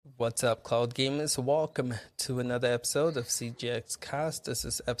What's up, Cloud Gamers? Welcome to another episode of CGX Cast. This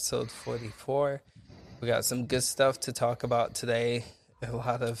is episode 44. We got some good stuff to talk about today. A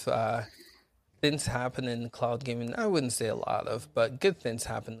lot of things happen in cloud gaming. I wouldn't say a lot of, but good things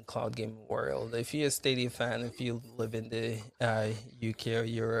happen in the cloud gaming world. If you're a Stadia fan, if you live in the UK or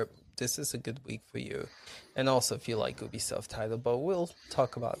Europe, this is a good week for you. And also if you like Ubisoft title, but we'll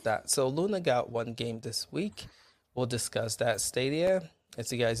talk about that. So Luna got one game this week. We'll discuss that. Stadia, as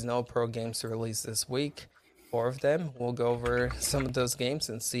you guys know, Pro Games released this week. 4 of them. We'll go over some of those games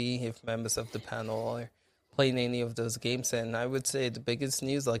and see if members of the panel are playing any of those games. And I would say the biggest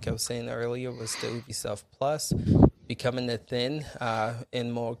news, like I was saying earlier, was the Ubisoft Plus becoming a thing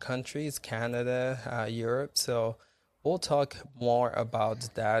in more countries, Canada, Europe. So we'll talk more about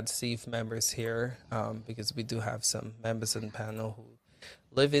that, see if members here, because we do have some members in the panel who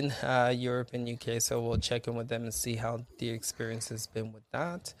live in Europe and UK, so we'll check in with them and see how the experience has been with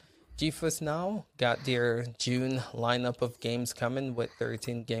that. GeForce Now got their June lineup of games coming with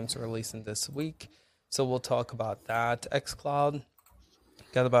 13 games releasing this week. So we'll talk about that. xCloud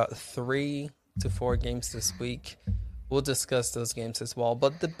got about 3 to 4 games this week. We'll discuss those games as well.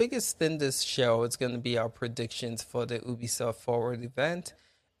 But the biggest thing this show is going to be our predictions for the Ubisoft Forward event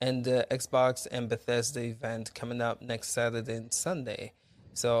and the Xbox and Bethesda event coming up next Saturday and Sunday.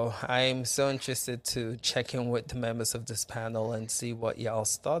 So I'm so interested to check in with the members of this panel and see what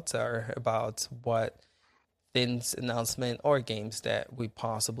y'all's thoughts are about what things, announcement, or games that we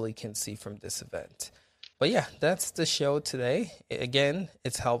possibly can see from this event. But yeah, that's the show today. Again,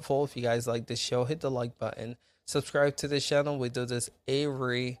 it's helpful if you guys like this show, hit the like button, subscribe to this channel. We do this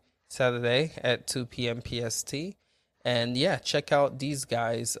every Saturday at 2 p.m. PST. And yeah, check out these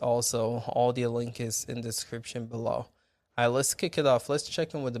guys also. All the link is in the description below. All right, let's kick it off. Let's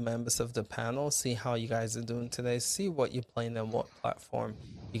check in with the members of the panel, see how you guys are doing today, see what you're playing and what platform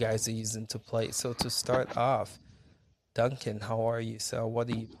you guys are using to play. So to start off, Duncan, how are you? So what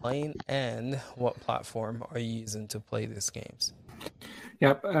are you playing and what platform are you using to play these games?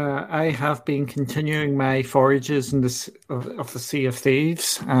 Yep, I have been continuing my forages in this of the Sea of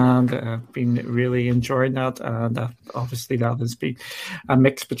Thieves, and I've been really enjoying that. And obviously, that has been a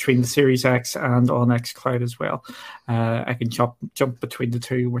mix between the Series X and on xCloud as well. I can jump between the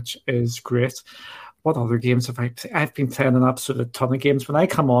two, which is great. What other games have I played? I've been playing an absolute ton of games. When I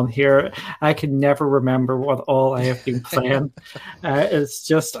come on here, I can never remember what all I have been playing. It's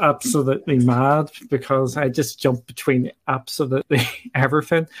just absolutely mad because I just jump between absolutely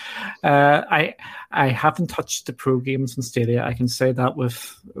everything. I haven't touched the Pro games in Stadia. I can say that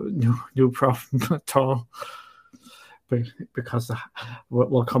with no problem at all. Because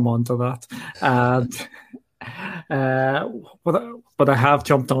we'll come on to that. And but I have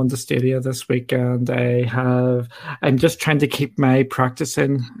jumped on to Stadia this week, and I'm just trying to keep my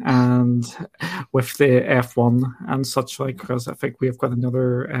practicing and with the F1 and such like, because I think we've got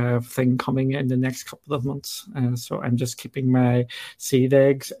another thing coming in the next couple of months. So I'm just keeping my seed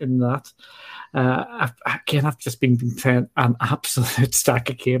eggs in that. I've just been playing an absolute stack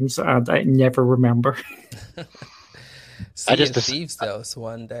of games, and I never remember. Sea of Thieves, though, is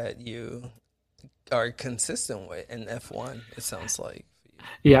one that you are consistent with in F1, it sounds like.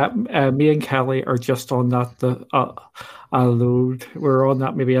 Yeah, me and Kelly are just on that a load. We're on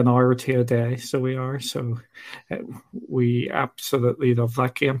that maybe an hour or two a day, so we are. So we absolutely love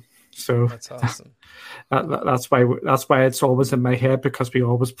that game. So that's awesome. That's why it's always in my head, because we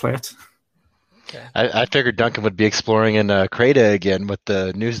always play it. Okay. I figured Duncan would be exploring in Creta again with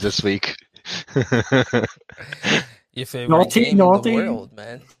the news this week. Your favorite game in the world,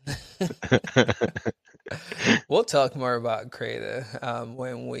 man. We'll talk more about Creta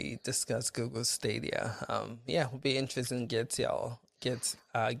when we discuss Google Stadia. Yeah, it'll be interesting to get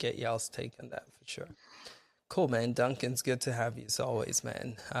y'all's take on that for sure. Cool, man. Duncan's good to have you as always,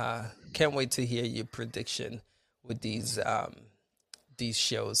 man. Can't wait to hear your prediction with these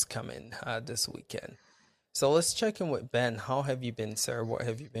shows coming this weekend. So let's check in with Ben. How have you been, sir? What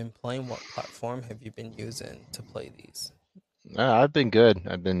have you been playing? What platform have you been using to play these? I've been good.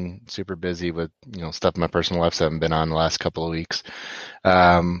 I've been super busy with stuff in my personal life, so I haven't been on the last couple of weeks.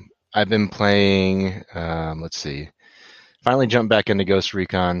 I've been playing. Let's see. Finally jumped back into Ghost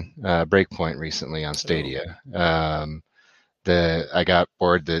Recon Breakpoint recently on Stadia. I got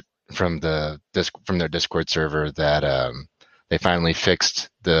bored that from their Discord server that they finally fixed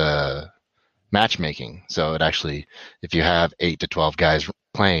the matchmaking. So it actually, if you have 8 to 12 guys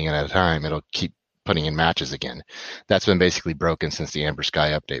playing at a time, it'll keep putting in matches again. That's been basically broken since the Amber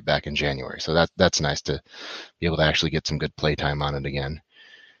Sky update back in January. So that's nice to be able to actually get some good playtime on it again.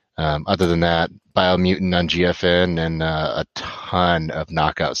 Other than that, Biomutant on GFN and a ton of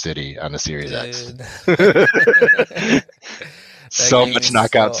Knockout City on the Series X. So much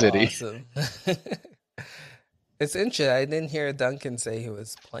Knockout City. Awesome. It's interesting. I didn't hear Duncan say he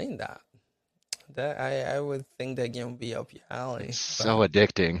was playing that. I would think that game would be up your alley. It's so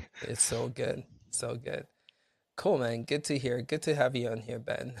addicting. It's so good. So good. Cool, man. Good to hear. Good to have you on here,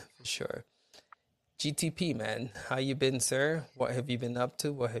 Ben, for sure. GTP, man. How you been, sir? What have you been up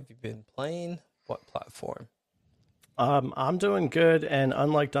to? What have you been playing? What platform? I'm doing good, and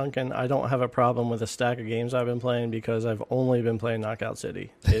unlike Duncan, I don't have a problem with a stack of games I've been playing because I've only been playing Knockout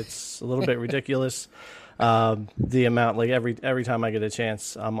City. It's a little bit ridiculous. The amount, like every time I get a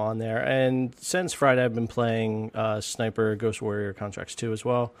chance, I'm on there. And since Friday, I've been playing Sniper Ghost Warrior Contracts 2 as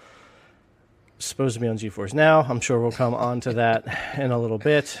well. Supposed to be on GeForce Now. I'm sure we'll come on to that in a little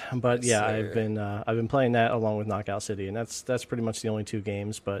bit. But yeah, I've been playing that along with Knockout City, and that's pretty much the only two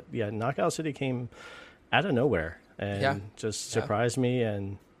games. But yeah, Knockout City came out of nowhere and just surprised me,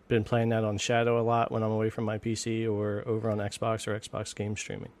 and been playing that on Shadow a lot when I'm away from my PC or over on Xbox or Xbox game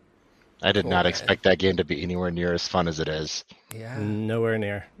streaming. I did not expect that game to be anywhere near as fun as it is. Yeah. Nowhere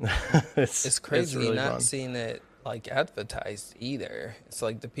near. It's crazy it's really not fun. seeing it like advertised either. It's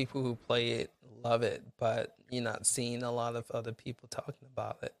like the people who play it love it, but you're not seeing a lot of other people talking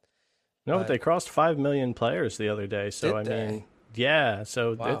about it. No, but they crossed 5 million players the other day. So I mean, yeah.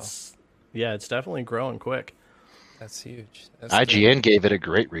 So it's definitely growing quick. That's huge. IGN gave it a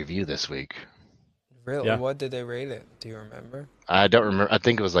great review this week. Really? Yeah. What did they rate it? Do you remember? I don't remember. I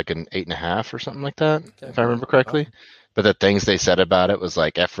think it was like an 8.5 or something like that, if I remember correctly. But the things they said about it was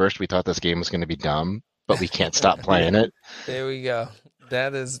like, at first we thought this game was going to be dumb, but we can't stop playing it. There we go.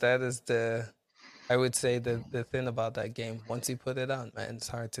 That is the, I would say the thing about that game. Once you put it on, man, it's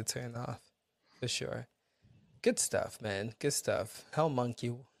hard to turn off, for sure. Good stuff, man. Good stuff. Hell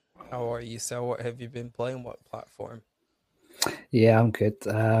Monkey, how are you, sir? What have you been playing? What platform? Yeah, I'm good.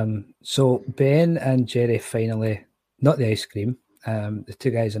 So Ben and Jerry finally, not the ice cream, the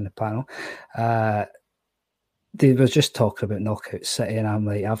two guys on the panel, they were just talking about Knockout City, and I'm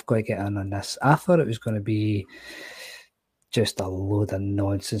like, I've got to get in on this. I thought it was going to be just a load of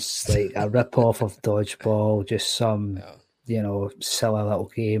nonsense, like a rip-off of Dodgeball, just some, silly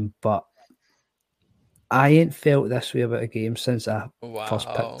little game, but I ain't felt this way about a game since I first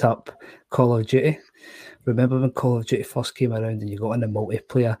picked up Call of Duty. Remember when Call of Duty first came around and you got in the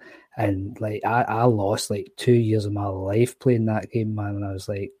multiplayer, and like I lost like 2 years of my life playing that game, man, when I was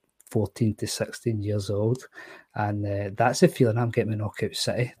like 14 to 16 years old. And that's the feeling I'm getting with Knockout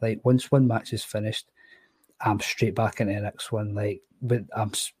City. Like once one match is finished, I'm straight back into the next one. Like, but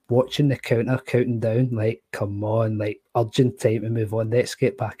I'm watching the counting down. Like, come on, like urgent time to move on. Let's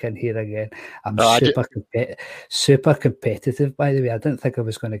get back in here again. I'm super competitive. By the way, I didn't think I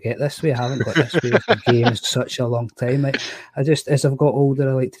was going to get this way. I haven't got this way with the game in such a long time. Like, I just, as I've got older,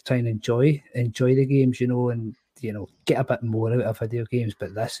 I like to try and enjoy the games, and get a bit more out of video games.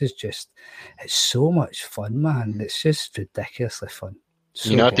 But this is just, it's so much fun, man. It's just ridiculously fun. So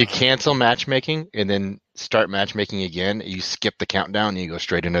if you cancel matchmaking and then start matchmaking again, you skip the countdown and you go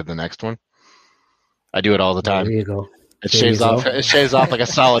straight into the next one. I do it all the time. There you go. It shaves off like a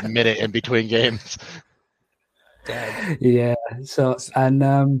solid minute in between games. Yeah. So,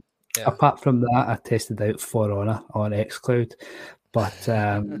 and apart from that, I tested out For Honor on xCloud, but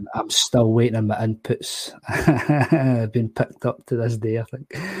I'm still waiting on my inputs. I've been picked up to this day, I think.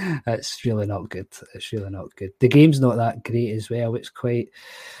 It's really not good. The game's not that great as well. It's quite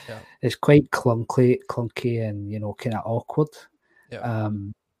clunky and, kind of awkward. Yeah.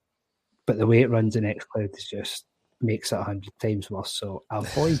 But the way it runs in xCloud is just makes it 100 times worse. So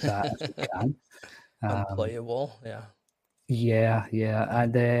avoid that if you can. Unplayable, yeah. Yeah,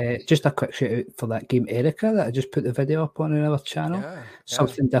 and just a quick shout out for that game Erica that I just put the video up on our channel.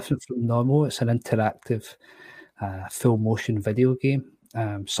 Something different from normal. It's an interactive, full motion video game.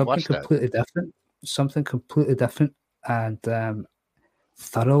 Something completely different, and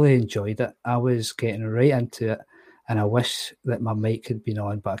thoroughly enjoyed it. I was getting right into it, and I wish that my mic had been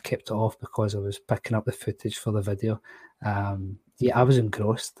on, but I kept it off because I was picking up the footage for the video. I was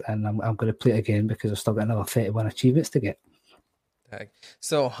engrossed, and I'm going to play it again because I've still got another 31 achievements to get.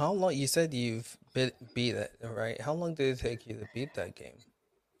 So how long, you said you've beat it, right? How long did it take you to beat that game?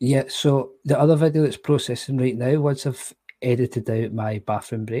 Yeah, so the other video that's processing right now, once I've edited out my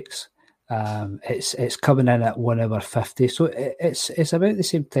bathroom breaks, it's coming in at 1 hour 50. So it's about the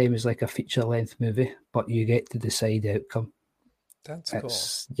same time as like a feature length movie, but you get to decide the outcome. That's cool.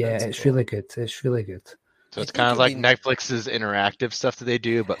 It's cool. Really good. It's really good. So it's kind of like Netflix's interactive stuff that they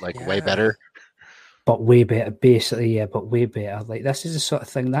do, but like way better. but way better. Basically, yeah, but way better. Like, this is the sort of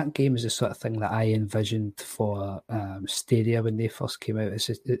thing. That game is the sort of thing that I envisioned for Stadia when they first came out. It's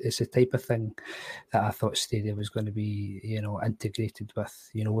the type of thing that I thought Stadia was going to be, integrated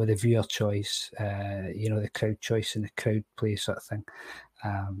with, with the viewer choice, the crowd choice and the crowd play sort of thing.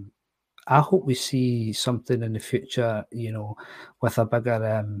 I hope we see something in the future, with a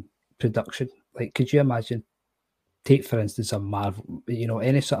bigger production. Like, could you imagine? Take, for instance, a Marvel,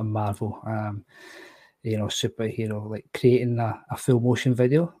 any sort of Marvel, superhero, like creating a full motion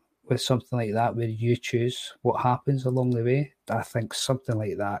video with something like that, where you choose what happens along the way. I think something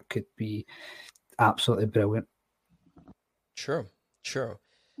like that could be absolutely brilliant. Sure.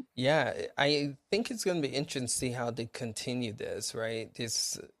 Yeah, I think it's going to be interesting to see how they continue this, right?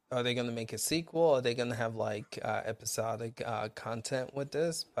 Are they going to make a sequel? Are they going to have like episodic content with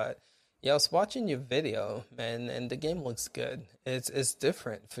this? But yeah, I was watching your video, man, and the game looks good. It's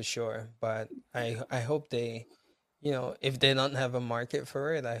different for sure, but I hope they, if they don't have a market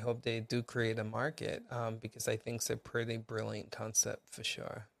for it, I hope they do create a market, because I think it's a pretty brilliant concept for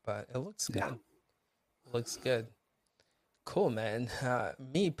sure. But it looks good. Yeah. Looks good. Cool, man.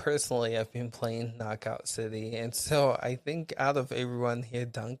 Me personally, I've been playing Knockout City, and so I think out of everyone here,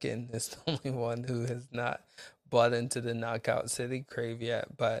 Duncan is the only one who has not bought into the Knockout City crave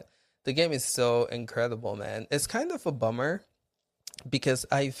yet. But the game is so incredible, man. It's kind of a bummer because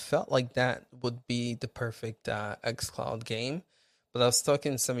I felt like that would be the perfect xCloud game. But I was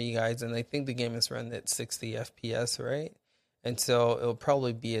talking to some of you guys, and I think the game is run at 60 FPS, right? And so it'll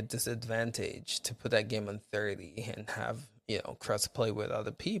probably be a disadvantage to put that game on 30 and have, cross play with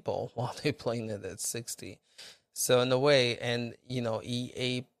other people while they're playing it at 60. So in a way, and,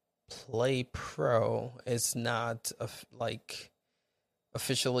 EA Play Pro is not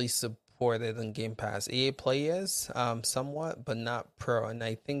officially supported in Game Pass. EA Play is somewhat, but not Pro. And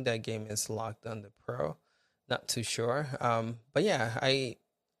I think that game is locked under Pro. Not too sure. But yeah,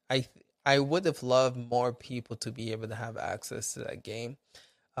 I would have loved more people to be able to have access to that game.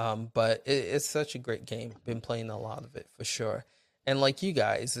 But it's such a great game. Been playing a lot of it for sure. And like you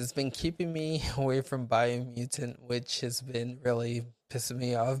guys, it's been keeping me away from Biomutant, which has been really pissing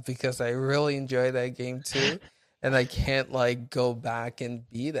me off because I really enjoy that game too. And I can't go back and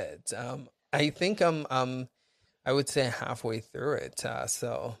beat it. I think I would say halfway through it.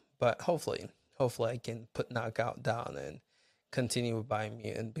 But hopefully I can put Knockout down and continue with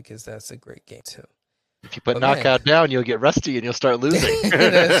Biomutant because that's a great game too. If you put Knockout down, you'll get rusty and you'll start losing.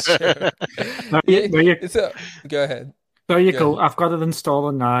 That's true. So, go ahead. There you go. I've got it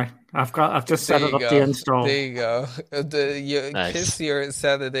installing now. I've just set it up to install. There you go. Nice. Kiss your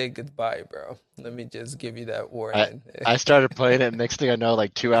Saturday goodbye, bro. Let me just give you that warning. I started playing it, and next thing I know,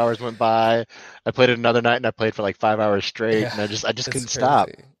 2 hours went by. I played it another night, and I played for 5 hours straight, and I just couldn't stop.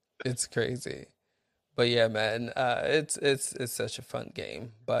 It's crazy. But yeah, man, it's such a fun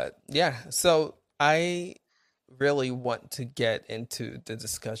game. But yeah, so I really want to get into the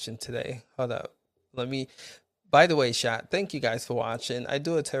discussion today. Hold up. By the way, chat, thank you guys for watching. I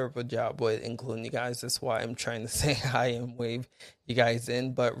do a terrible job with including you guys. That's why I'm trying to say hi and wave you guys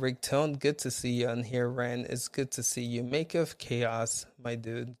in. But Rick Tone, good to see you on here. Ren, it's good to see you. Make of Chaos, my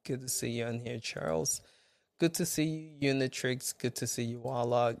dude, good to see you on here. Charles, good to see you. Unitrix, good to see you.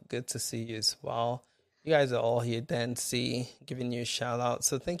 Walla, good to see you as well. You guys are all here. Dan C, giving you a shout out.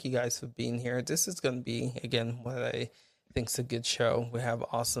 So thank you guys for being here. This is going to be, again, what I think is a good show. We have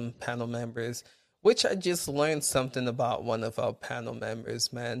awesome panel members, which I just learned something about one of our panel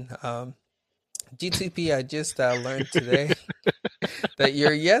members, man. GTP, I just learned today that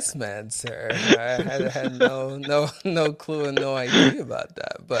you're a yes man, sir. I had no clue and no idea about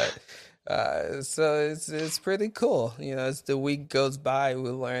that. But so it's pretty cool. As the week goes by,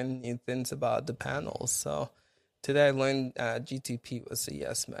 we learn new things about the panels. So today I learned GTP was a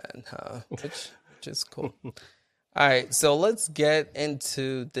yes man, which is cool. All right, so let's get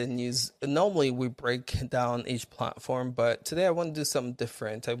into the news. Normally, we break down each platform, but today I want to do something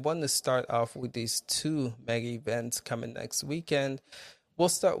different. I want to start off with these two mega events coming next weekend. We'll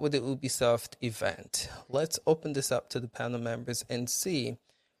start with the Ubisoft event. Let's open this up to the panel members and see,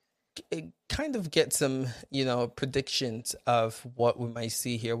 kind of get some, predictions of what we might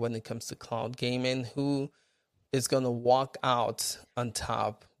see here when it comes to cloud gaming. Who is going to walk out on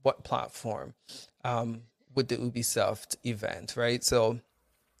top? What platform? With the Ubisoft event, right? So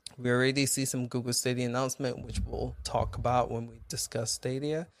we already see some Google Stadia announcement, which we'll talk about when we discuss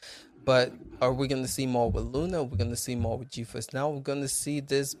Stadia. But are we going to see more with Luna? We're going to see more with GeForce Now. We're going to see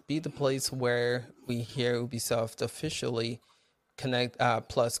this be the place where we hear Ubisoft officially Connect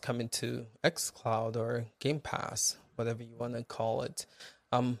Plus coming to xCloud or Game Pass, whatever you want to call it.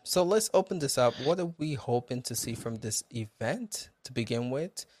 So let's open this up. What are we hoping to see from this event to begin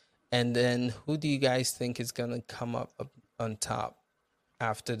with? And then who do you guys think is going to come up on top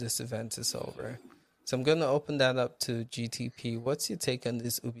after this event is over? So I'm going to open that up to GTP. What's your take on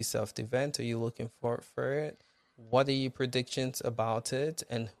this Ubisoft event? Are you looking forward for it? What are your predictions about it?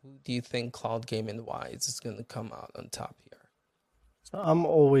 And who do you think cloud gaming wise is going to come out on top here? I'm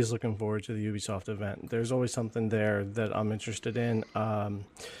always looking forward to the Ubisoft event. There's always something there that I'm interested in.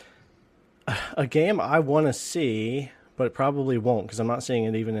 A game I want to see, but probably won't because I'm not seeing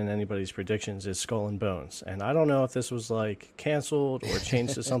it even in anybody's predictions, is Skull and Bones. And I don't know if this was like canceled or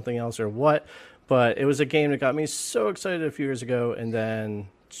changed to something else or what, but it was a game that got me so excited a few years ago, and then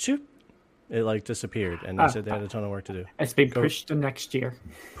shoot, it like disappeared, and they said they had a ton of work to do. It's been pushed to next year.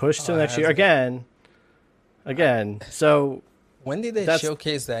 Pushed to next year again. So when did they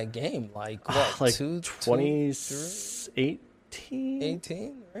showcase that game? Like what? Like 2018.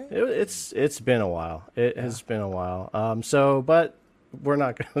 18, right? It's been a while. It has been a while. But we're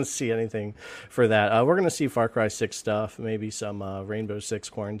not going to see anything for that. We're going to see Far Cry 6 stuff, maybe some Rainbow Six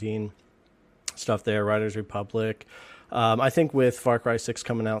Quarantine stuff there, Riders Republic. I think with Far Cry 6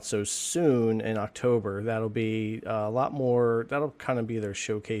 coming out so soon in October, that'll be a lot more. That'll kind of be their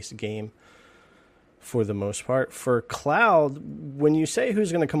showcase game for the most part. For cloud, when you say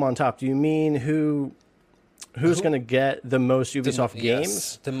who's going to come on top, do you mean who's going to get the most Ubisoft games?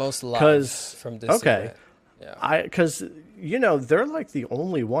 Yes, the most love from this event. Yeah. Because, they're like the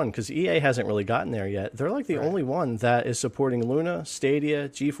only one, because EA hasn't really gotten there yet. They're like the only one that is supporting Luna, Stadia,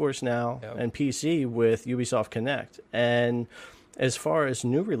 GeForce Now, and PC with Ubisoft Connect. And as far as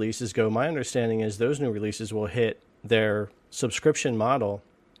new releases go, my understanding is those new releases will hit their subscription model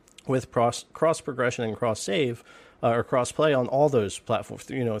with cross progression and cross save or cross play on all those platforms,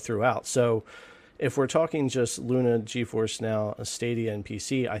 throughout. So if we're talking just Luna, GeForce Now, Stadia, and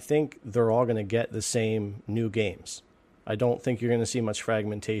PC, I think they're all going to get the same new games. I don't think you're going to see much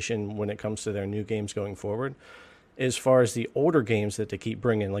fragmentation when it comes to their new games going forward. As far as the older games that they keep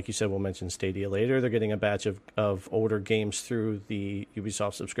bringing, like you said, we'll mention Stadia later. They're getting a batch of older games through the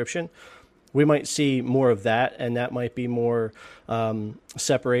Ubisoft subscription. We might see more of that, and that might be more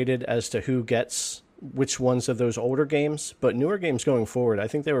separated as to who gets which ones of those older games. But newer games going forward, I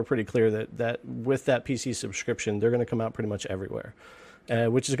think they were pretty clear that with that PC subscription, they're going to come out pretty much everywhere,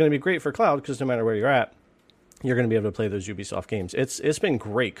 which is going to be great for cloud because no matter where you're at, you're going to be able to play those Ubisoft games. It's been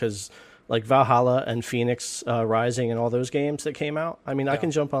great because like Valhalla and Phoenix Rising and all those games that came out. I mean, I can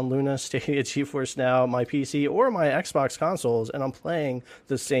jump on Luna, Stadia, GeForce Now, my PC, or my Xbox consoles, and I'm playing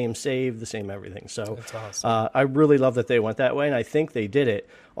the same save, the same everything. So that's awesome. I really love that they went that way, and I think they did it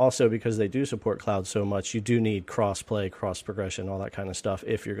also because they do support cloud so much. You do need cross-play, cross-progression, all that kind of stuff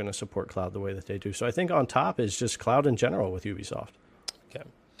if you're going to support cloud the way that they do. So I think on top is just cloud in general with Ubisoft. Okay.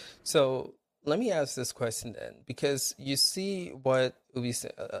 So let me ask this question then, because you see what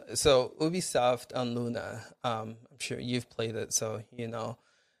Ubisoft, Ubisoft on Luna, I'm sure you've played it, so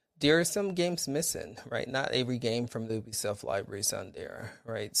there are some games missing, right? Not every game from the Ubisoft library is on there,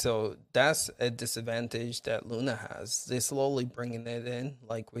 right? So that's a disadvantage that Luna has. They're slowly bringing it in,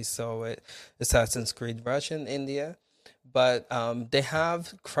 like we saw with Assassin's Creed Russia in India, but they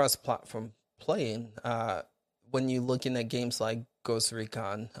have cross-platform playing. When you're looking at games like Ghost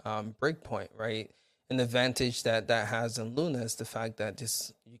Recon Breakpoint, right? An advantage that has on Luna is the fact that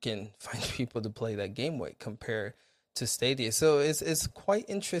you can find people to play that game with compared to Stadia. So it's quite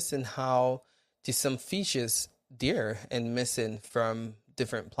interesting how there's some features there and missing from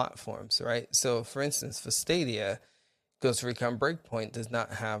different platforms, right? So for instance, for Stadia, Ghost Recon Breakpoint does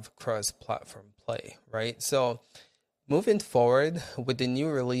not have cross-platform play, right? So moving forward with the new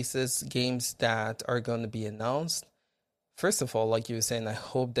releases, games that are going to be announced, first of all, like you were saying, I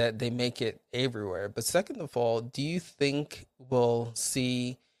hope that they make it everywhere. But second of all, do you think we'll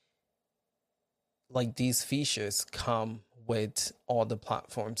see like these features come with all the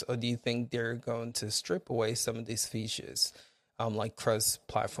platforms, or do you think they're going to strip away some of these features, like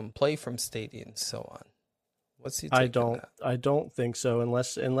cross-platform play from Stadia and so on? What's your take on that? I don't think so,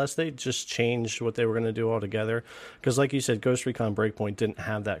 unless they just changed what they were going to do altogether. Because, like you said, Ghost Recon Breakpoint didn't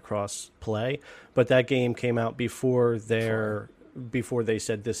have that cross play, but that game came out before they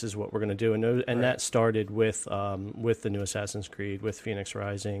said this is what we're going to do, and that started with the new Assassin's Creed, with Phoenix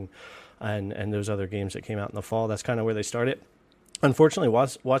Rising, and those other games that came out in the fall. That's kind of where they started. Unfortunately,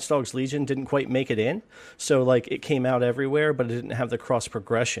 Watch Dogs Legion didn't quite make it in. So, like, it came out everywhere, but it didn't have the cross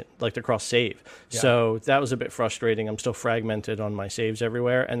progression, like the cross save. Yeah. So that was a bit frustrating. I'm still fragmented on my saves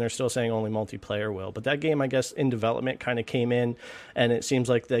everywhere, and they're still saying only multiplayer will. But that game, I guess, in development kind of came in, and it seems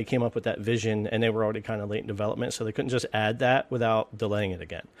like they came up with that vision, and they were already kind of late in development, so they couldn't just add that without delaying it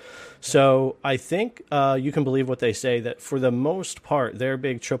again. So I think you can believe what they say, that for the most part, their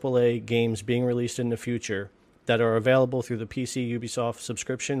big AAA games being released in the future that are available through the PC Ubisoft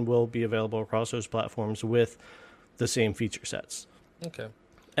subscription will be available across those platforms with the same feature sets. Okay.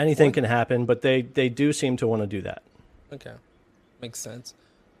 Anything can happen, but they do seem to want to do that. Okay. Makes sense.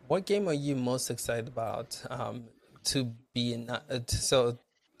 What game are you most excited about to be in, so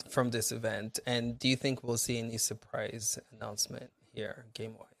from this event? And do you think we'll see any surprise announcement here,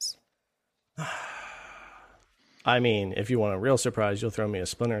 game-wise? I mean, if you want a real surprise, you'll throw me a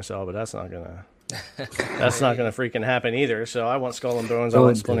Splinter Cell, but that's not gonna freaking happen either. So I want Skull and Bones. I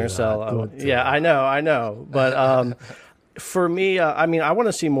want Splinter Cell. Yeah, I know. But for me, I mean, I want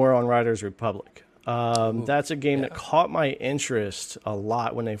to see more on Riders Republic. That's a game that caught my interest a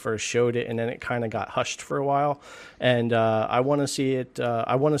lot when they first showed it, and then it kind of got hushed for a while. And I want to see it.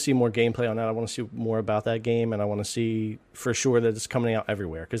 I want to see more gameplay on that. I want to see more about that game, and I want to see for sure that it's coming out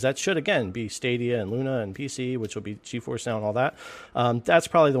everywhere, because that should again be Stadia and Luna and PC, which will be GeForce Now and all that. That's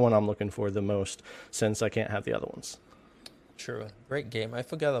probably the one I'm looking for the most, since I can't have the other ones. True, great game. I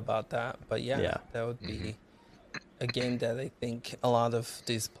forgot about that, but yeah. That would be a game that I think a lot of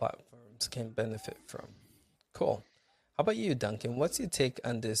these platforms can benefit from. Cool. How about you, Duncan? What's your take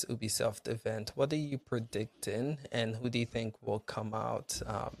on this Ubisoft event? What are you predicting, and who do you think will come out?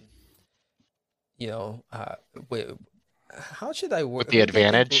 How should I work? With the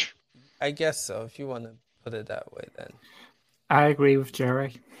advantage? I guess so, if you want to put it that way, then. I agree with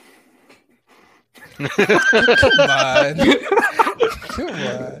Jerry. Come on.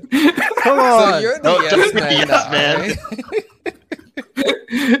 Come on. So you're the yes man.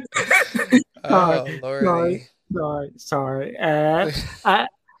 Oh, Lordy. Sorry. I'm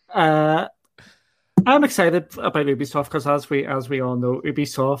excited about Ubisoft because, as we all know,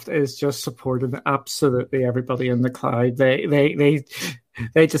 Ubisoft is just supporting absolutely everybody in the cloud. They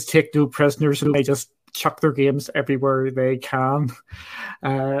just take no prisoners, and they just chuck their games everywhere they can.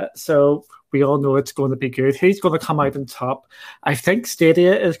 So we all know it's going to be good. Who's going to come out on top? I think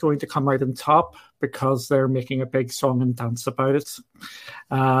Stadia is going to come out on top because they're making a big song and dance about it.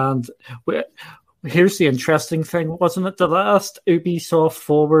 And here's the interesting thing. Wasn't it the last Ubisoft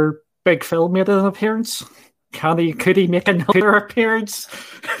Forward Big Phil made an appearance? Could he make another appearance?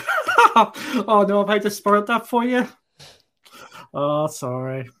 Oh no, have I just spoiled that for you? Oh,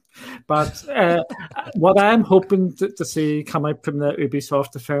 sorry. But what I'm hoping to see come out from the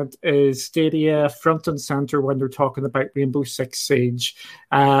Ubisoft event is Stadia front and center when they're talking about Rainbow Six Siege.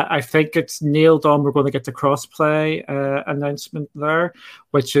 I think it's nailed on. We're going to get the crossplay announcement there,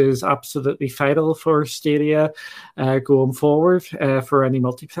 which is absolutely vital for Stadia going forward for any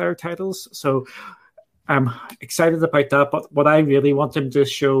multiplayer titles. So I'm excited about that, but what I really want them to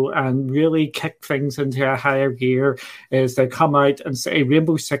show and really kick things into a higher gear is they come out and say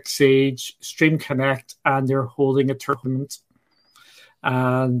Rainbow Six Siege, Stream Connect, and they're holding a tournament.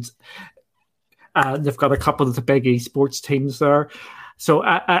 And they've got a couple of the big esports teams there. So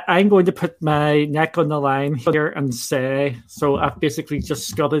I'm going to put my neck on the line here and say, so I've basically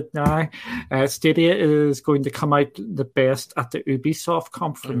just got it now. Stadia is going to come out the best at the Ubisoft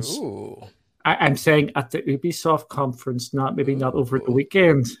conference. Ooh. I'm saying at the Ubisoft conference, not over the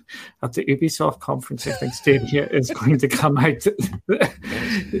weekend. At the Ubisoft conference, I think Stadia is going to come out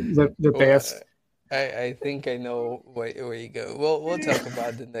the best. I think I know where you go. We'll talk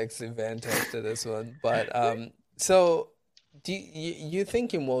about the next event after this one. But so do you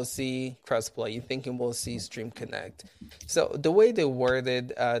thinking we'll see crossplay? You thinking we'll see Stream Connect? So the way they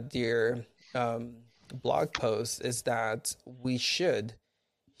worded their blog post is that we should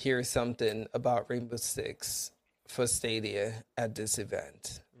hear something about Rainbow Six for Stadia at this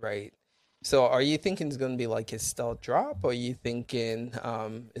event, right? So are you thinking it's going to be like a stealth drop, or are you thinking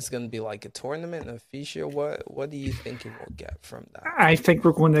it's going to be like a tournament, a feature? What are you thinking we'll get from that? I think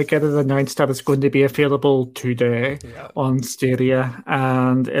we're going to get it announced that it's going to be available today on Stadia,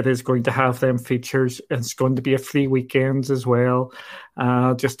 and it is going to have them features. It's going to be a free weekend as well,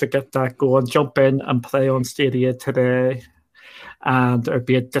 just to get that going. Jump in and play on Stadia today, and there'd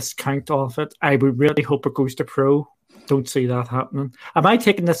be a discount off it. I would really hope it goes to Pro. Don't see that happening. Am I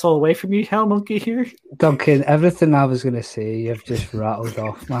taking this all away from you, Hell Monkey here? Duncan, everything I was going to say, you've just rattled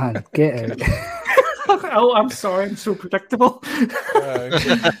off, man. Get out. Oh, I'm sorry. I'm so predictable.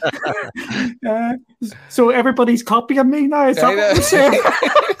 So everybody's copying me now. Is that what we're saying?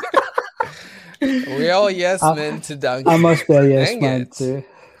 We're all yes men to Duncan. I must be a yes Dang man it. too.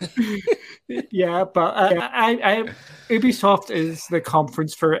 Yeah, but Ubisoft is the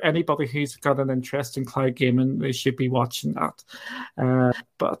conference for anybody who's got an interest in cloud gaming. They should be watching that.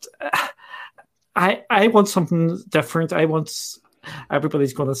 But I want something different.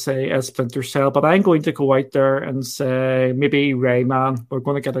 Everybody's going to say a Splinter Cell, but I'm going to go out there and say maybe Rayman. We're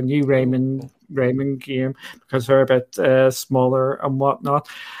going to get a new Rayman game because they're a bit smaller and whatnot.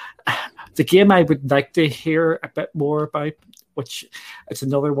 The game I would like to hear a bit more about, which it's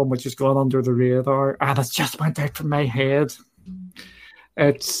another one which has gone under the radar, and it just went out from my head.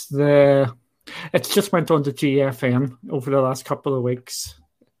 It's just went on to GFN over the last couple of weeks.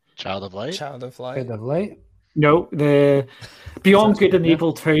 Child of Light? Child of Light. Kind of light. No, the Beyond Good and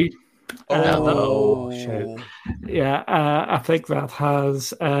Evil 2. Shit. Yeah, I think that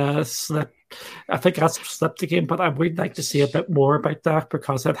has slipped. I think that's slipped again, but I would like to see a bit more about that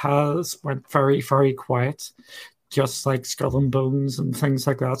because it has went very, very quiet, just like Skull and Bones and things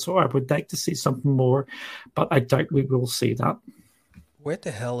like that. So I would like to see something more, but I doubt we will see that. Where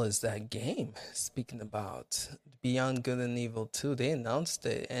the hell is that game? Speaking about Beyond Good and Evil 2, they announced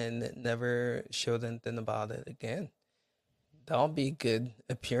it and never showed anything about it again. That'll be a good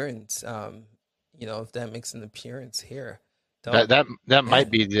appearance. If that makes an appearance here. That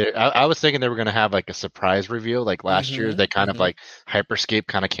might be there. I was thinking they were going to have like a surprise reveal, like last year. They kind of like Hyperscape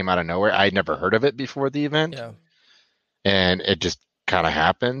kind of came out of nowhere. I'd never heard of it before the event, and it just kind of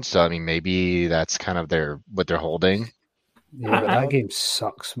happened. So I mean, maybe that's kind of what they're holding. Yeah, but that game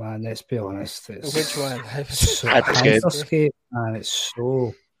sucks, man. Let's be honest. Which one? Hyperscape. Man, it's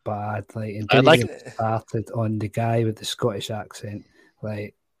so bad. Like, and I like it started on the guy with the Scottish accent.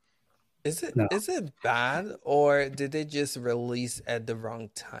 Like, is it bad, or did they just release at the wrong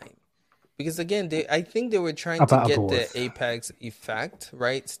time? Because again, I think they were trying to get the Apex effect,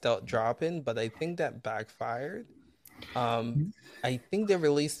 right? Stealth dropping, but I think that backfired. I think they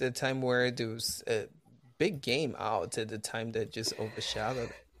released at a time where there was a big game out at the time that just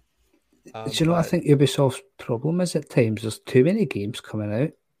overshadowed it. Do you know what I think Ubisoft's problem is at times? There's too many games coming out,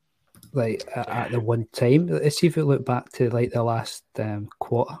 like at the one time. Let's see if we look back to like the last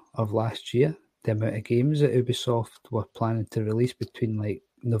quarter of last year, the amount of games that Ubisoft were planning to release between like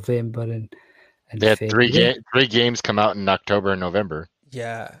November and they had February. three games come out in October and November.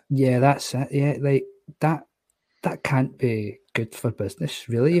 Yeah, that's it. Yeah, like that can't be good for business.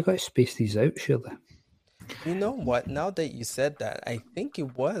 Really, you've got to space these out, surely. You know what? Now that you said that, I think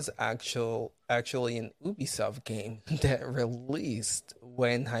it was actually an Ubisoft game that released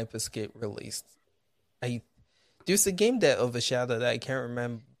when Hyperscape released. There's a game that overshadowed that. I can't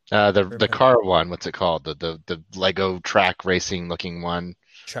remember. The car one. What's it called? The Lego track racing looking one.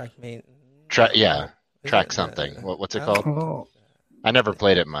 Trackmate. Track something. What's it called? Oh, I never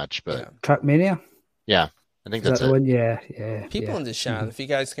played it much, but Trackmania. Yeah. I think Is that's that the it. one? Yeah. People in the chat, if you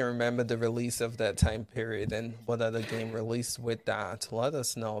guys can remember the release of that time period and what other game released with that, let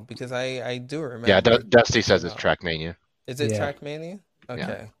us know because I do remember. Yeah, Dusty says it's Trackmania. Is it Trackmania?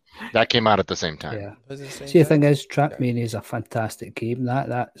 Okay. Yeah. That came out at the same time. Yeah. See, the thing is, Trackmania is a fantastic game.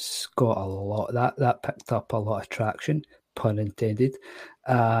 That's got a lot. That picked up a lot of traction, pun intended.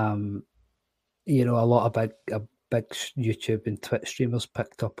 A lot of big YouTube and Twitch streamers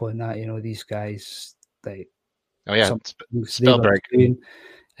picked up on that. These guys like. Oh yeah, Spellbreak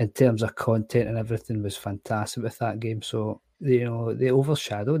in terms of content and everything was fantastic with that game. So they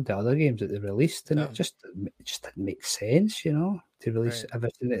overshadowed the other games that they released, and it just didn't make sense, to release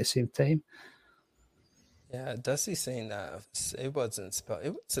everything at the same time. Yeah, Dusty's saying that it wasn't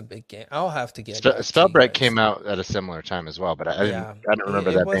It was a big game. I'll have to get Spellbreak came out at a similar time as well, but I didn't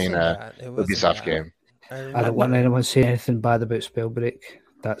remember that being a Ubisoft game. I don't want anyone saying anything bad about Spellbreak.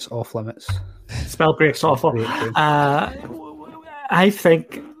 That's off limits. Spellbreak's awful. I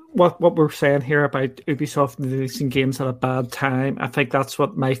think what we're saying here about Ubisoft releasing games at a bad time, I think that's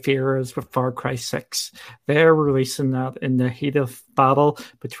what my fear is with Far Cry 6. They're releasing that in the heat of battle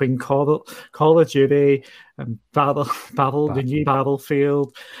between Call of Duty and the new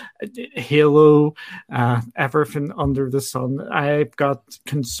Battlefield, Halo, everything under the sun. I've got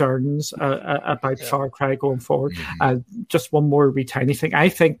concerns about Far Cry going forward. Just one more wee tiny thing. I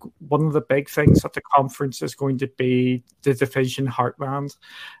think one of the big things at the conference is going to be the Division Heartland,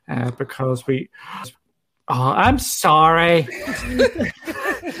 because I'm sorry.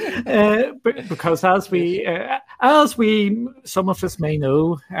 Because some of us may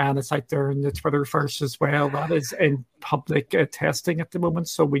know, and it's out there in the Twitterverse as well, that is in public testing at the moment.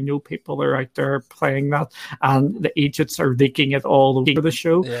 So we know people are out there playing that, and the agents are leaking it all over the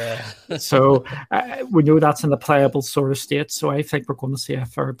show. Yeah. So we know that's in a playable sort of state. So I think we're going to see a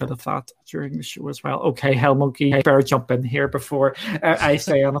fair bit of that during the show as well. Okay, Hell Monkey, I better jump in here before I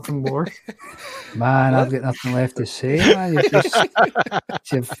say anything more. Man, I've got nothing left to say, man.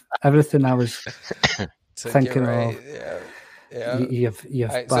 You've everything I was thinking of. Yeah. You've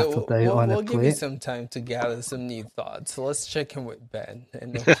Right, battled so out on we'll a give you plate. some time to gather some new thoughts. So let's check in with Ben,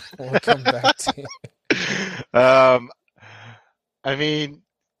 and then we'll come back to you. I mean,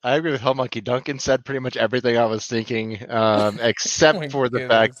 I agree with Hell Monkey. Duncan said pretty much everything I was thinking, except for the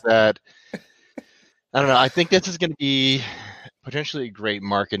fact that, I don't know, I think this is going to be potentially a great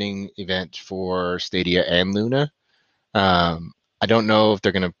marketing event for Stadia and Luna. I don't know if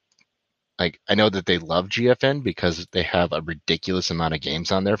they're going to, I know that they love GFN because they have a ridiculous amount of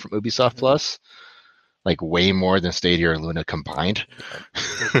games on there from Ubisoft Plus, way more than Stadia or Luna combined.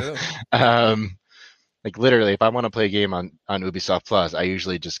 Literally, if I want to play a game on Ubisoft Plus, I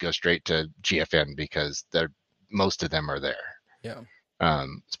usually just go straight to GFN because most of them are there. Yeah.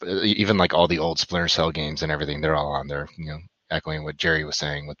 Even all the old Splinter Cell games and everything, they're all on there. Echoing what Jerry was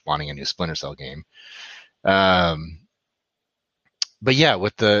saying with wanting a new Splinter Cell game. But yeah,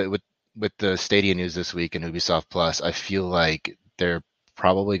 with the Stadia news this week and Ubisoft Plus, I feel like they're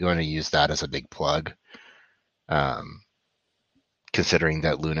probably going to use that as a big plug. Considering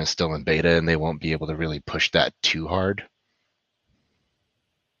that Luna's still in beta and they won't be able to really push that too hard.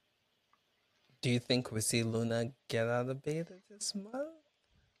 Do you think we see Luna get out of beta this month?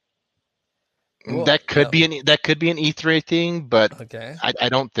 Well, that could be an E3 thing, but okay. I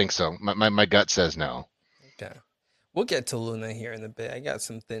don't think so. My gut says no. Okay. We'll get to Luna here in a bit. I got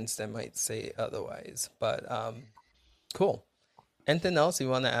some things that might say otherwise, but cool. Anything else you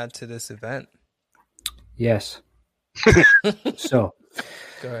want to add to this event? Yes. So,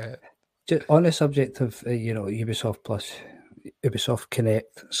 go ahead. Just on the subject of Ubisoft Plus, Ubisoft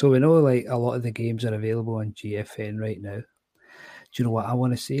Connect. So we know a lot of the games are available on GFN right now. Do you know what I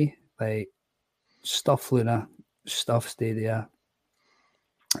want to see? Stuff Luna, stuff Stadia.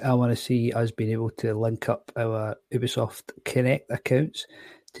 I want to see us being able to link up our Ubisoft Connect accounts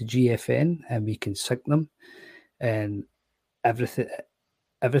to GFN, and we can sync them, and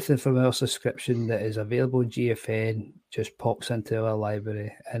everything from our subscription that is available in GFN just pops into our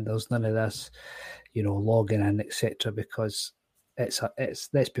library, and there's none of this, logging in, etc. Because it's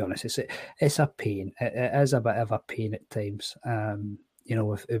let's be honest, it's a pain. It is a bit of a pain at times.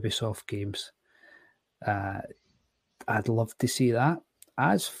 With Ubisoft games, I'd love to see that.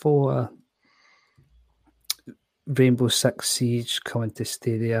 As for Rainbow Six Siege coming to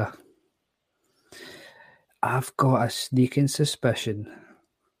Stadia, I've got a sneaking suspicion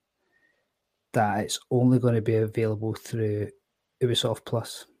that it's only going to be available through Ubisoft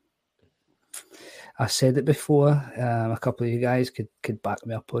Plus. I said it before. A couple of you guys could back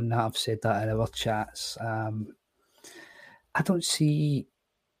me up on that. I've said that in our chats. I don't see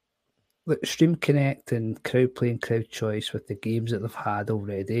Stream Connect and Crowd Play and Crowd Choice with the games that they've had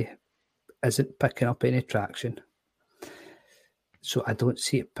already isn't picking up any traction. So I don't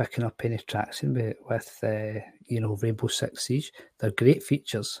see it picking up any traction with Rainbow Six Siege. They're great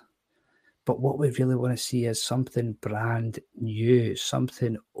features. But what we really want to see is something brand new,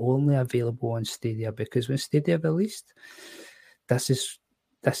 something only available on Stadia. Because when Stadia released, this is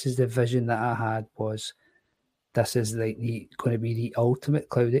the vision that I had, was this is going to be the ultimate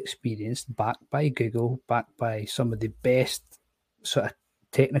cloud experience, backed by Google, backed by some of the best sort of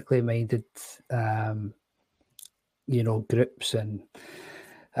technically minded, groups and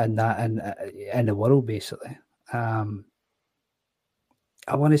that in the world, basically.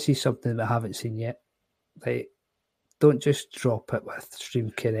 I want to see something that I haven't seen yet. Don't just drop it with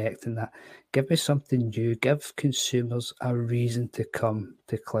Stream Connect and that. Give me something new. Give consumers a reason to come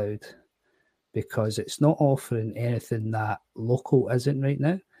to cloud, because it's not offering anything that local isn't right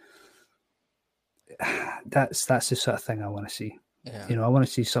now. That's the sort of thing I want to see. Yeah. I want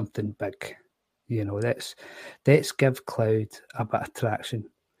to see something big. Let's give cloud a bit of traction.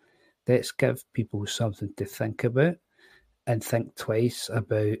 Let's give people something to think about and think twice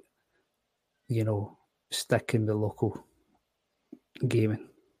about, sticking with local gaming.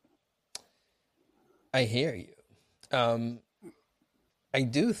 I hear you. I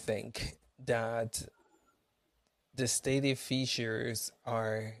do think that the Stadia features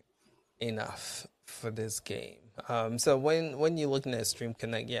are enough for this game. So when you're looking at Stream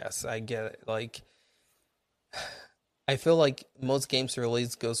Connect, yes, I get it. I feel like most games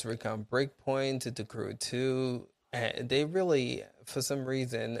released Ghost Recon Breakpoint, The Crew 2, and they really, for some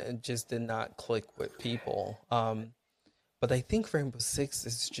reason, just did not click with people. But I think Rainbow Six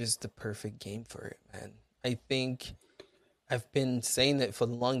is just the perfect game for it, man. I think I've been saying it for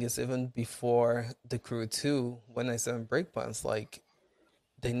the longest, even before The Crew 2, when I said Breakpoint's like,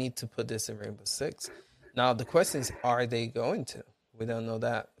 they need to put this in Rainbow Six. Now, the question is, are they going to? We don't know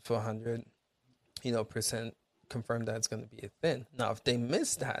that for 100, percent confirmed that's going to be a thing. Now, if they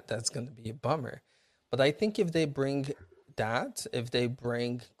miss that, that's going to be a bummer. But I think if they bring that, if they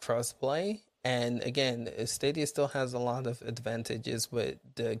bring crossplay, and again, Stadia still has a lot of advantages with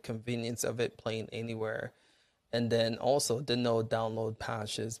the convenience of it playing anywhere. And then also the no download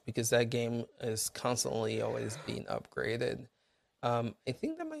patches, because that game is constantly always being upgraded. I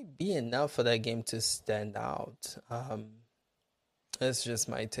think that might be enough for that game to stand out. That's just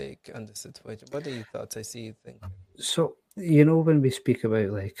my take on the situation. What are your thoughts? I see you think. So, when we speak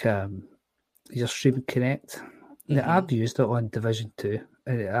about like your Stream Connect, I've used it on Division 2.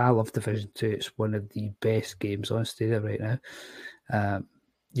 I love Division 2. It's one of the best games on Stadia right now. And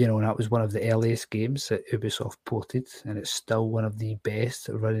that was one of the earliest games that Ubisoft ported, and it's still one of the best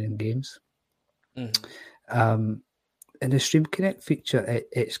running games. And the Stream Connect feature,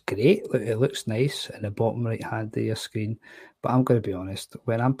 it's great. It looks nice in the bottom right hand of your screen. But I'm going to be honest,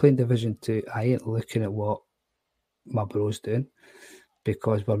 when I'm playing Division 2, I ain't looking at what my bro's doing,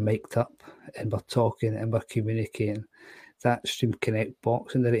 because we're mic'd up and we're talking and we're communicating. That Stream Connect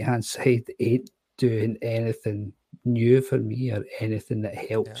box on the right hand side ain't doing anything new for me or anything that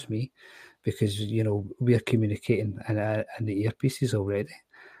helps me, because we're communicating in the earpieces already.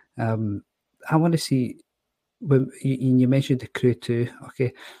 I want to see, when you mentioned the Crew 2,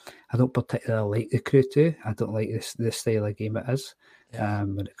 okay, I don't particularly like the Crew 2. I don't like this style of game it is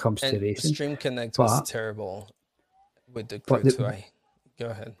when it comes to racing. Stream Connect was terrible with the Crew 2. Go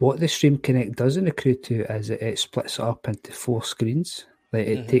ahead. What the Stream Connect does in the Crew 2 is it splits it up into 4 screens. Like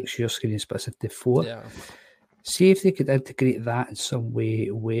it takes your screen and splits it into 4. Yeah. See if they could integrate that in some way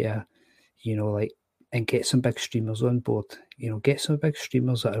where, and get some big streamers on board. Get some big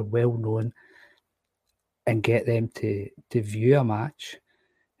streamers that are well known and get them to view a match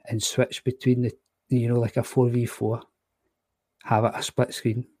and switch between like a 4v4, have it a split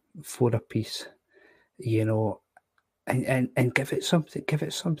screen, 4 apiece, and give it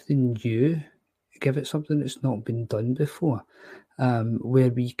something new, give it something that's not been done before, where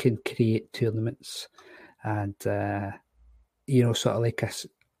we can create tournaments and sort of like a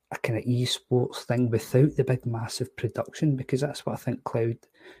kind of esports thing without the big massive production, because that's what I think Cloud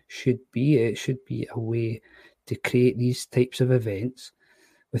should be. It should be a way to create these types of events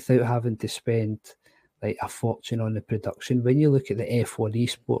without having to spend like a fortune on the production. When you look at the F1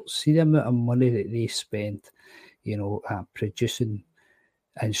 esports, see the amount of money that they spend, producing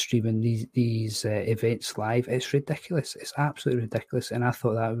and streaming these events live. It's ridiculous. It's absolutely ridiculous. And I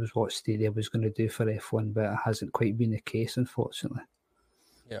thought that was what Stadia was going to do for F1, but it hasn't quite been the case, unfortunately.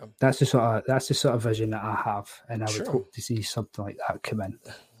 Yeah, that's the sort of vision that I have, and I would hope to see something like that come in.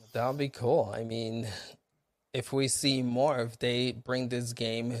 That'll be cool. I mean, if we see more, if they bring this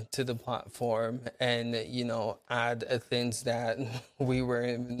game to the platform and add things that we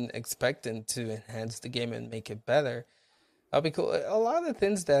weren't expecting to enhance the game and make it better, that'll be cool. A lot of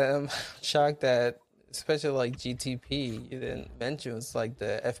things that I'm shocked at, especially like GTP, you didn't mention, was like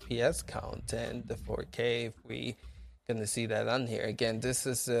the FPS count and the 4K. If we gonna see that on here again, this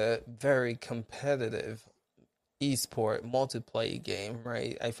is a very competitive esport multiplayer game,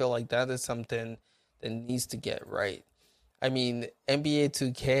 right? I feel like that is something that needs to get right. I mean, NBA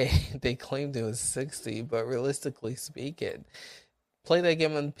 2K, they claimed it was 60, but realistically speaking, play that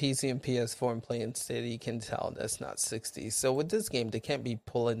game on PC and PS4 and play in Stadia, you can tell that's not 60. So with this game, they can't be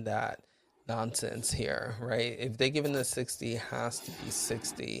pulling that nonsense here, right? If they're giving it 60, it has to be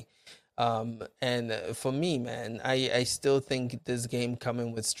 60. And for me, man, I still think this game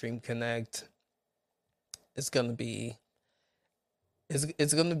coming with Stream Connect is gonna be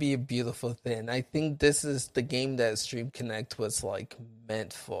it's gonna be a beautiful thing. I think this is the game that Stream Connect was like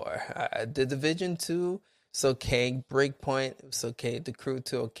meant for. The Division 2, it's okay. Breakpoint, it's okay. The Crew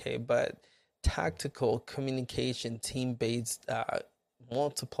 2, okay. But tactical communication, team-based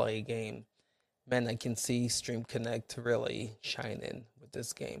multiplayer game, man, I can see Stream Connect really shining with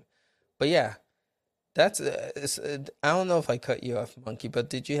this game. But yeah, that's I don't know if I cut you off, Monkey, but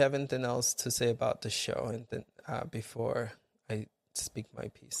did you have anything else to say about the show and then before I speak my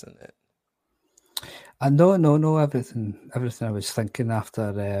piece on it? No. Everything I was thinking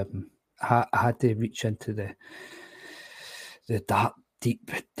after I had to reach into the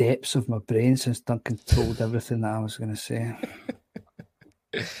deep depths of my brain since Duncan told everything that I was going to say.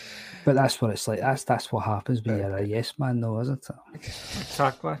 But that's what it's like. That's what happens when you're a yes man, though, isn't it?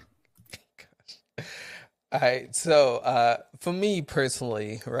 Exactly. All right. So for me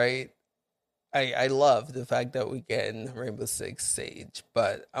personally, right, I love the fact that we get in Rainbow Six Siege,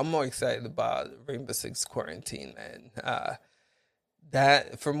 but I'm more excited about Rainbow Six Quarantine, man.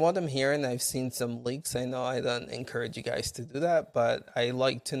 That, from what I'm hearing, I've seen some leaks. I know I don't encourage you guys to do that, but I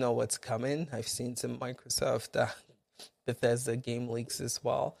like to know what's coming. I've seen some Microsoft Bethesda game leaks as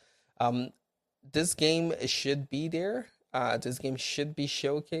well. This game should be there. This game should be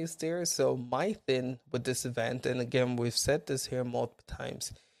showcased there. So my thing with this event, and again, we've said this here multiple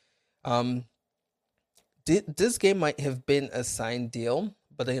times, this game might have been a signed deal,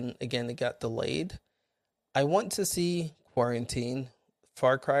 but then again, it got delayed. I want to see Quarantine.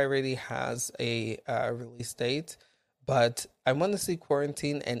 Far Cry already has a release date, but I want to see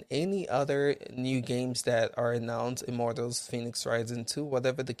Quarantine and any other new games that are announced, Immortals, Phoenix Rising 2,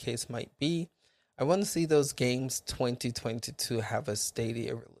 whatever the case might be. I want to see those games 2022 have a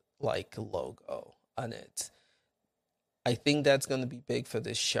Stadia-like logo on it. I think that's going to be big for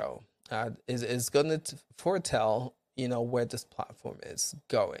this show. Is going to foretell, where this platform is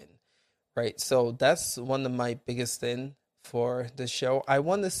going, right? So that's one of my biggest things for the show. I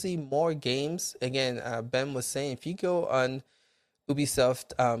want to see more games. Again, Ben was saying, if you go on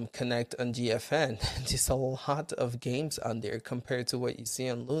Ubisoft Connect on GFN, there's a lot of games on there compared to what you see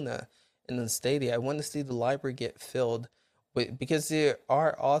on Luna and on Stadia. I want to see the library get filled because there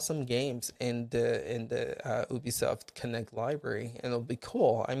are awesome games in the Ubisoft Connect library, and it'll be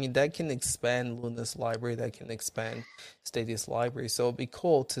cool. I mean, that can expand Luna's library, that can expand Stadia's library. So it'll be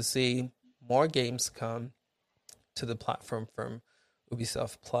cool to see more games come to the platform from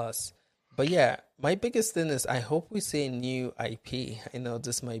Ubisoft Plus. But yeah, my biggest thing is I hope we see a new IP. I know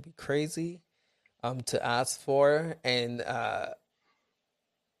this might be crazy to ask for, and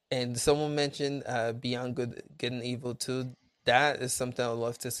someone mentioned Beyond Good and Evil 2. That is something I'd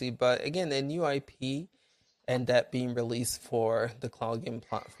love to see. But again, a new IP and that being released for the cloud game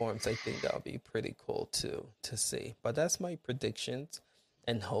platforms, I think that'll be pretty cool to see. But that's my predictions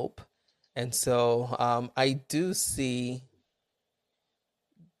and hope. And so I do see,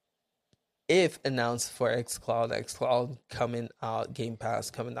 if announced for xCloud coming out, Game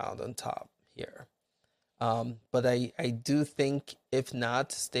Pass coming out on top here. But I do think, if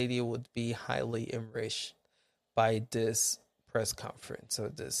not, Stadia would be highly enriched by this press conference, or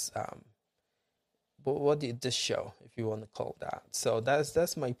this this show, if you want to call it that. So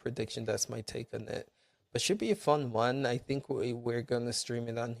that's my prediction. That's my take on it. But should be a fun one. I think we're gonna stream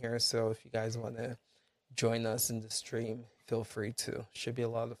it on here. So if you guys want to join us in the stream, feel free to. Should be a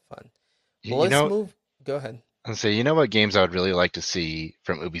lot of fun. Well, let's move. Go ahead. And say, what games I would really like to see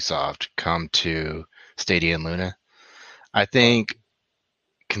from Ubisoft come to Stadia and Luna? I think,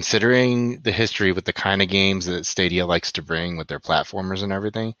 considering the history with the kind of games that Stadia likes to bring with their platformers and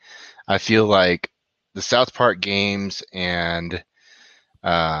everything, I feel like the South Park games and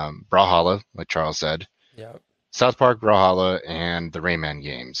Brawlhalla, like Charles said, South Park, Brawlhalla, and the Rayman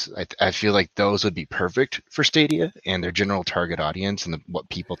games, I feel like those would be perfect for Stadia and their general target audience and what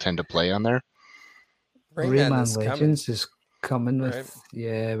people tend to play on there. Rayman Legends is coming with,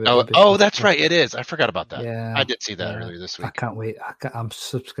 right? That's right, it is. I forgot about that. Yeah, I did see that earlier this week. I can't wait. I'm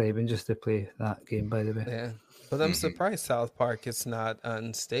subscribing just to play that game, by the way. Yeah, but I'm surprised South Park is not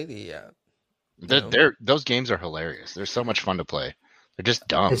on Stadia yet. Those games are hilarious. They're so much fun to play. They're just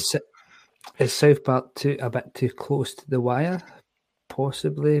dumb. Is South Park a bit too close to the wire?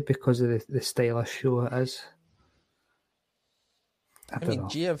 Possibly because of the stylish show it is. I mean,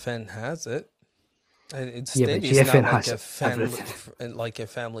 GFN has it. It's GFN not has like a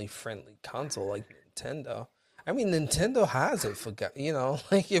family-friendly console like Nintendo. I mean, Nintendo has it.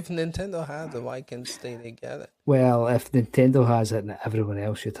 Like if Nintendo has it, why can't Stadia get it? Well, if Nintendo has it, then everyone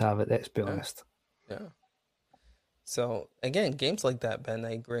else should have it. Let's be honest. Yeah. So again, games like that, Ben,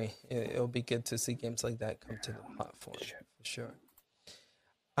 I agree. It'll be good to see games like that come to the platform for sure.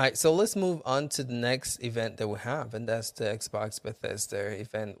 All right, so let's move on to the next event that we have, and that's the Xbox Bethesda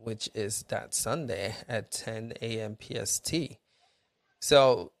event, which is that Sunday at 10 a.m. PST.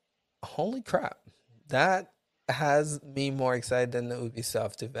 So, holy crap, that has me more excited than the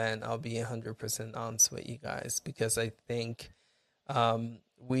Ubisoft event. I'll be 100% honest with you guys, because I think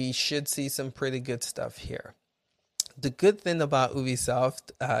we should see some pretty good stuff here. The good thing about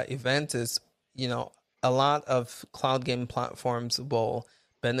Ubisoft event is, a lot of cloud game platforms will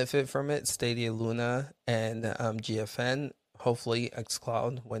benefit from it. Stadia, Luna, and GFN. Hopefully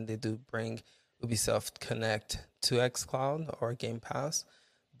xCloud, when they do bring Ubisoft Connect to xCloud or Game Pass.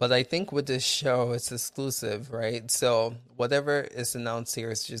 But I think with this show, it's exclusive, right? So whatever is announced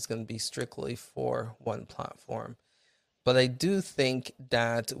here is just going to be strictly for one platform. But I do think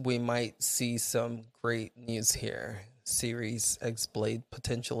that we might see some great news here. Series X Blade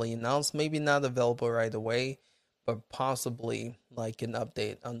potentially announced, maybe not available right away, but possibly like an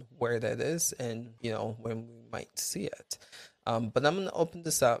update on where that is and, when we might see it. But I'm going to open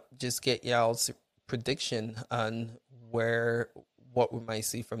this up, just get y'all's prediction on what we might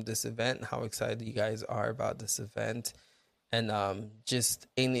see from this event, how excited you guys are about this event, and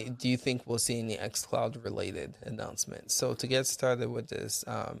do you think we'll see any xCloud related announcements? So to get started with this,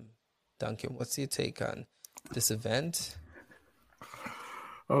 Duncan, what's your take on this event?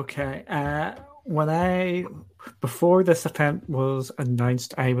 Okay. Before this event was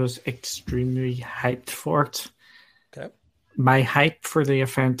announced, I was extremely hyped for it. Okay. My hype for the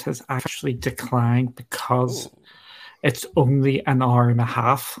event has actually declined because it's only an hour and a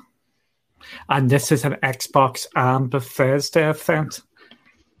half. And this is an Xbox and Bethesda event.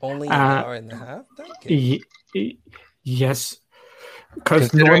 Only an hour and a half? Yes.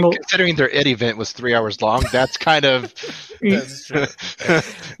 Considering their id event was 3 hours long, that's kind of That's true.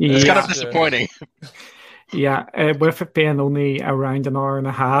 it's kind of disappointing. Yeah, with it being only around an hour and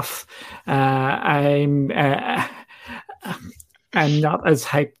a half, I'm not as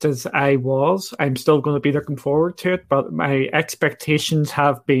hyped as I was. I'm still going to be looking forward to it, but my expectations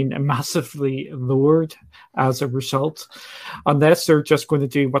have been massively lowered as a result. Unless they're just going to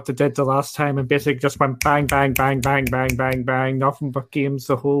do what they did the last time and basically just went bang, bang, bang, bang, bang, bang, bang, nothing but games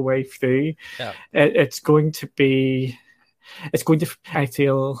the whole way through. Yeah. It's going to be... I think it's going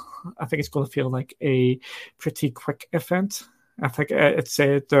to feel like a pretty quick event. I think it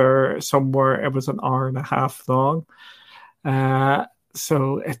said there somewhere it was an hour and a half long.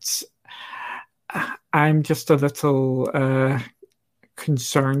 So I'm just a little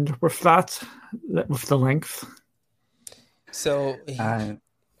concerned with that, with the length. So,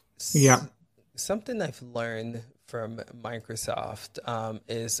 yeah. Something I've learned from Microsoft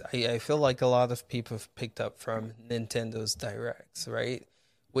is I feel like a lot of people have picked up from Nintendo's Directs, right?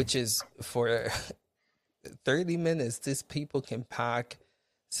 Which is for 30 minutes, these people can pack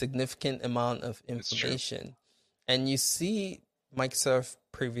significant amount of information. And you see Microsoft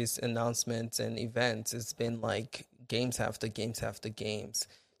previous announcements and events, it's been like games after games after games.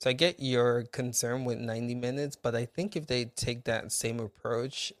 So I get your concern with 90 minutes, but I think if they take that same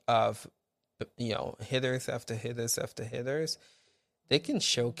approach of, hitters after hitters after hitters, they can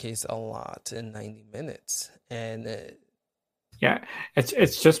showcase a lot in 90 minutes. And yeah,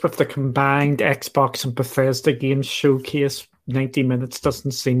 it's just with the combined Xbox and Bethesda games showcase, 90 minutes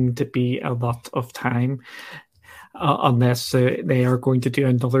doesn't seem to be a lot of time. Unless they are going to do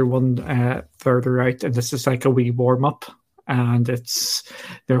another one further out, and this is like a wee warm up, and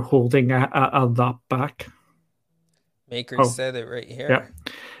they're holding a lot back. Maker said it right here.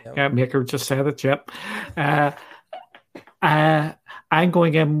 Yeah, Maker just said it. Yep. I'm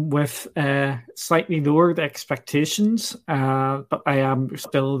going in with slightly lowered expectations, but I am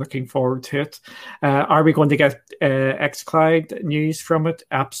still looking forward to it. Are we going to get xCloud news from it?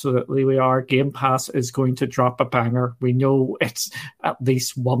 Absolutely, we are. Game Pass is going to drop a banger. We know it's at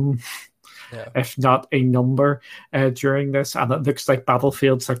least one, if not a number, during this. And it looks like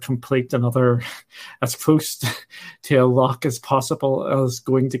Battlefield's a complete another, as close to a lock as possible as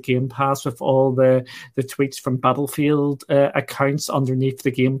going to Game Pass, with all the tweets from Battlefield accounts underneath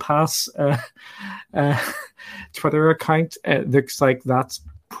the Game Pass Twitter account. It looks like that's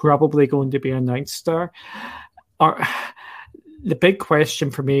probably going to be announced there. The big question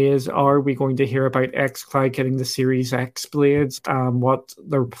for me is, are we going to hear about xCloud getting the Series X blades and what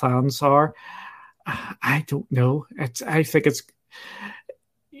their plans are? I don't know. I think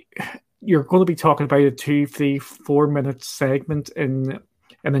you're going to be talking about a 2, 3, 4 minute segment in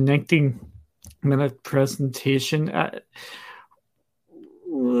a 19-minute presentation.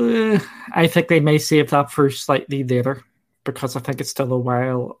 I think they may save that for slightly later, because I think it's still a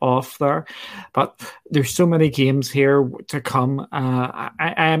while off there. But there's so many games here to come.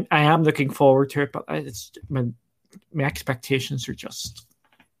 I am looking forward to it, but my expectations were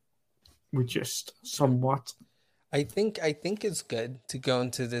just somewhat. I think it's good to go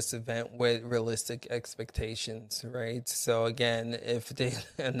into this event with realistic expectations, right? So again, if they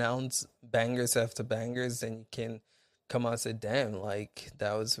announce bangers after bangers, then you can come out and say, damn, like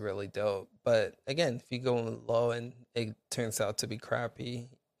that was really dope. But again, if you go low and it turns out to be crappy,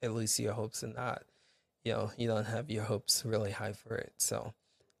 at least your hopes are not, you don't have your hopes really high for it. So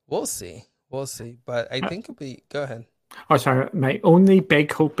we'll see. But I think it'll be, go ahead. Oh, sorry. My only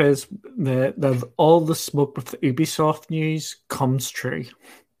big hope is all the smoke with the Ubisoft news comes true.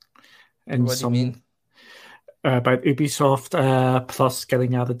 And What do you mean? About Ubisoft Plus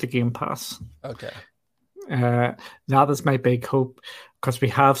getting added to Game Pass. Okay. That is my big hope, because we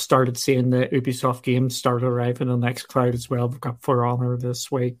have started seeing the Ubisoft games start arriving on NextCloud as well. We've got For Honor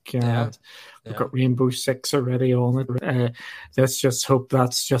this week, and we've got Rainbow Six already on it. Let's just hope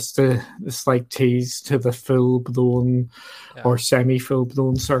that's just a slight tease to the full-blown or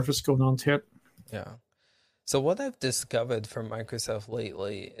semi-full-blown service going on to it. Yeah. So what I've discovered from Microsoft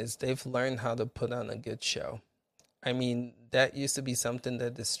lately is they've learned how to put on a good show. I mean, that used to be something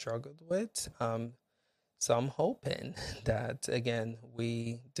that they struggled with. So I'm hoping that, again,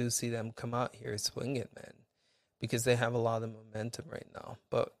 we do see them come out here swinging, man, because they have a lot of momentum right now.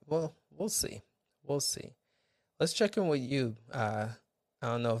 But, well, we'll see. We'll see. Let's check in with you. I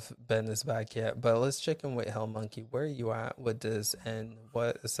don't know if Ben is back yet, but let's check in with Hell Monkey. Where are you at with this, and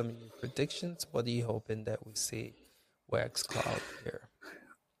what are some of your predictions? What are you hoping that we see with xCloud here?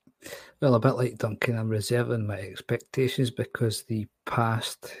 Well, a bit like Duncan, I'm reserving my expectations because the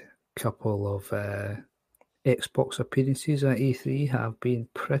past couple of Xbox appearances at E3 have been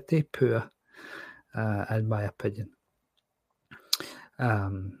pretty poor, in my opinion.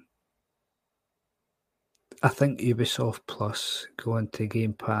 I think Ubisoft Plus going to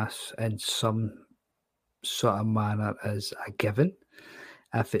Game Pass in some sort of manner is a given.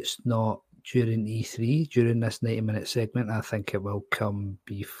 If it's not during E3, during this 90-minute segment, I think it will come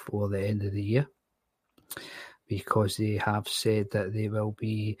before the end of the year, because they have said that they will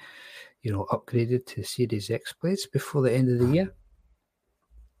be, upgraded to Series X blades before the end of the year.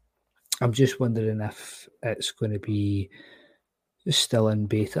 I'm just wondering if it's going to be still in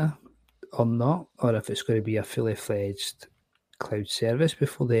beta or not, or if it's going to be a fully fledged cloud service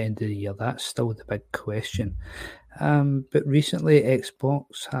before the end of the year. That's still the big question. But recently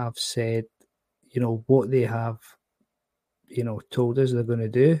Xbox have said, what they have, told us they're going to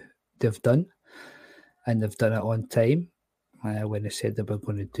do, they've done, and they've done it on time when they said they were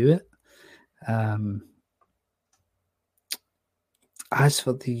going to do it. As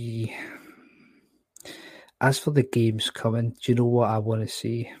for the games coming, do you know what I want to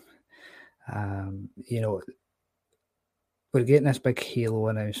see? We're getting this big Halo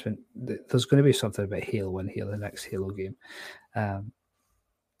announcement. There's going to be something about Halo in here, the next Halo game.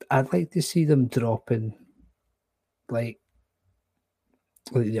 I'd like to see them dropping like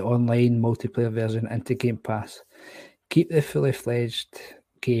the online multiplayer version into Game Pass. Keep the fully fledged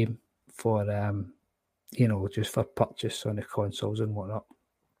game for just for purchase on the consoles and whatnot.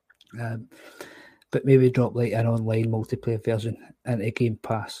 But maybe drop like an online multiplayer version into Game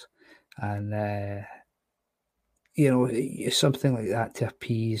Pass, and something like that to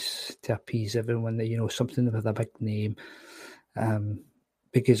appease everyone. Something with a big name.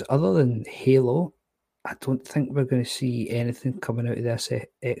 Because other than Halo, I don't think we're going to see anything coming out of this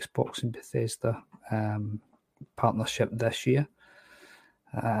Xbox and Bethesda partnership this year.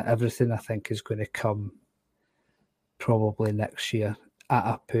 Everything I think is going to come probably next year at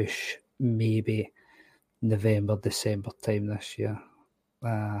a push, maybe November, December time this year.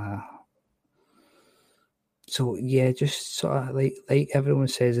 So yeah, just sort of like everyone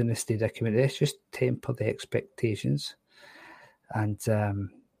says in the state document, let's just temper the expectations and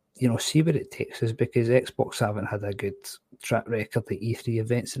see where it takes us, because Xbox haven't had a good track record at E3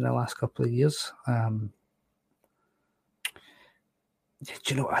 events in the last couple of years. I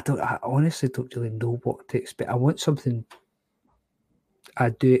honestly don't really know what to expect. I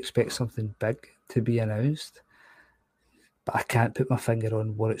do expect something big to be announced, but I can't put my finger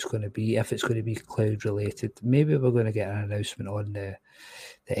on what it's going to be. If it's going to be cloud related, maybe we're going to get an announcement on the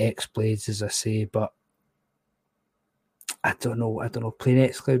X Blades, as I say, but I don't know. Playing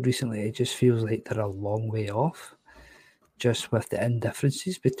xCloud recently, it just feels like they're a long way off, just with the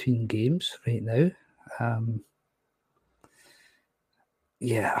indifferences between games right now.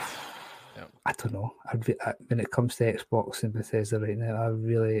 I don't know. When it comes to Xbox and Bethesda right now, I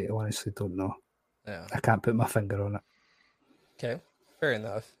really honestly don't know. Yeah, I can't put my finger on it. Okay, fair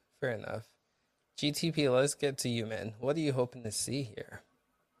enough. GTP, let's get to you, man. What are you hoping to see here?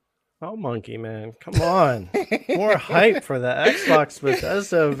 Oh, Monkey, man. Come on. More hype for the Xbox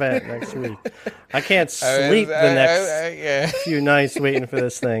Bethesda event next week. I can't sleep the next few nights waiting for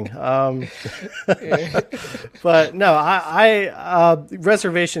this thing. But no, I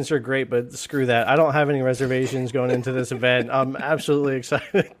reservations are great, but screw that. I don't have any reservations going into this event. I'm absolutely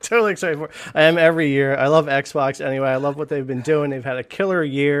excited, totally excited for it. I am every year. I love Xbox anyway. I love what they've been doing. They've had a killer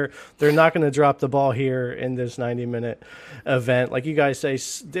year. They're not going to drop the ball here in this 90-minute event. Like you guys say,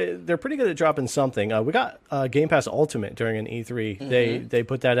 they're pretty good at dropping something. We got Game Pass Ultimate during an E3. Mm-hmm. They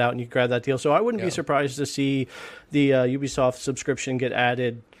put that out and you grab that deal. So I wouldn't be surprised to see the Ubisoft subscription get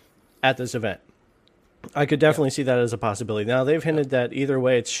added at this event. I could definitely see that as a possibility. Now, they've hinted that either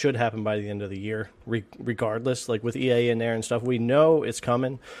way, it should happen by the end of the year, regardless. Like with EA in there and stuff, we know it's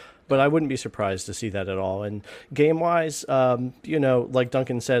coming, but I wouldn't be surprised to see that at all. And game-wise, like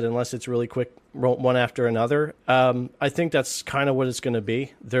Duncan said, unless it's really quick, one after another, I think that's kind of what it's going to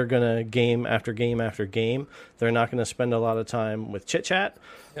be. They're going to game after game after game. They're not going to spend a lot of time with chit-chat.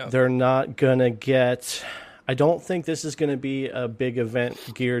 Yeah. They're not going to get... I don't think this is going to be a big event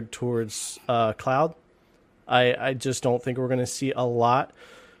geared towards cloud. I just don't think we're going to see a lot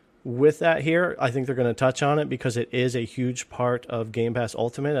with that here. I think they're going to touch on it because it is a huge part of Game Pass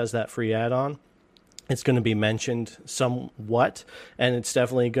Ultimate as that free add-on. It's going to be mentioned somewhat, and it's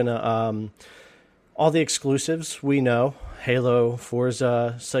definitely going to... all the exclusives we know, Halo,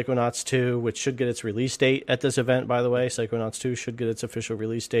 Forza, Psychonauts 2, which should get its release date at this event, by the way. Psychonauts 2 should get its official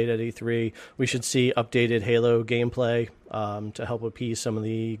release date at E3. We should see updated Halo gameplay to help appease some of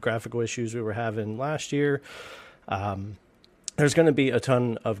the graphical issues we were having last year. There's going to be a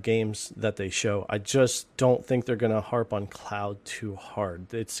ton of games that they show. I just don't think they're going to harp on cloud too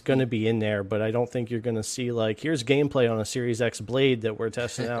hard. It's going to be in there, but I don't think you're going to see, like, here's gameplay on a Series X Blade that we're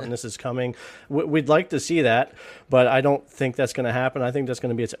testing out and this is coming. We'd like to see that, but I don't think that's going to happen. I think that's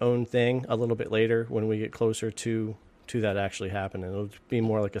going to be its own thing a little bit later when we get closer to that actually happening. It'll be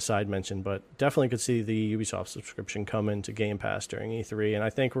more like a side mention, but definitely could see the Ubisoft subscription come into Game Pass during E3, and I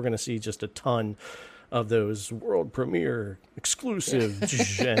think we're going to see just a ton of those world premiere exclusive,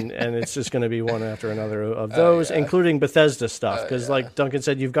 and it's just going to be one after another of those, including Bethesda stuff. Because like Duncan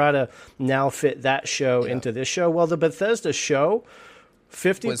said, you've got to now fit that show into this show. Well, the Bethesda show,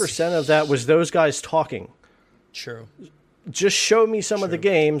 50% of that was those guys talking. True. Just show me some of the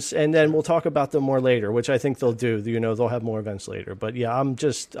games, and then we'll talk about them more later, which I think they'll do. They'll have more events later. But yeah,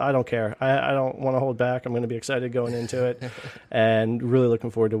 I don't care. I don't want to hold back. I'm going to be excited going into it, and really looking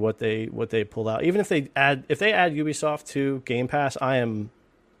forward to what they pull out. Even if they add Ubisoft to Game Pass, I am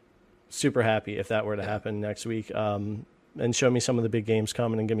super happy if that were to happen next week. And show me some of the big games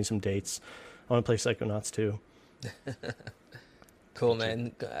coming and give me some dates. I want to play Psychonauts 2. Cool,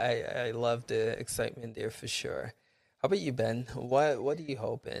 man. I love the excitement there for sure. How about you, Ben? What are you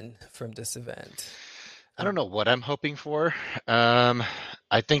hoping from this event? I don't know what I'm hoping for.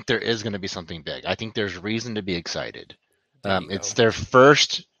 I think there is going to be something big. I think there's reason to be excited. It's their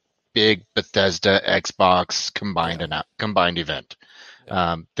first big Bethesda Xbox combined event.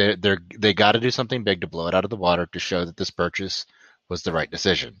 Yeah. They got to do something big to blow it out of the water to show that this purchase was the right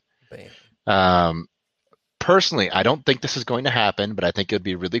decision. Personally, I don't think this is going to happen, but I think it would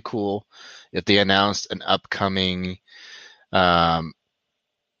be really cool if they announced an upcoming Halo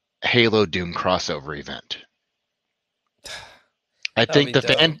Doom crossover event. I think the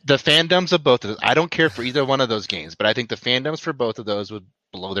fandoms of both of those, I don't care for either one of those games, but I think the fandoms for both of those would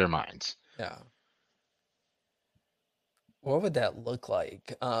blow their minds. Yeah. What would that look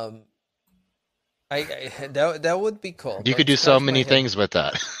like? That would be cool. You could do so many things with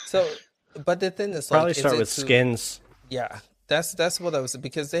that. So, but the thing is, probably start with skins. Yeah, that's what I was,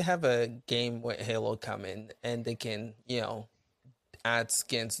 because they have a game with Halo coming, and they can add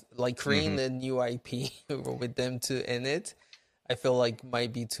skins, like creating a new IP with them in it. I feel like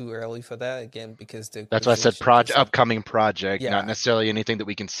might be too early for that again, because that's why I said upcoming project, not necessarily anything that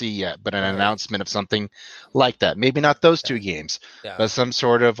we can see yet, but an announcement of something like that. Maybe not those two games, but some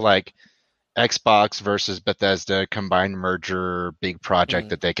sort of like Xbox versus Bethesda combined merger big project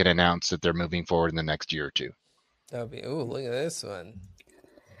that they can announce that they're moving forward in the next year or two. That would be, look at this one.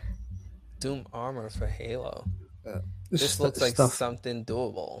 Doom armor for Halo. This looks like something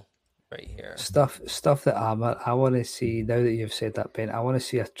doable right here. Stuff that I want to see, now that you've said that, Ben, I want to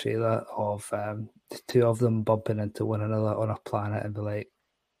see a trailer of the two of them bumping into one another on a planet and be like,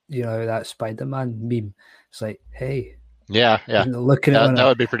 that Spider-Man meme. It's like, hey. Yeah. Looking at that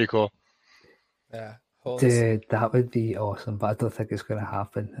would be pretty cool. Yeah. Dude, that would be awesome, but I don't think it's going to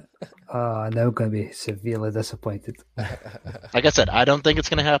happen. I'm now going to be severely disappointed. Like I said, I don't think it's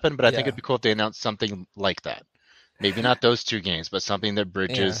going to happen, but I think it'd be cool if they announced something like that. Maybe not those two games, but something that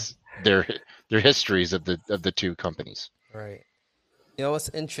bridges their histories of the two companies. Right. You know what's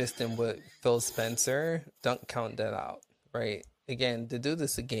interesting with Phil Spencer? Don't count that out, right? Again, the dude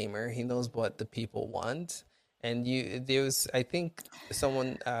is a gamer. He knows what the people want. And there's, I think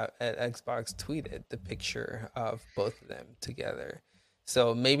someone at Xbox tweeted the picture of both of them together.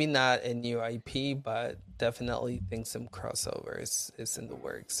 So maybe not a new IP, but definitely think some crossovers is in the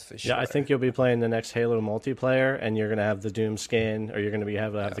works for sure. Yeah, I think you'll be playing the next Halo multiplayer, and you're gonna have the Doom skin, or you're gonna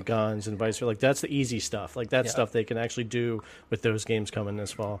have the guns and vice versa. Like that's the easy stuff. Like that's stuff they can actually do with those games coming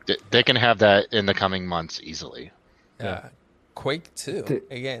this fall. They can have that in the coming months easily. Yeah. Quake 2.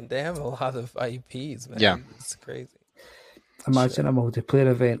 Again, they have a lot of IPs, man. Yeah. It's crazy. Imagine a multiplayer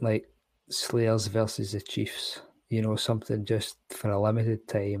event like Slayers versus the Chiefs. You know, something just for a limited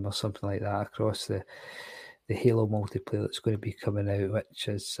time or something like that across the Halo multiplayer that's going to be coming out, which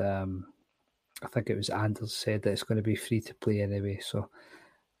is, I think it was Anders said that it's going to be free to play anyway. So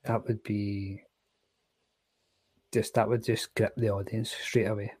that would be that would just grip the audience straight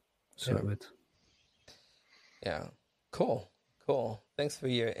away. So it would. Yeah. Cool. Thanks for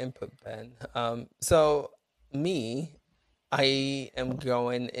your input, Ben. So I am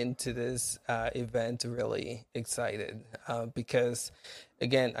going into this event really excited because,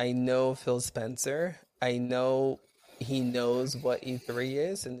 again, I know Phil Spencer. I know he knows what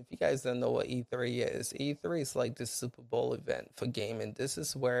E3 is. And if you guys don't know what E3 is, E3 is like the Super Bowl event for gaming. This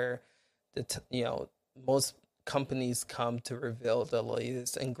is where most companies come to reveal the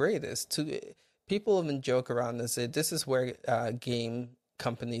latest and greatest. People even joke around and say this is where game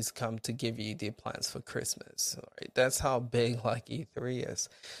companies come to give you their plans for Christmas. Right? That's how big like E3 is.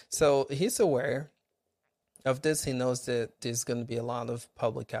 So he's aware of this. He knows that there's going to be a lot of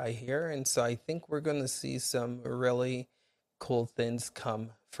public eye here. And so I think we're going to see some really cool things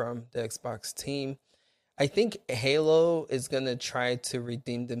come from the Xbox team. I think Halo is going to try to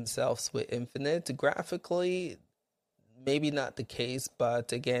redeem themselves with Infinite. Graphically, maybe not the case,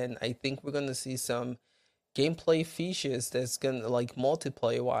 but again, I think we're going to see some gameplay features that's gonna, like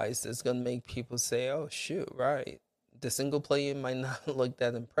multiplayer wise, that's gonna make people say, oh shoot, right, the single player might not look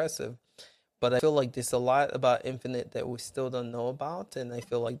that impressive, but I feel like there's a lot about Infinite that we still don't know about, and I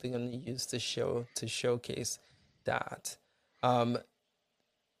feel like they're gonna use the show to showcase that.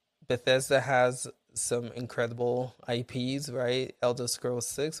 Bethesda has some incredible IPs, right? Elder Scrolls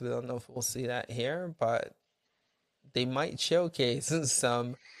 6, we don't know if we'll see that here, but they might showcase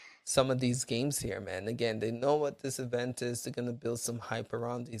some of these games here, man. Again, they know what this event is. They're going to build some hype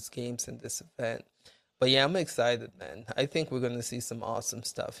around these games in this event. But yeah, I'm excited, man. I think we're going to see some awesome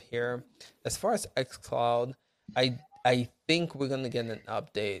stuff here. As far as xCloud, I think we're going to get an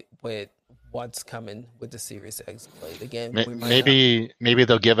update with what's coming with the Series X Blade. Again, maybe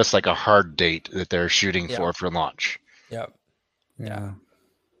they'll give us like a hard date that they're shooting for launch. Yep. Yeah.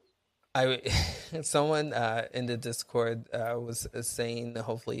 Someone in the Discord was saying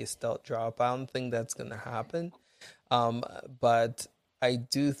hopefully a stealth drop. I don't think that's gonna happen, but I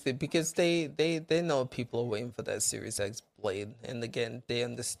do think because they know people are waiting for that Series X Blade, and again they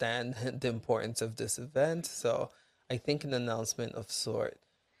understand the importance of this event. So I think an announcement of sort.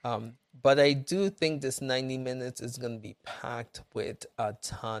 But I do think this 90 minutes is going to be packed with a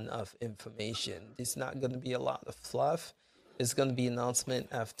ton of information. It's not going to be a lot of fluff. It's going to be announcement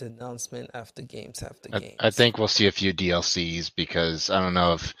after announcement after games after games. I think we'll see a few DLCs because I don't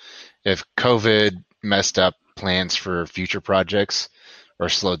know if COVID messed up plans for future projects or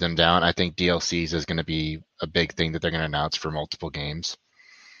slowed them down. I think DLCs is going to be a big thing that they're going to announce for multiple games.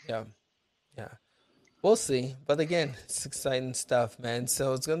 Yeah. We'll see. But again, it's exciting stuff, man.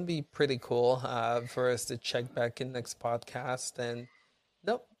 So it's going to be pretty cool for us to check back in next podcast. And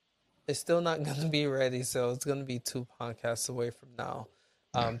nope. It's still not going to be ready, so it's going to be 2 podcasts away from now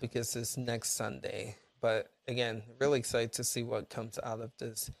because it's next Sunday. But again, really excited to see what comes out of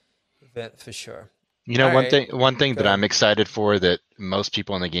this event for sure. You know, one thing that I'm excited for that most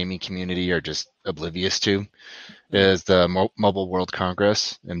people in the gaming community are just oblivious to is the Mobile World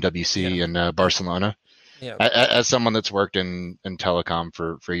Congress, MWC, in Barcelona. Yeah. As someone that's worked in telecom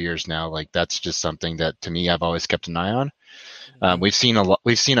for years now, like that's just something that to me I've always kept an eye on. We've seen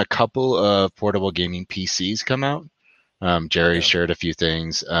a couple of portable gaming PCs come out. Jerry shared a few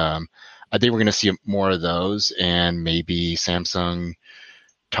things. I think we're going to see more of those, and maybe Samsung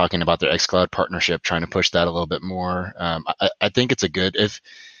talking about their xCloud partnership, trying to push that a little bit more. I think it's a good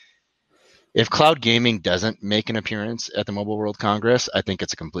if cloud gaming doesn't make an appearance at the Mobile World Congress, I think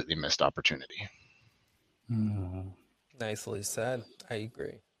it's a completely missed opportunity. Nicely said. I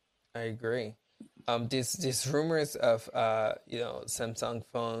agree. These rumors of Samsung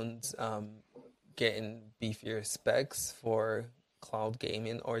phones getting beefier specs for cloud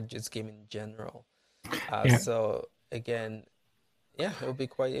gaming or just gaming in general. So again, yeah, it'll be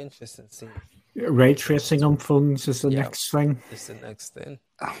quite interesting to see. Ray tracing on phones is the Yeah. next thing. It's the next thing.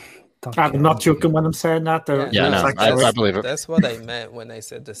 I'm not joking when I'm saying that. I believe it. That's what I meant when I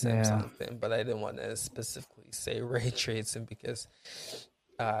said the Samsung Yeah. thing, but I didn't want to specifically say ray tracing because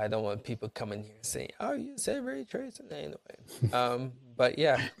I don't want people coming here saying, "Oh, you said ray tracing." Anyway, but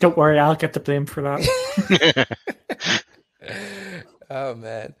yeah. Don't worry, I'll get the blame for that. Oh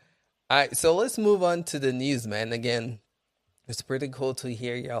man. All right, so let's move on to the news, man. Again, it's pretty cool to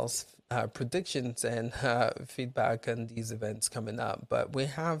hear y'all's predictions and feedback on these events coming up, but we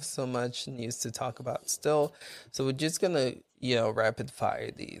have so much news to talk about still, so we're just gonna rapid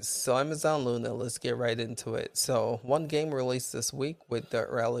fire these. So Amazon Luna, let's get right into it. So one game released this week with Dirt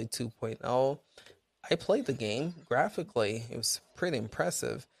Rally 2.0. I played the game. Graphically it was pretty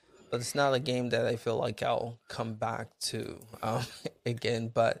impressive, but it's not a game that I feel like I'll come back to again,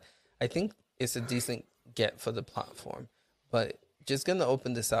 but I think it's a decent get for the platform. But just gonna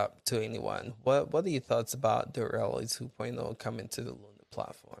open this up to anyone. What are your thoughts about Dirt Rally 2.0 coming to the Luna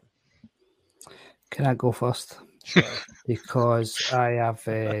platform? Can I go first? Sure. Because I have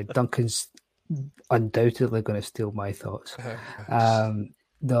Duncan's undoubtedly going to steal my thoughts.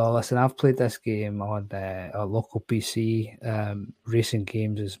 No, listen, I've played this game on a local PC. Racing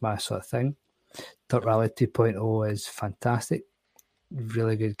games is my sort of thing. Dirt Rally 2.0 is fantastic.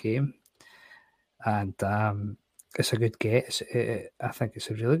 Really good game. And it's a good get. I think it's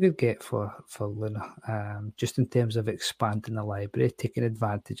a really good get for Luna, just in terms of expanding the library, taking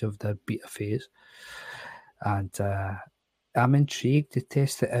advantage of the beta phase. And I'm intrigued to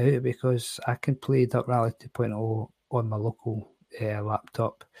test it out because I can play Dirt Rally 2.0 on my local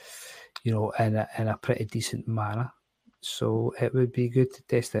laptop, in a pretty decent manner. So it would be good to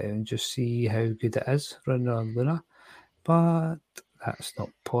test it out and just see how good it is running on Luna. But that's not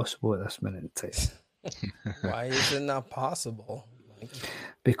possible at this minute in time. Why is it not possible?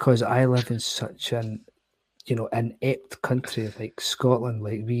 Because I live in such an inept country like Scotland.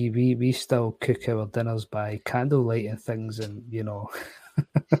 Like we still cook our dinners by candlelight and things, and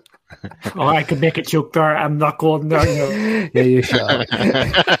Oh, I could make a joke there. I'm not going there. Yeah, you shut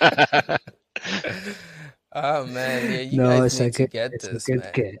up. Oh man, yeah, you guys need to get this.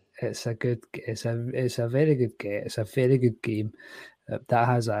 It's a good get. It's a very good get. It's a very good game that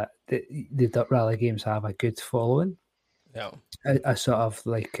has the Dirt Rally games have a good following. Yeah, a sort of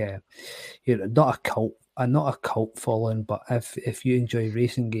like not a cult following, but if you enjoy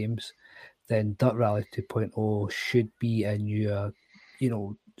racing games, then Dirt Rally 2.0 should be in your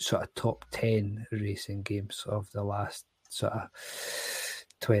sort of top 10 racing games of the last sort of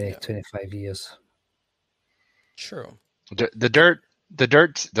 25 years. True. The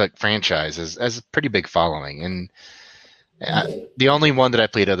Dirt franchise has a pretty big following, and the only one that I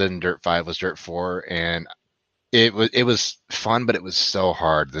played other than Dirt 5 was Dirt 4, and it was fun, but it was so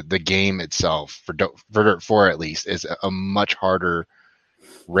hard. The game itself for Dirt 4 at least is a much harder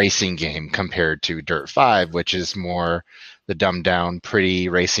racing game compared to Dirt 5, which is more the dumbed down, pretty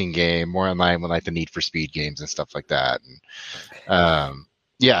racing game, more in line with like the Need for Speed games and stuff like that. And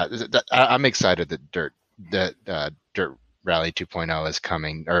I'm excited that Dirt Rally 2.0 is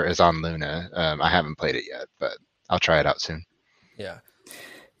coming or is on Luna. I haven't played it yet, but I'll try it out soon. Yeah.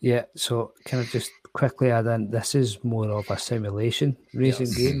 So can I just quickly add in? This is more of a simulation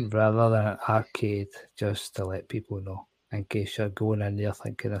racing game rather than an arcade. Just to let people know, in case you're going in there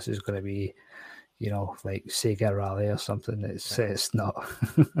thinking this is going to be, like Sega Rally or something. It's not.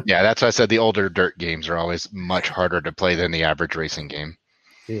 Yeah, that's why I said the older Dirt games are always much harder to play than the average racing game.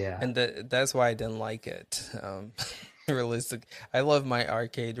 Yeah, and that's why I didn't like it. Realistic. I love my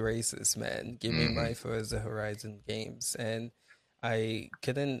arcade races, man. Give me my Forza Horizon games, and I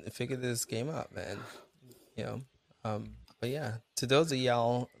couldn't figure this game out, man. But yeah, to those of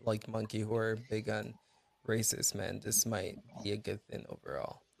y'all like Monkey who are big on races, man, this might be a good thing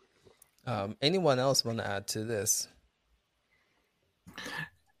overall. Anyone else want to add to this?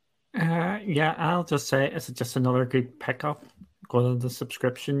 Yeah, I'll just say it's just another good pickup. Go to the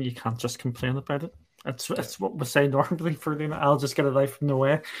subscription. You can't just complain about it. It's what we say normally for Luna. I'll just get it out from the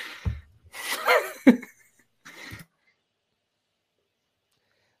way.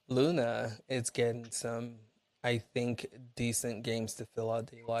 Luna is getting some, I think, decent games to fill out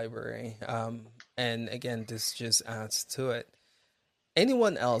the library. And again, this just adds to it.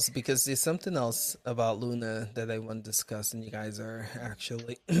 Anyone else? Because there's something else about Luna that I want to discuss, and you guys are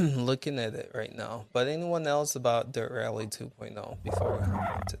actually looking at it right now. But anyone else about Dirt Rally 2.0 before we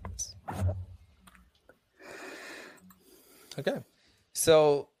hop into this? Okay.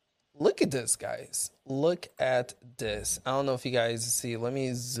 So look at this, guys. Look at this. I don't know if you guys see. Let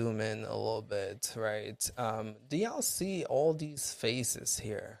me zoom in a little bit, right? Do y'all see all these faces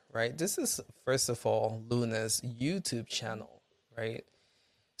here, right? This is, first of all, Luna's YouTube channel, right?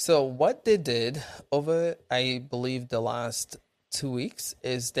 So what they did over, I believe, the last 2 weeks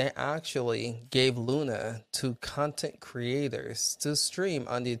is they actually gave Luna to content creators to stream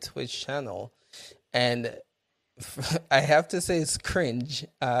on the Twitch channel. And I have to say it's cringe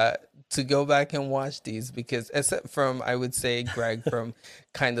to go back and watch these, because except from, I would say, Greg from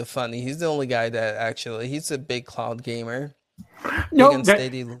Kind of Funny. He's the only guy that actually, he's a big cloud gamer. No,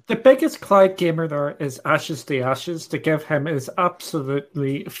 the biggest cloud gamer there is Ashes to Ashes. To give him is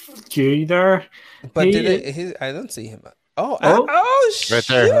absolutely due there. But I don't see him. Oh, right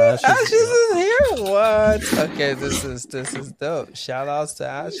there. Ashes is here. What? Okay, this is dope. Shout outs to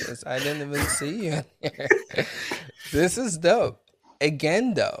Ashes. I didn't even see you in here. This is dope.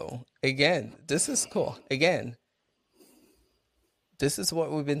 Again, this is cool. Again, this is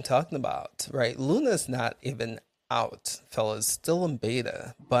what we've been talking about, right? Luna's not even out, fellas, still in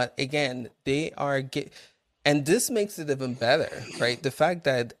beta. But again, they are and this makes it even better, right? The fact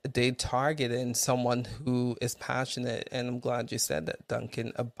that they targeted someone who is passionate, and I'm glad you said that,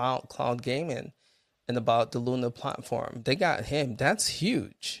 Duncan, about cloud gaming and about the Luna platform. They got him. That's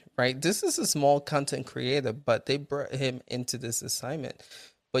huge, right? This is a small content creator, but they brought him into this assignment.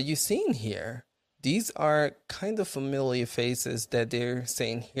 But you've seen here, these are kind of familiar faces that they're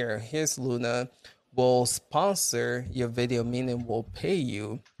saying here. Here's Luna. Will sponsor your video, meaning will pay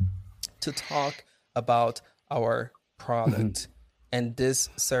you to talk about our product. And this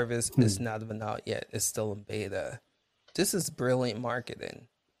service is not even out yet. It's still in beta. This is brilliant marketing,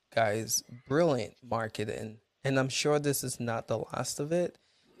 guys. Brilliant marketing. And I'm sure this is not the last of it.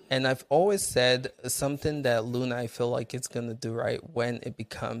 And I've always said something that Luna, I feel like it's going to do right when it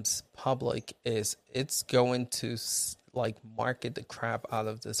becomes public is it's going to like market the crap out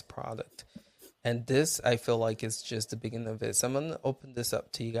of this product. And this, I feel like, is just the beginning of it. So I'm going to open this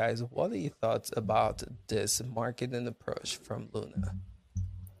up to you guys. What are your thoughts about this marketing approach from Luna?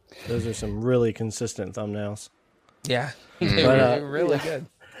 Those are some really consistent thumbnails. Yeah, they're really good.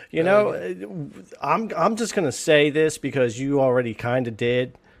 You know, I'm just going to say this because you already kind of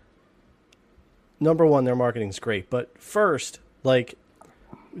did. Number one, their marketing's great. But first, like,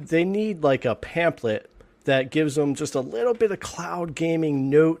 they need like a pamphlet that gives them just a little bit of cloud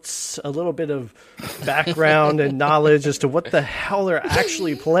gaming notes, a little bit of background and knowledge as to what the hell they're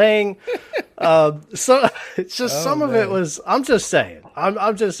actually playing. So it's just some of it was, I'm just saying,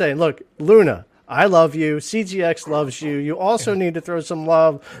 look, Luna, I love you. CGX loves you. You also need to throw some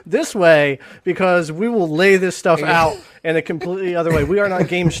love this way because we will lay this stuff out in a completely other way. We are not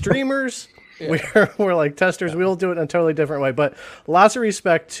game streamers. We're like testers. We'll do it in a totally different way. But lots of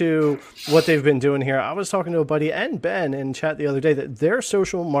respect to what they've been doing here. I was talking to a buddy and Ben in chat the other day that their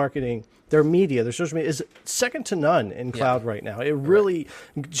social marketing, their media, their social media is second to none in cloud right now. It really,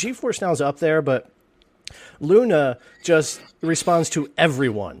 GeForce Now is up there, but Luna just responds to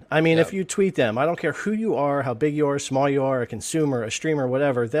everyone. I mean, if you tweet them, I don't care who you are, how big you are, small you are, a consumer, a streamer,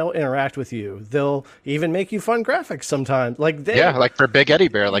 whatever, they'll interact with you. They'll even make you fun graphics sometimes. Like like for Big Eddie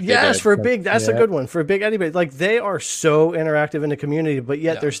Bear, like yes, for Big, that's a good one. For Big Eddie Bear, like they are so interactive in the community, but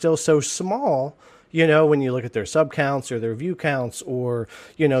yet they're still so small. You know, when you look at their sub counts or their view counts or,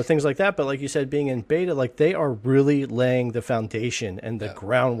 you know, things like that. But like you said, being in beta, like they are really laying the foundation and the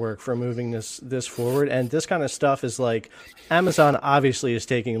groundwork for moving this forward. And this kind of stuff is like Amazon obviously is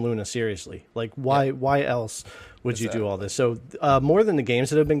taking Luna seriously. Like why else would you do all this? So more than the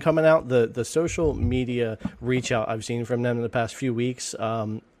games that have been coming out, the social media reach out I've seen from them in the past few weeks,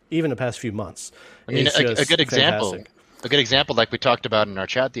 even the past few months. I mean, a good example. Fantastic. A good example, like we talked about in our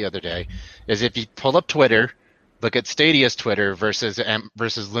chat the other day, is if you pull up Twitter, look at Stadia's Twitter versus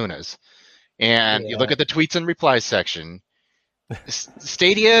Luna's, and you look at the tweets and replies section.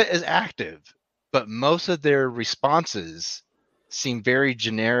 Stadia is active, but most of their responses seem very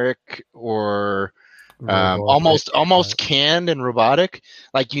generic or almost canned and robotic.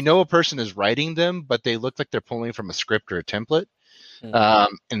 Like, you know, a person is writing them, but they look like they're pulling from a script or a template.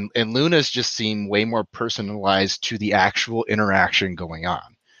 And Luna's just seem way more personalized to the actual interaction going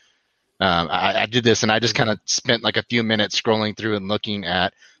on. I did this and I just kind of spent like a few minutes scrolling through and looking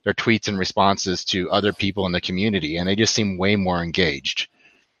at their tweets and responses to other people in the community, and they just seem way more engaged.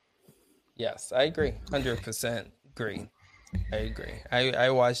 Yes, I agree. 100% agree. I agree. I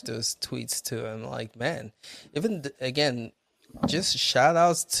watched those tweets too. And like, man, even again, just shout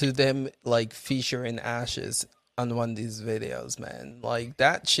outs to them, like featuring Ashes on one of these videos, man. Like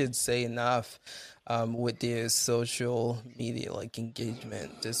that should say enough with their social media like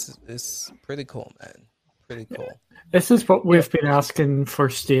engagement. This is pretty cool, man. Pretty cool. This is what we've been asking for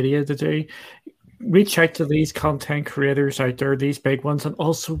Stadia to do. Reach out to these content creators out there, these big ones, and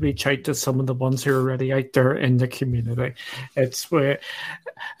also reach out to some of the ones who are already out there in the community. It's where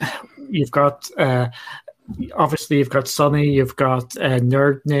you've got obviously you've got Sunny, you've got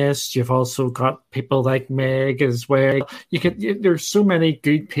Nerdnest, you've also got people like Meg as well. There's so many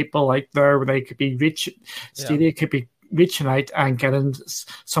good people out there where they could be Stadia could be reaching out and getting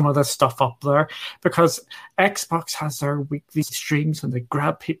some of this stuff up there, because Xbox has their weekly streams and they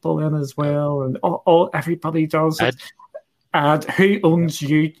grab people in as well, and all everybody does it. And who owns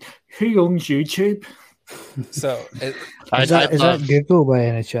YouTube? So is that Google by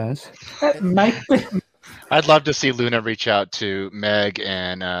any chance? It might be. I'd love to see Luna reach out to Meg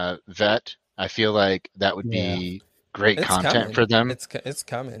and Vet. I feel like that would be great content for them. It's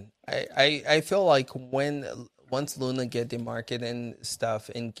coming. I feel like once Luna get the marketing stuff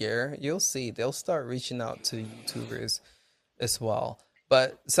in gear, you'll see they'll start reaching out to YouTubers as well.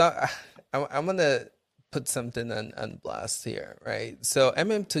 But so I'm gonna put something on blast here, right? So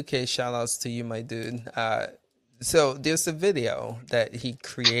MM2K, shout outs to you, my dude. So there's a video that he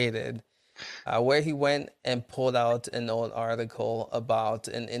created where he went and pulled out an old article about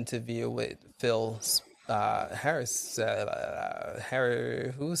an interview with Phil Harris,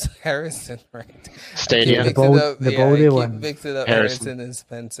 who's Harrison, right? Stadia. The baldy one. Mixed it up, Harrison and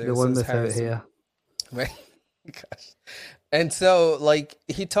Spencer. The one without hair. Right. Gosh. And so, like,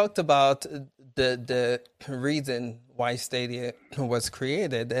 he talked about the reason why Stadia was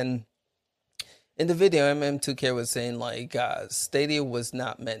created, and in the video, MM2K was saying like Stadia was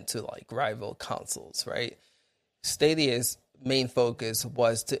not meant to like rival consoles, right? Stadia's main focus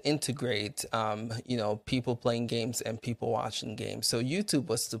was to integrate, people playing games and people watching games. So YouTube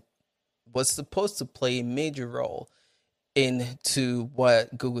was supposed to play a major role into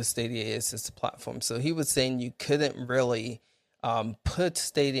what Google Stadia is as a platform. So he was saying you couldn't really put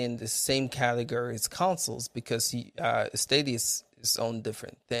Stadia in the same category as consoles because Stadia is its own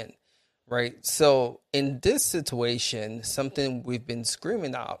different thing. Right. So in this situation, something we've been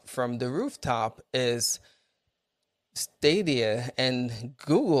screaming out from the rooftop is Stadia and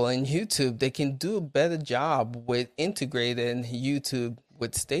Google and YouTube, they can do a better job with integrating YouTube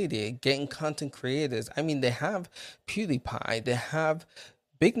with Stadia, getting content creators. I mean, they have PewDiePie, they have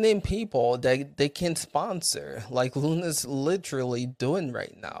big name people that they can sponsor, like Luna's literally doing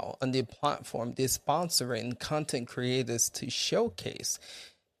right now on the platform. They're sponsoring content creators to showcase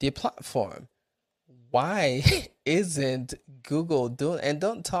the platform. Why isn't Google doing? And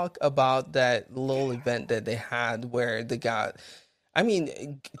don't talk about that little event that they had where they got, I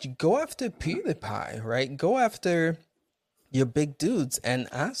mean, go after PewDiePie, right? Go after your big dudes and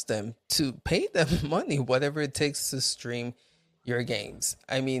ask them to pay them money, whatever it takes to stream your games.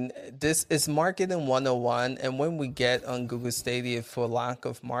 I mean, this is marketing 101. And when we get on Google Stadia for lack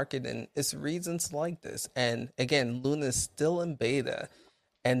of marketing, it's reasons like this. And again, Luna's still in beta,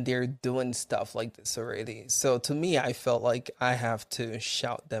 and they're doing stuff like this already. So to me, I felt like I have to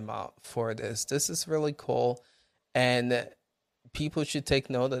shout them out for this. This is really cool. And people should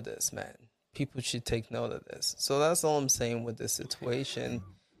take note of this, man. People should take note of this. So that's all I'm saying with this situation.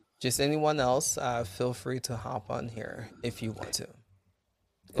 Just anyone else, feel free to hop on here if you want to.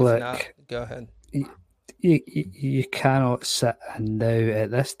 If not, go ahead. You cannot sit and now at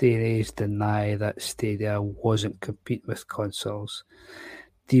this day and age deny that Stadia wasn't competing with consoles.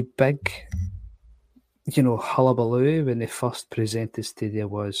 The big, hullabaloo when they first presented Stadia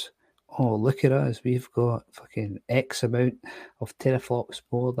was, oh, look at us, we've got fucking X amount of teraflops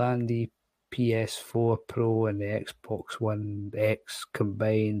more than the PS4 Pro and the Xbox One X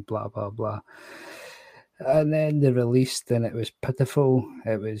combined, blah, blah, blah. And then they released and it was pitiful.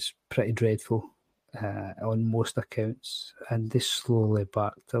 It was pretty dreadful on most accounts. And they slowly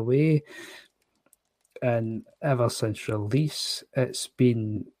backed away. And ever since release, it's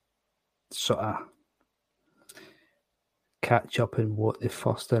been sort of catch up in what they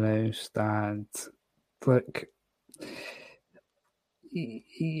first announced. And look,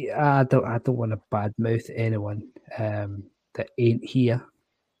 I don't want to badmouth anyone that ain't here.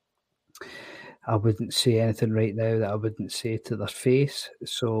 I wouldn't say anything right now that I wouldn't say to their face.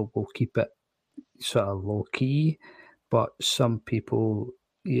 So we'll keep it sort of low key. But some people,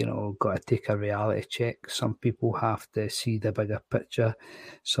 got to take a reality check. Some people have to see the bigger picture.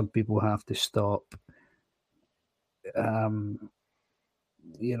 Some people have to stop,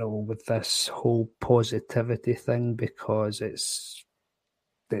 with this whole positivity thing, because it's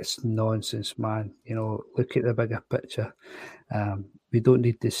that's nonsense, man. You know, look at the bigger picture. We don't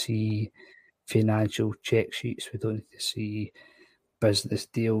need to see financial check sheets. We don't need to see business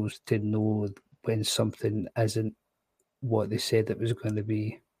deals to know when something isn't what they said it was going to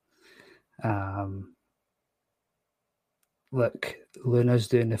be. Look, Luna's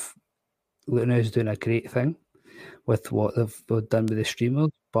doing a great thing with what they've done with the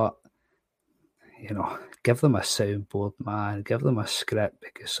streamers, but you know, give them a soundboard, man. Give them a script,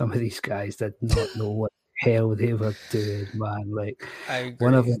 because some of these guys did not know what the hell they were doing, man. Like, I agree.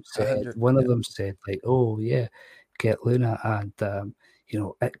 one of them said, like, oh yeah, get Luna, and you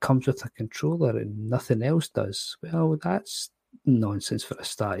know, it comes with a controller and nothing else does. Well, that's nonsense for a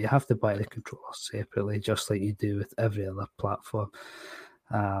start. You have to buy the controller separately, just like you do with every other platform.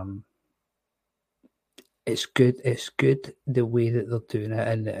 It's good. It's good the way that they're doing it,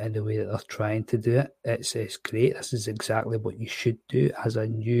 and the way that they're trying to do it. It's great. This is exactly what you should do as a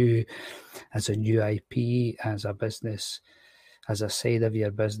new IP, as a business, as a side of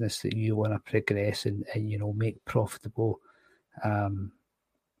your business that you want to progress and you know, make profitable.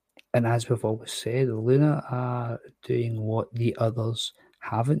 And as we've always said, Luna are doing what the others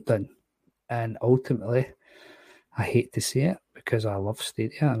haven't done. And ultimately, I hate to say it because I love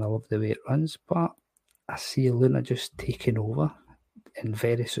Stadia and I love the way it runs, but I see Luna just taking over, and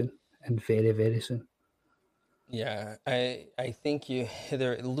very soon, and very, very soon. Yeah, I think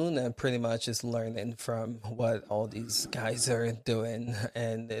Luna pretty much is learning from what all these guys are doing,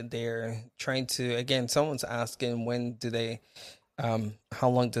 and they're trying to, again, someone's asking when do they, how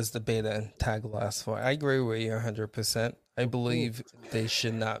long does the beta tag last for? I agree with you 100%. I believe they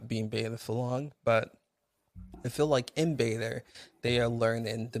should not be in beta for long, but I feel like in beta, they are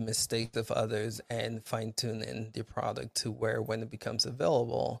learning the mistakes of others and fine-tuning the product to where when it becomes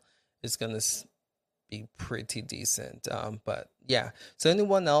available, it's going to be pretty decent. But yeah, so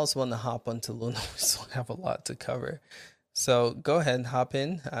anyone else want to hop onto Luna? We still have a lot to cover. So go ahead and hop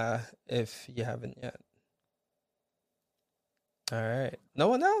in if you haven't yet. All right. No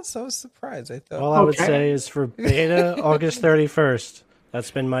one else? I was surprised. I thought. All I would say is for beta, August 31st. That's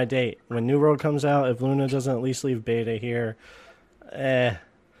been my date. When New World comes out, if Luna doesn't at least leave beta here,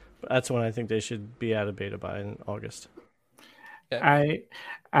 that's when I think they should be out of beta by in August. Yeah.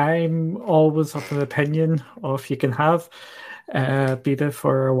 I'm always of an opinion of you can have beta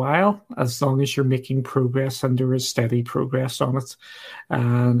for a while as long as you're making progress and there is steady progress on it.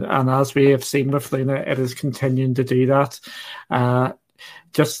 And as we have seen with Luna, it is continuing to do that.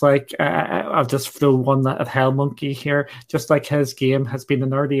 Just like, I'll just throw one at Hell Monkey here, just like his game has been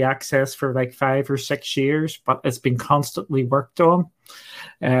in early access for like 5 or 6 years, but it's been constantly worked on.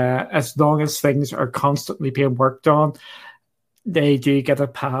 As long as things are constantly being worked on, they do get a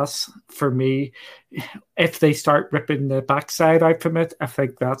pass for me. If they start ripping the backside out from it, I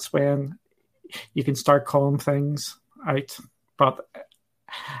think that's when you can start calling things out. But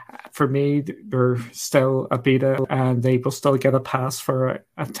for me, they're still a beta, and they will still get a pass for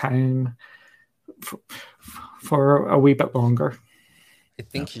a time for a wee bit longer. I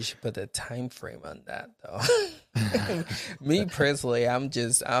think you should put a time frame on that, though. Me personally, I'm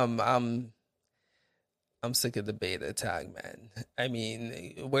sick of the beta tag, man. I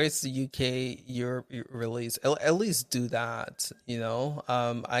mean, where's the UK Europe release? At least do that, you know.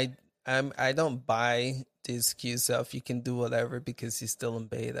 I don't buy the excuse of you can do whatever because he's still in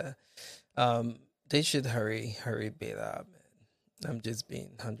beta. They should hurry beta up, man. I'm just being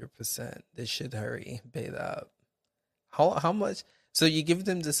 100%. They should hurry beta up. How much? So you give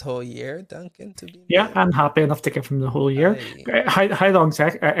them this whole year, Duncan, to be? Yeah, I'm happy enough to give them the whole year. How long's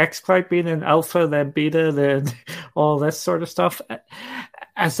xCloud been in alpha, then beta, then all this sort of stuff?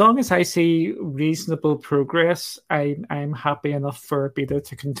 As long as I see reasonable progress, I'm happy enough for beta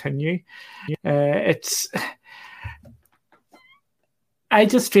to continue. I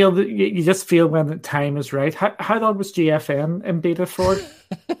just feel that you just feel when the time is right. How long was GFN in beta for?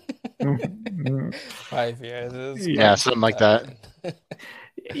 5 years. Yeah, something like that.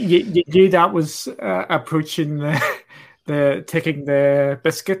 You knew that was approaching the taking the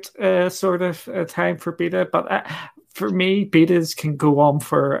biscuit sort of time for beta, but for me, betas can go on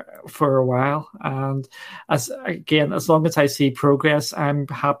for a while, and as long as I see progress, I'm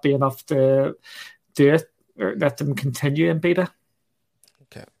happy enough to do it or let them continue in beta.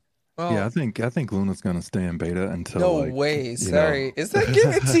 Well, yeah, I think Luna's gonna stay in beta until. No way! Sorry, is that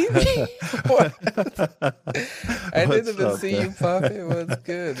Gimmick TV? I didn't even see you pop it. Was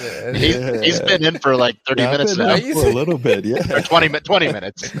good, man. He's been in for like 30 minutes now. For a little bit, yeah. Or 20 minutes.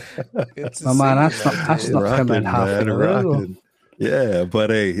 My man, that's not coming half an hour. Yeah,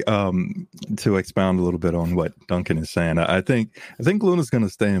 but hey, to expound a little bit on what Duncan is saying, I think Luna's going to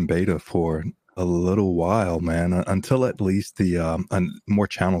stay in beta for a little while, man, until at least the more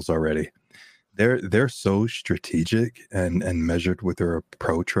channels are ready. They're so strategic and measured with their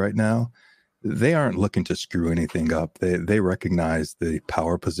approach right now. They aren't looking to screw anything up. They recognize the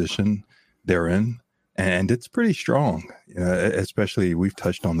power position they're in, and it's pretty strong. Especially, we've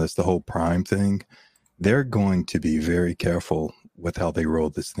touched on this, the whole Prime thing. They're going to be very careful with how they roll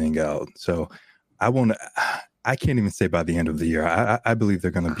this thing out. So I can't even say by the end of the year. I believe they're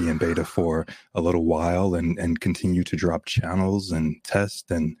going to be in beta for a little while and continue to drop channels and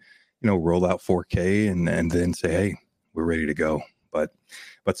test and roll out 4K and then say, hey, we're ready to go.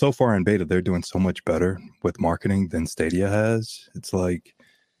 But so far in beta, they're doing so much better with marketing than Stadia has. It's like,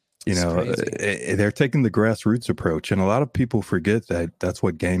 they're taking the grassroots approach. And a lot of people forget that that's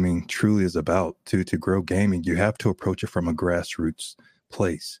what gaming truly is about. To grow gaming, you have to approach it from a grassroots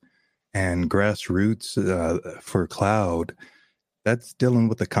place. And grassroots for cloud, that's dealing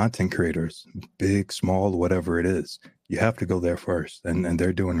with the content creators, big, small, whatever it is. You have to go there first. And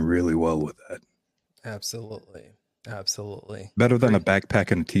they're doing really well with that. Absolutely. Better than a backpack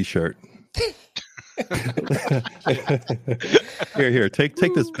and a t-shirt. Here, take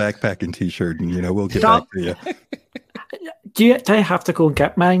this backpack and t-shirt, and we'll get back to you. Do I have to go and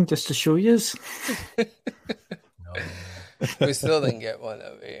get mine just to show you? We still didn't get one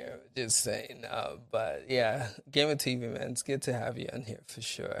over here. Just saying. But yeah, Gamer TV, man, it's good to have you on here for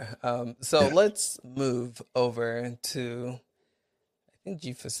sure. Let's move over to, I think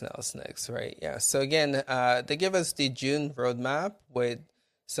GeForce Now is next, right? Yeah. So again, they give us the June roadmap with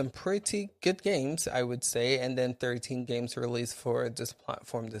some pretty good games, I would say, and then 13 games released for this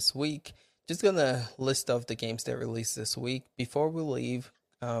platform this week. Just gonna list off the games that released this week. Before we leave,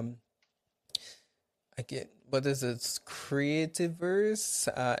 what is it? Creativerse,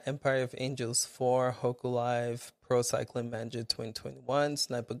 Empire of Angels 4, Hoku Live, Pro Cycling Manager 2021,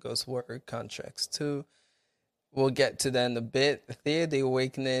 Sniper Ghost Warrior Contracts 2. We'll get to that in a bit. Theater the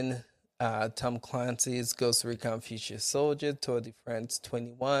Awakening, Tom Clancy's Ghost Recon Future Soldier, Tour de France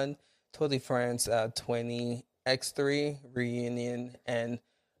 21, Tour de France 20, X3, Reunion, and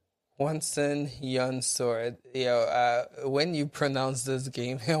Wanson Yun Sword. When you pronounce this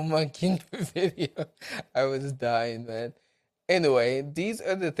game, I'm making the video. I was dying, man. Anyway, these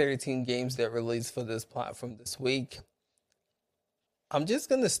are the 13 games that released for this platform this week. I'm just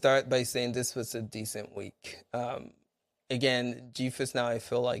going to start by saying this was a decent week. Again, GeForce Now, I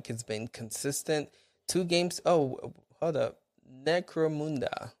feel like it's been consistent. 2 games. Oh, hold up.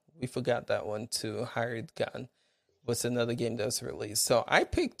 Necromunda. We forgot that one too. Hired Gun was another game that was released. So I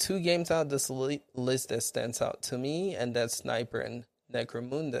picked 2 games out of this list that stands out to me, and that's Sniper and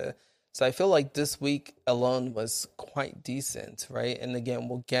Necromunda. So I feel like this week alone was quite decent, right? And again,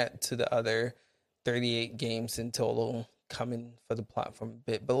 we'll get to the other 38 games in total coming for the platform a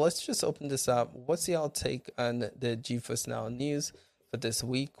bit. But let's just open this up. What's y'all take on the GeForce Now news for this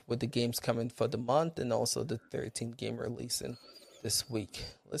week with the games coming for the month and also the 13 game releasing this week?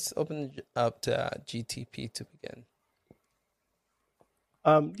 Let's open it up to GTP to begin.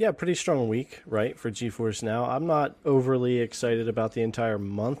 Yeah, pretty strong week, right, for GeForce Now. I'm not overly excited about the entire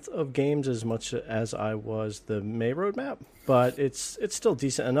month of games as much as I was the May roadmap, but it's still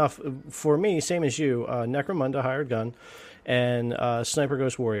decent enough. For me, same as you, Necromunda, Hired Gun, and Sniper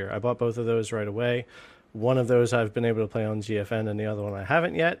Ghost Warrior. I bought both of those right away. One of those I've been able to play on GFN, and the other one I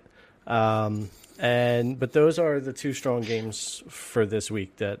haven't yet. But those are the 2 strong games for this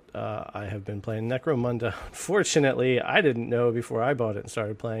week that I have been playing. Necromunda, unfortunately, I didn't know before I bought it and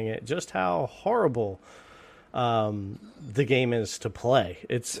started playing it just how horrible the game is to play.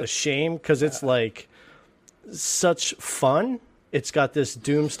 It's a shame because it's like such fun. It's got this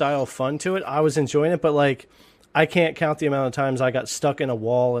Doom style fun to it. I was enjoying it, but like I can't count the amount of times I got stuck in a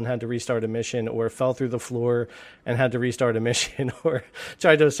wall and had to restart a mission, or fell through the floor and had to restart a mission, or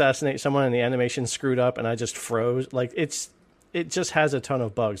tried to assassinate someone and the animation screwed up and I just froze. Like it just has a ton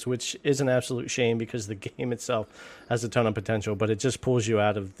of bugs, which is an absolute shame because the game itself has a ton of potential, but it just pulls you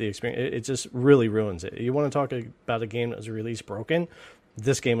out of the experience. It just really ruins it. You want to talk about a game that was release broken?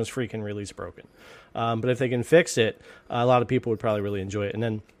 This game was freaking release broken. But if they can fix it, a lot of people would probably really enjoy it. And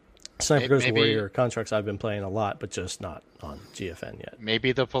then Sniper Ghost Warrior Contracts I've been playing a lot, but just not on GFN yet.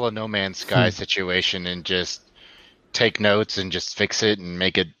 Maybe they'll pull a No Man's Sky situation and just take notes and just fix it and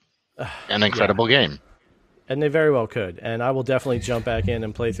make it an incredible game. And they very well could. And I will definitely jump back in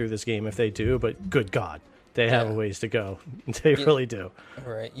and play through this game if they do, but good God, they have a ways to go. They really do.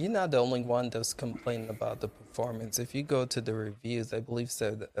 Right. You're not the only one that's complaining about the performance. If you go to the reviews, I believe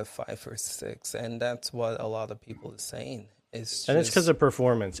they're a 5 or 6, and that's what a lot of people are saying. It's and it's because of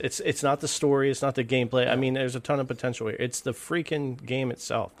performance. It's not the story. It's not the gameplay. I mean, there's a ton of potential here. It's the freaking game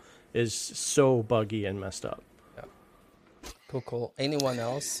itself is so buggy and messed up. Yeah. Cool. Anyone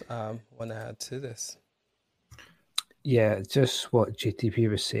else want to add to this? Yeah, just what GTP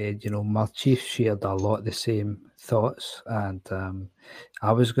was saying. My chief shared a lot of the same thoughts, and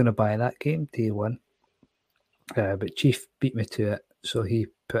I was going to buy that game day one, but Chief beat me to it. So he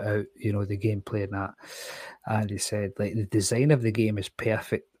put out, the gameplay and that, and he said like the design of the game is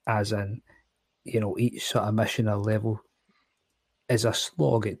perfect, as in, each sort of mission or level is a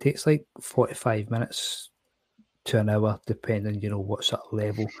slog. It takes like 45 minutes to an hour, depending, what sort of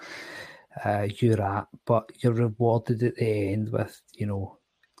level you're at, but you're rewarded at the end with,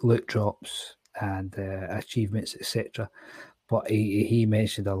 loot drops and achievements, etc. But he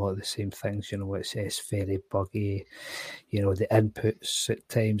mentioned a lot of the same things. It's very buggy. The inputs at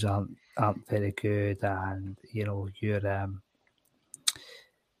times aren't very good, and your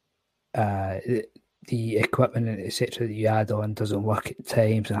the equipment and etc. that you add on doesn't work at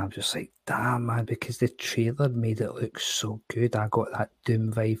times, and I'm just like, damn, man, because the trailer made it look so good. I got that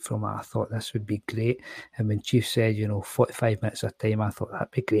Doom vibe from it. I thought this would be great. And when Chief said, 45 minutes of time, I thought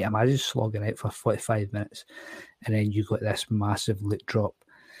that'd be great. Imagine slogging out for 45 minutes, and then you got this massive loot drop,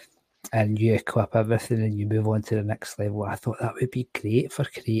 and you equip everything, and you move on to the next level. I thought that would be great for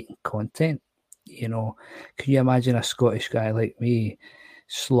creating content. Can you imagine a Scottish guy like me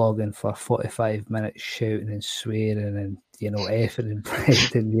slogging for 45 minutes, shouting and swearing and effing and praying,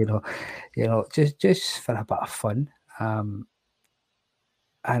 just for a bit of fun, and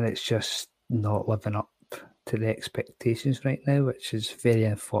it's just not living up to the expectations right now, which is very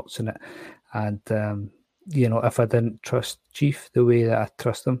unfortunate. And if I didn't trust Chief the way that I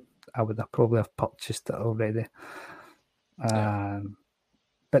trust him, I would have probably have purchased it already.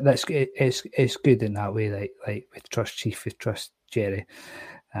 But that's it's good in that way. Like we trust Chief, we trust Jerry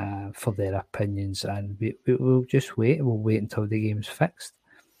for their opinions, and we'll just wait. We'll wait until the game's fixed,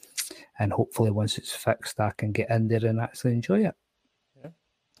 and hopefully once it's fixed, I can get in there and actually enjoy it. Yeah,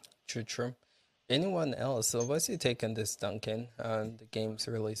 true. Anyone else? So what's your take on this, Duncan? The game's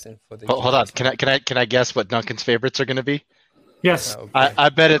releasing for the. Hold on. Can I guess what Duncan's favorites are going to be? Yes. Okay. I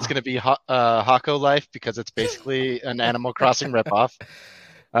bet it's going to be Hako Life, because it's basically an Animal Crossing ripoff.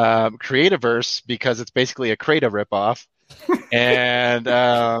 Creativerse, because it's basically a Crata ripoff. And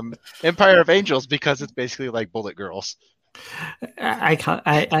Empire of Angels, because it's basically like Bullet Girls. I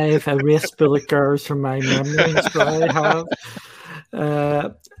have erased Bullet Girls from my memories, but I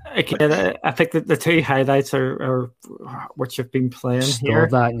have. Again, I think that the two highlights are what you've been playing Store here.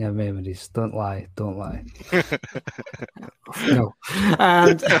 that in your memories. Don't lie. No.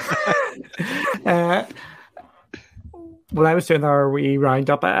 And when I was doing our wee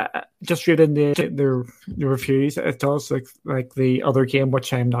roundup, just reading the reviews, it does look like the other game,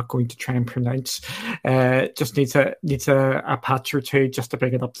 which I'm not going to try and pronounce, just needs a patch or two just to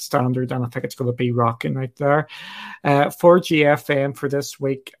bring it up to standard, and I think it's going to be rocking right there. For GFN for this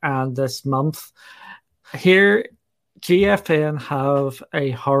week and this month, here GFN have a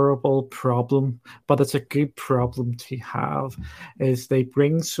horrible problem, but it's a good problem to have, is they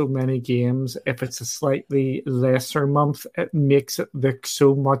bring so many games. If it's a slightly lesser month, it makes it look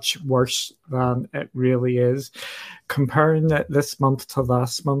so much worse than it really is. Comparing this month to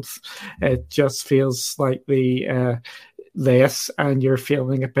last month, it just feels slightly less, and you're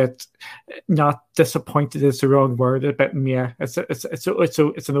feeling a bit, not disappointed is the wrong word, a bit meh. It's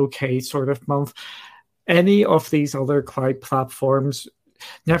an okay sort of month. Any of these other cloud platforms,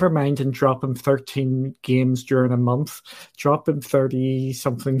 never mind in dropping 13 games during a month, dropping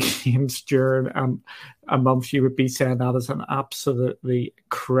 30-something games during a month, you would be saying that is an absolutely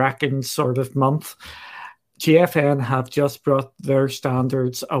cracking sort of month. GFN have just brought their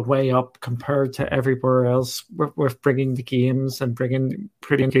standards a way up compared to everywhere else with bringing the games and bringing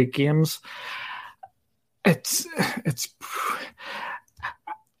pretty good games. It's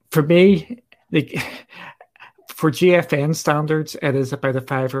for me, for GFN standards, it is about a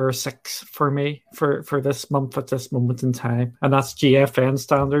 5 or a 6 for me for this month at this moment in time, and that's GFN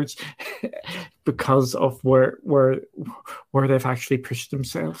standards because of where they've actually pushed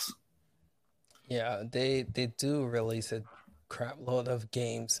themselves. Yeah, they do release a crap load of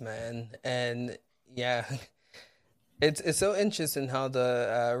games, man, and yeah. It's so interesting how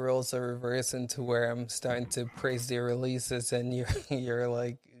the roles are reversing to where I'm starting to praise their releases and you're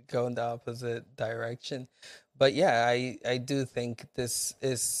like going the opposite direction. But yeah, I do think this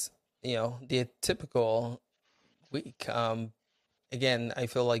is, the typical week. Again, I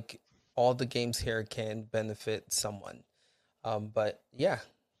feel like all the games here can benefit someone. But yeah,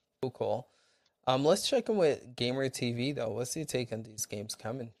 cool. Let's check in with Gamer TV though. What's your take on these games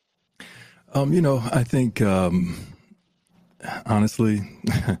coming? I think honestly,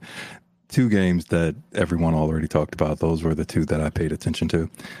 two games that everyone already talked about. Those were the two that I paid attention to.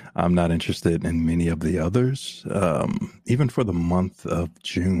 I'm not interested in many of the others. Even for the month of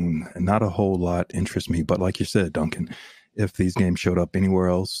June, not a whole lot interests me. But like you said, Duncan, if these games showed up anywhere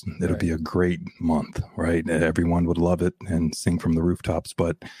else, it'll be a great month, right? Everyone would love it and sing from the rooftops.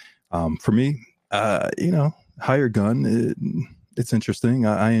 But for me, Higher Gun, it's interesting.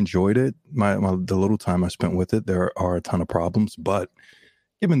 I enjoyed it. The little time I spent with it, there are a ton of problems, but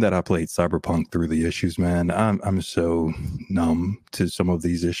given that I played Cyberpunk through the issues, man, I'm so numb to some of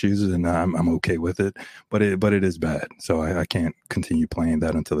these issues, and I'm okay with it. But it is bad, so I can't continue playing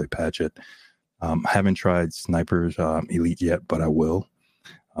that until they patch it. Haven't tried Snipers Elite yet, but I will.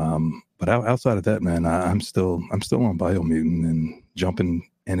 But outside of that, man, I'm still on Biomutant and jumping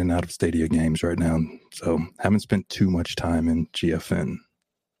in and out of Stadia games right now. So haven't spent too much time in GFN.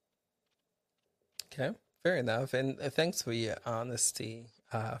 Okay, fair enough. And thanks for your honesty,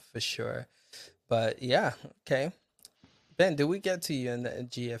 for sure. But yeah, okay. Ben, did we get to you in the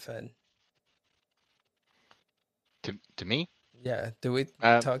GFN? To me? Yeah, did we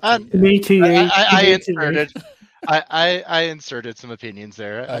talk to you? Me to you. I inserted some opinions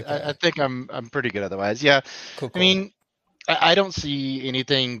there. Okay. I think I'm pretty good otherwise. Yeah. Cool. I mean, I don't see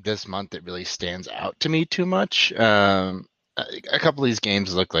anything this month that really stands out to me too much. A couple of these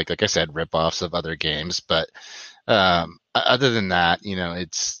games look like I said, rip-offs of other games, but other than that,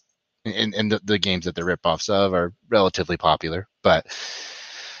 it's and the games that they're rip-offs of are relatively popular. But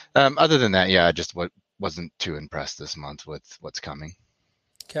other than that, yeah, I just wasn't too impressed this month with what's coming.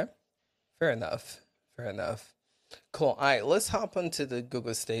 Okay, fair enough. Cool. All right, let's hop onto the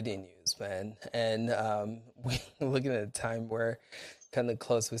Google Stadia news, man. And we're looking at a time where kind of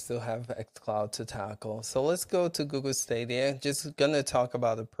close. We still have xCloud to tackle. So let's go to Google Stadia. Just going to talk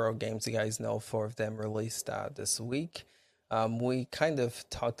about the pro games. You guys know 4 of them released this week. We kind of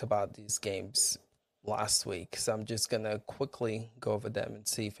talked about these games last week, so I'm just going to quickly go over them and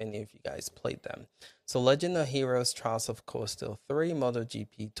see if any of you guys played them. So Legend of Heroes, Trials of Cold Steel 3,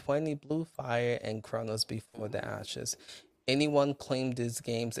 MotoGP 20, Blue Fire, and Chronos Before the Ashes. Anyone claim these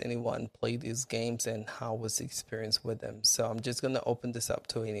games? Anyone play these games? And how was the experience with them? So I'm just going to open this up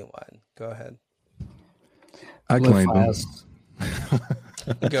to anyone. Go ahead. I claimed them.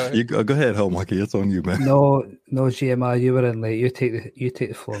 Go ahead. Go ahead, Hell Monkey. It's on you, man. No, GMR, you were in late. You take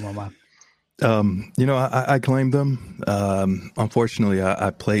the floor, my man. I claimed them. Unfortunately, I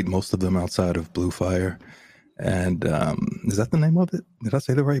played most of them outside of Blue Fire. And is that the name of it? Did I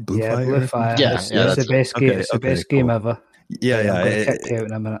say that right? Blue Fire? Blue Fire. Yeah, it's the best game. It's the best game ever. Yeah. I'm gonna kick you out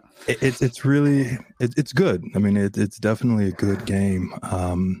in a minute. It's really it's good. I mean, it's definitely a good game.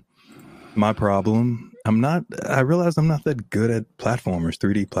 My problem, I realize I'm not that good at platformers,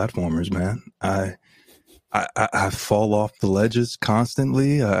 3D platformers, man. I fall off the ledges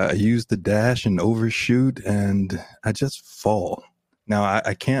constantly. I use the dash and overshoot, and I just fall. Now,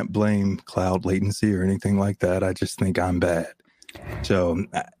 I can't blame cloud latency or anything like that. I just think I'm bad. So,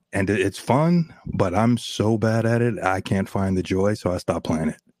 and it's fun, but I'm so bad at it, I can't find the joy, so I stopped playing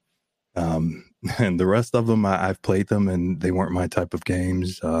it. And the rest of them, I've played them, and they weren't my type of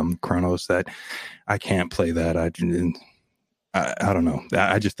games. Chronos, that I can't play that. I don't know.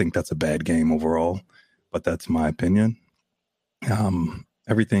 I just think that's a bad game overall. But that's my opinion.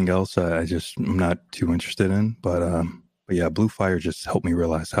 Everything else, I'm not too interested in. But yeah, Blue Fire just helped me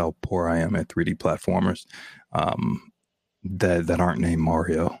realize how poor I am at 3D platformers that aren't named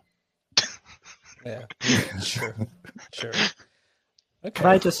Mario. Yeah, sure. Okay. Can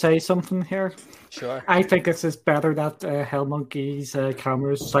I just say something here? Sure. I think this is better that Hell Monkey's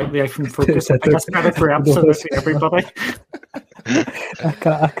camera is slightly out from focus. I think that's better for absolutely everybody.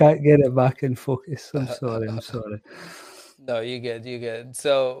 I can't get it back in focus. I'm sorry. No, you're good.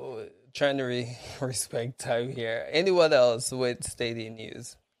 So trying to respect time here. Anyone else with Stadia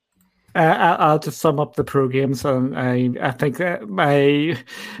news? I'll just sum up the pro games, and I think that my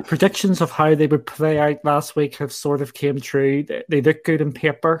predictions of how they would play out last week have sort of came true. They look good on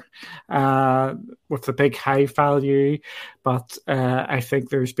paper, with a big high value, but I think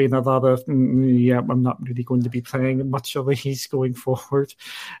there's been a lot of I'm not really going to be playing much of these going forward.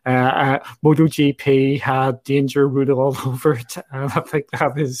 MotoGP had danger rooted all over it, and I think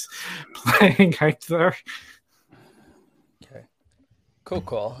that is playing out there.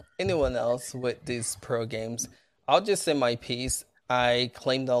 Cool. Anyone else with these pro games? I'll just say my piece. I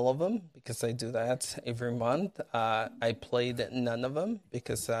claimed all of them because I do that every month. I played none of them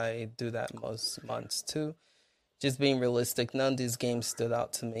because I do that most months too. just being realistic, none of these games stood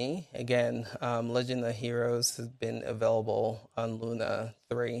out to me. Again, Legend of Heroes has been available on Luna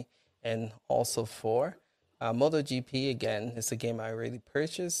 3 and also 4. MotoGP, again, is a game I already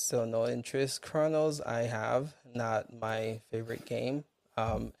purchased, so no interest. Chronos, I have, not my favorite game.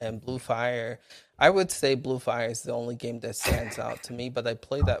 And Blue Fire, I would say Blue Fire is the only game that stands out to me, but I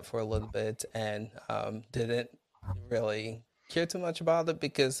played that for a little bit and didn't really care too much about it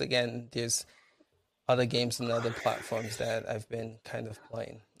because, again, there's other games and other platforms that I've been kind of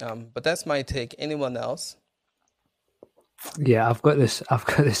playing. But that's my take. Anyone else? Yeah, I've got this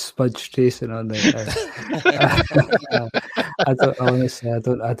smudge tracing on there. I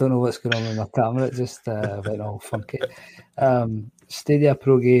don't know what's going on with my camera. It just went all funky. Stadia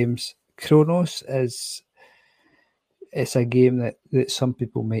Pro Games Chronos it's a game that some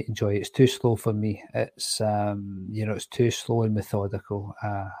people might enjoy. It's too slow for me. It's it's too slow and methodical.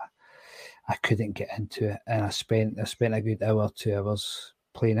 I couldn't get into it, and I spent a good hour, 2 hours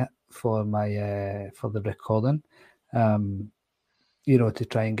playing it for my for the recording. To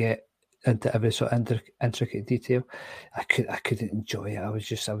try and get into every sort of intricate detail. I couldn't enjoy it. I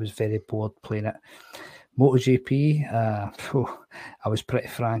was very bored playing it. MotoGP, I was pretty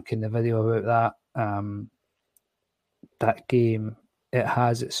frank in the video about that. That game, it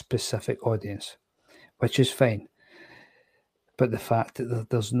has its specific audience, which is fine. But the fact that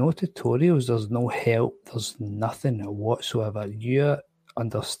there's no tutorials, there's no help, there's nothing whatsoever. Your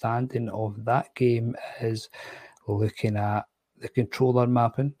understanding of that game is looking at the controller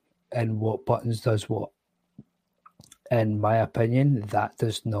mapping and what buttons does what. In my opinion, that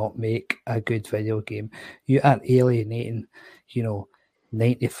does not make a good video game. You are alienating,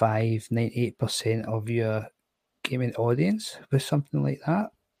 95, 98% of your gaming audience with something like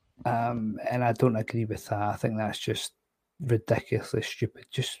that. And I don't agree with that. I think that's just ridiculously stupid.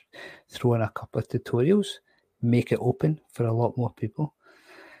 Just throw in a couple of tutorials, make it open for a lot more people.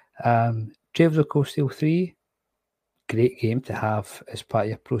 Trails of Cold Steel 3, great game to have as part of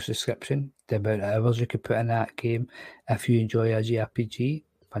your pro subscription. The amount of hours you could put in that game if you enjoy a JRPG,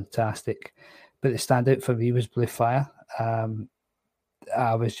 fantastic. But the standout for me was Blue Fire.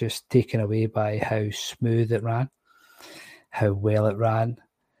 I was just taken away by how smooth it ran, how well it ran.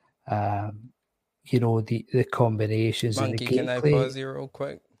 The combinations. Monkey, and the can I gameplay. pause you real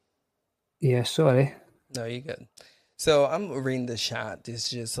quick? Yeah, sorry. No, you're good. So I'm reading the chat. There's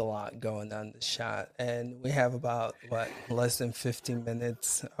just a lot going on in the chat. And we have about, less than 15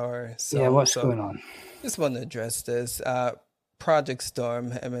 minutes or so. Yeah, what's going on? Just want to address this. Project Storm,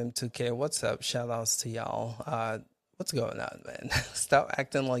 MM2K, what's up? Shout outs to y'all. What's going on, man? Stop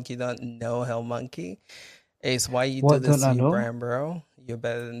acting like you don't know Hell Monkey. Ace, why you do this to you, Bram, bro? You're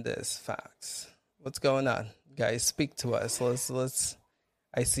better than this. Facts. What's going on? Guys, speak to us. Let's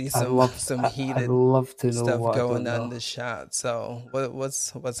I see some heated stuff going on in the chat. So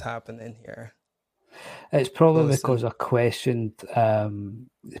what's happening here? It's probably because I questioned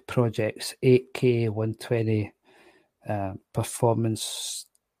the project's 8K 120 performance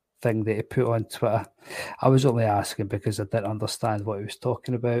thing that he put on Twitter. I was only asking because I didn't understand what he was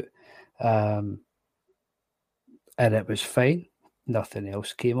talking about. And it was fine. Nothing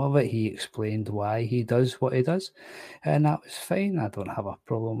else came of it. He explained why he does what he does, and that was fine. I don't have a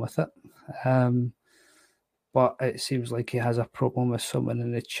problem with it. But it seems like he has a problem with someone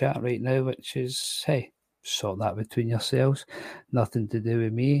in the chat right now, which is, hey, sort that between yourselves. Nothing to do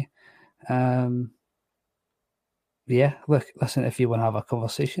with me. Yeah, look, listen, if you want to have a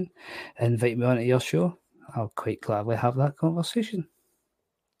conversation, invite me onto your show. I'll quite gladly have that conversation.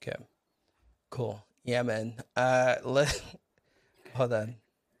 Okay, cool. Yeah, man. Hold on.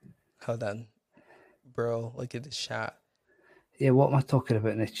 Bro, look at the chat. Yeah, what am I talking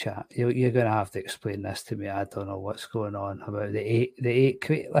about in the chat? You're going to have to explain this to me. I don't know what's going on about the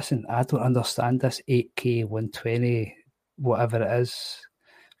 8K. Listen, I don't understand this 8K 120, whatever it is,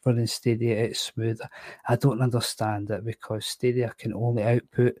 running Stadia. It's smooth. I don't understand it because Stadia can only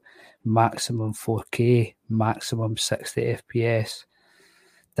output maximum 4K, maximum 60 FPS.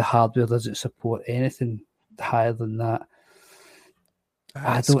 The hardware doesn't support anything higher than that.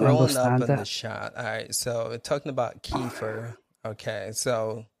 I don't understand up in the shot. All right, so talking about Kiefer. Okay,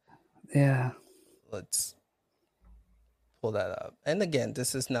 so yeah, let's pull that up. And again,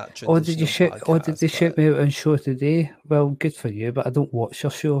 this is not traditional. Or did you shoot? Or did they shoot me out on show today? Well, good for you, but I don't watch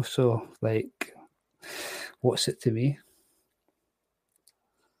your show, so like, what's it to me?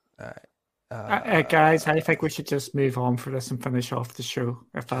 All right, guys, I think we should just move on for this and finish off the show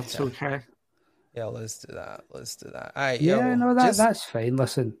if that's okay. Yeah, let's do that. All right, that's fine.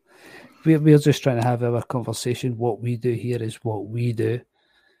 Listen, we're just trying to have our conversation. What we do here is what we do.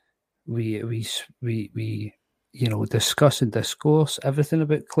 We discuss and discourse everything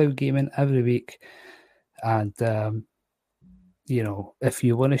about cloud gaming every week. And, if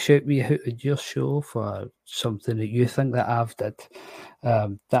you want to shout me out at your show for something that you think that I've did,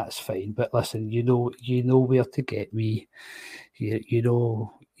 that's fine. But listen, you know where to get me. You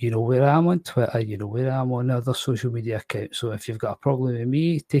know where I am on Twitter, you know where I am on other social media accounts. So if you've got a problem with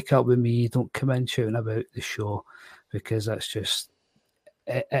me, take it up with me. Don't come in shouting about the show, because that's just,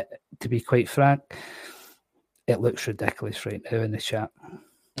 to be quite frank, it looks ridiculous right now in the chat.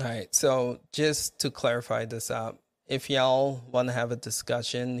 All right. So just to clarify this up, if y'all want to have a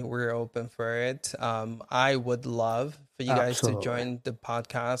discussion, we're open for it. I would love for you guys to join the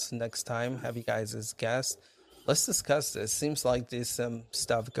podcast next time, have you guys as guests. Let's discuss this. Seems like there's some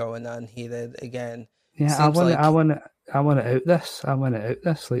stuff going on heated again. Yeah, I want to out this. I want to out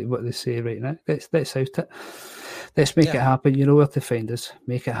this, like what they say right now. Let's out it. Let's make it happen. You know where to find us.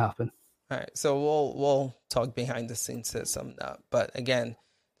 Make it happen. All right. So we'll talk behind the scenes, set something up. But again,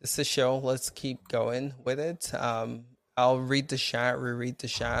 this is a show. Let's keep going with it. I'll read the chat, reread the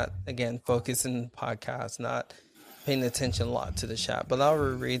chat. Again, focusing podcast, not paying attention a lot to the chat. But I'll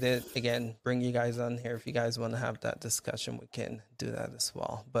reread it. Again, bring you guys on here. If you guys want to have that discussion, we can do that as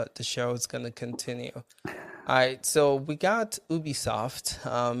well. But the show is going to continue. All right. So we got Ubisoft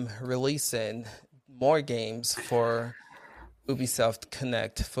releasing more games for Ubisoft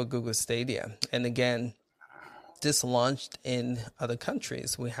Connect for Google Stadia. And again, this launched in other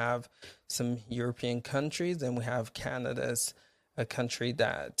countries. We have some European countries, and we have Canada's a country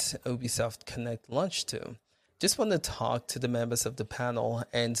that Ubisoft Connect launched to. Just want to talk to the members of the panel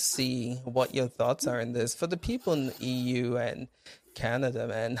and see what your thoughts are in this. For the people in the EU and Canada,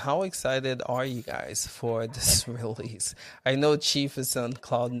 man, how excited are you guys for this release? I know Chief is on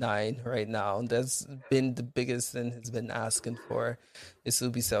cloud 9 right now. That's been the biggest thing he's been asking for is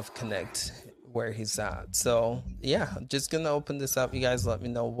Ubisoft Connect, where he's at. So yeah, I'm just gonna open this up. You guys let me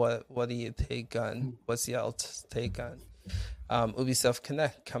know what do you take on, what's y'all's take on Ubisoft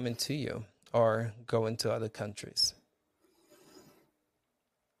Connect coming to you or going to other countries.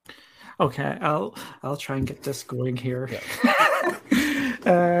 Okay, I'll try and get this going here.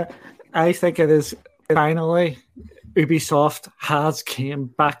 Yeah. I think it is finally Ubisoft has came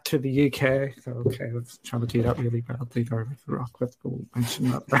back to the UK. So, okay, I was trying to do that really badly there with Rockwood. We'll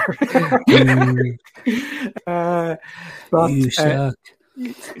mention that there. But, you suck.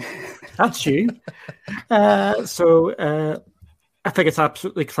 That's you. I think it's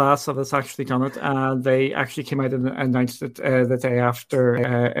absolutely class that it's actually done it, and they actually came out and announced it the day after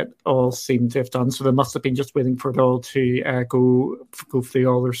it all seemed to have done. So they must have been just waiting for it all to go through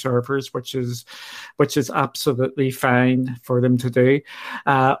all their servers, which is absolutely fine for them to do.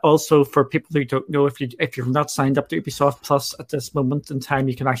 Also, for people who don't know, if you've not signed up to Ubisoft Plus at this moment in time,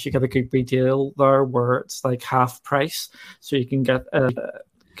 you can actually get a good deal there where it's like half price, so you can get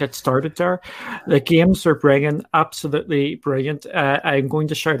started there. The games are absolutely brilliant. I'm going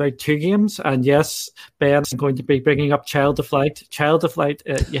to shout out 2 games, and yes, Ben's going to be bringing up Child of Light. Child of Light,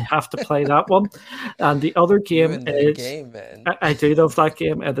 you have to play that one. And the other game is I do love that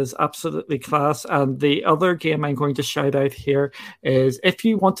game. It is absolutely class. And the other game I'm going to shout out here is, if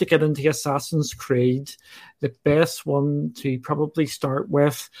you want to get into Assassin's Creed, the best one to probably start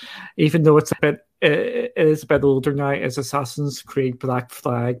with, even though it is a bit older now, is Assassin's Creed Black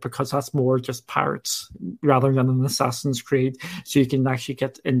Flag, because that's more just pirates rather than an Assassin's Creed. So you can actually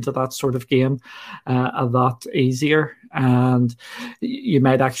get into that sort of game a lot easier. And you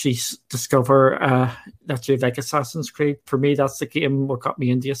might actually discover that you like Assassin's Creed. For me, that's the game what got me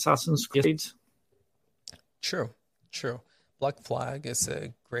into Assassin's Creed. True. Black Flag is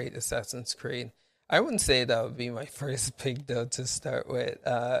a great Assassin's Creed. I wouldn't say that would be my first pick, though, to start with.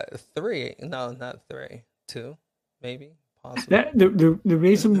 3. No, not 3. 2, maybe, possibly. The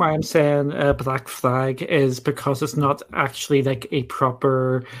reason why I'm saying Black Flag is because it's not actually like a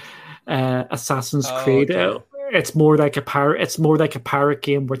proper Assassin's Creed. Okay. It's more like a pirate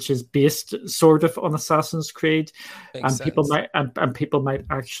game, which is based sort of on Assassin's Creed, and people might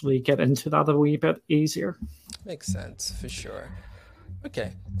actually get into that a wee bit easier. Makes sense for sure.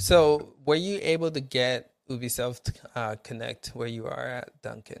 Okay, so were you able to get Ubisoft Connect where you are at,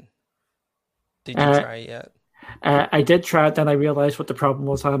 Duncan? Did you try it yet? I did try it, then I realized what the problem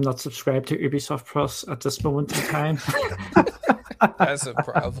was. I'm not subscribed to Ubisoft Plus at this moment in time. That's a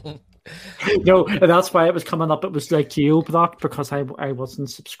problem. No, and that's why it was coming up. It was like geo-blocked because I wasn't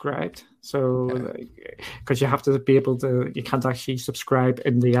subscribed. So, because you have to be able to, you can't actually subscribe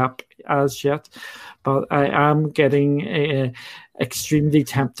in the app as yet. But I am getting extremely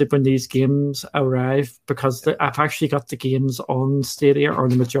tempted when these games arrive because I've actually got the games on Stadia, or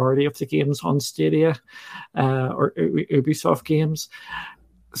the majority of the games on Stadia, or Ubisoft games.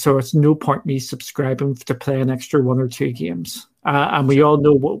 So it's no point me subscribing to play an extra 1 or 2 games. And we all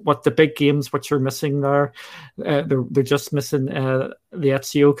know what the big games which are missing there. They're just missing the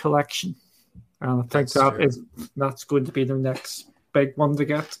Ezio collection. And I think that's going to be the next big one to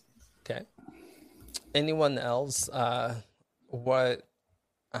get. Okay. Anyone else? What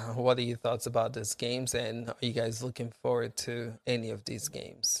are your thoughts about these games, and are you guys looking forward to any of these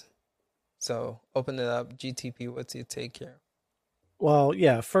games? So open it up. GTP, what's your take here? Well,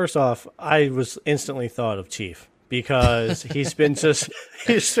 yeah, first off, I was instantly thought of Chief because he's been just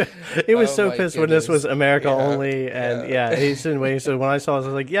he was so pissed when this was America only, and he's been waiting. So when I saw this, I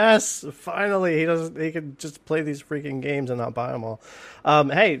was like, yes, finally, he can just play these freaking games and not buy them all.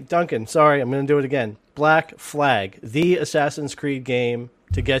 Hey, Duncan, sorry, I'm going to do it again. Black Flag, the Assassin's Creed game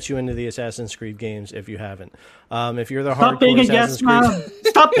to get you into the Assassin's Creed games if you haven't. If you're the hardcore Assassin's Creed,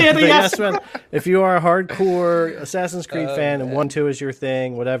 stop being a yes man. If you are a hardcore Assassin's Creed fan and 1-2 is your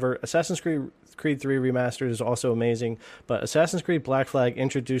thing, whatever, Assassin's Creed 3 Remastered is also amazing, but Assassin's Creed Black Flag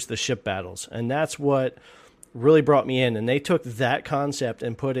introduced the ship battles, and that's what really brought me in. And they took that concept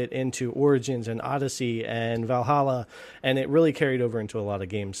and put it into Origins and Odyssey and Valhalla, and it really carried over into a lot of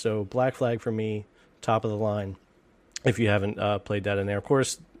games. So Black Flag for me, top of the line. If you haven't played that in there, of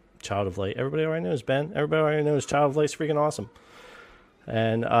course, Child of Light. Everybody already knows Ben. Everybody already knows Child of Light's freaking awesome.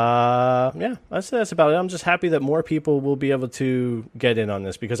 And that's about it. I'm just happy that more people will be able to get in on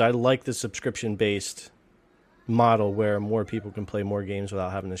this because I like the subscription-based model where more people can play more games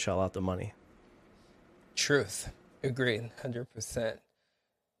without having to shell out the money. Truth. Agreed. 100%.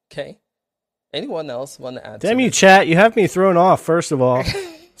 Okay. Anyone else want to add? Damn you, chat! You have me thrown off. First of all,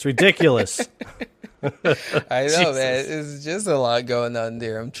 it's ridiculous. I know, man. It's just a lot going on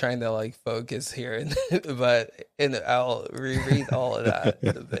there. I'm trying to focus here, but I'll reread all of that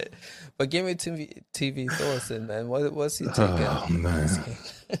in a bit. But give me TV Phillison, man. What's your take on this game?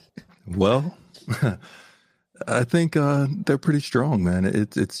 Well, I think they're pretty strong, man.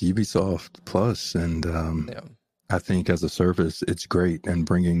 It's Ubisoft Plus, and I think as a service, it's great. And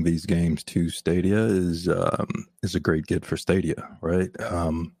bringing these games to Stadia is a great get for Stadia, right?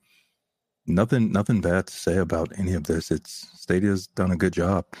 Nothing bad to say about any of this. Stadia's done a good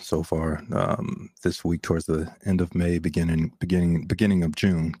job so far. This week, towards the end of May, beginning of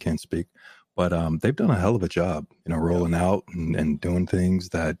June, can't speak, but they've done a hell of a job, rolling out and doing things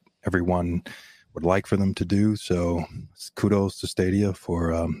that everyone would like for them to do. So kudos to Stadia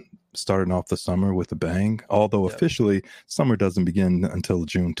for starting off the summer with a bang. Although officially summer doesn't begin until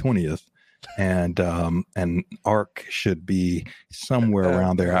June 20th. And Ark should be somewhere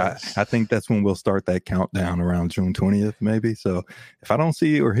around there. I think that's when we'll start that countdown, around June 20th, maybe. So if I don't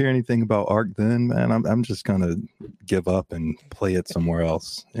see or hear anything about Ark, then man, I'm just gonna give up and play it somewhere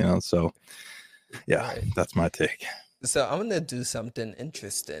else. So yeah, that's my take. So I'm gonna do something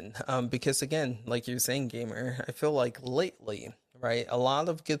interesting, because again, like you're saying, Gamer, I feel like lately, right, a lot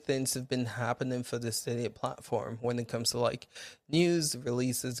of good things have been happening for the Stadia platform when it comes to news,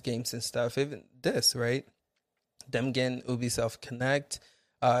 releases, games, and stuff. Even this, right? Them getting Ubisoft Connect,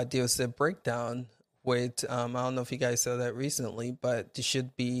 DLC breakdown. With I don't know if you guys saw that recently, but there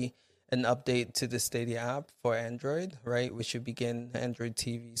should be an update to the Stadia app for Android, right? We should begin Android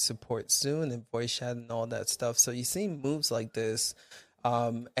TV support soon, and voice chat and all that stuff. So you see moves like this,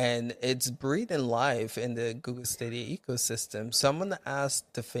 and it's breathing life in the Google Stadia ecosystem. So I'm going to ask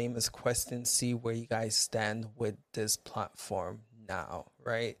the famous question, see where you guys stand with this platform now,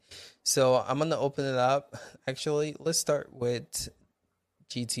 right? So I'm going to open it up. Actually, let's start with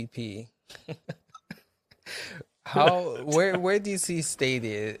GTP. Where do you see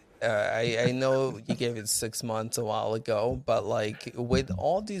Stadia? I know you gave it 6 months a while ago, but with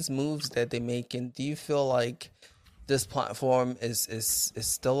all these moves that they're making, do you feel like this platform is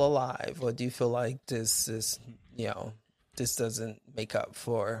still alive, or do you feel like this is this doesn't make up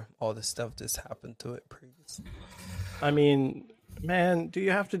for all the stuff that's happened to it previously? I mean, man, do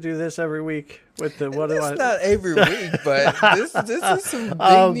you have to do this every week with the not every week, but this is some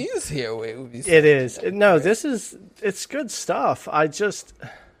big news here. It is. No, it's good stuff. I just,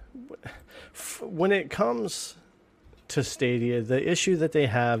 when it comes to Stadia, the issue that they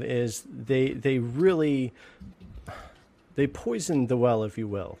have is they really poisoned the well, if you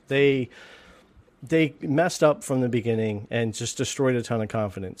will. they messed up from the beginning and just destroyed a ton of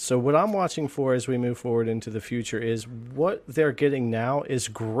confidence. So what I'm watching for as we move forward into the future is what they're getting now is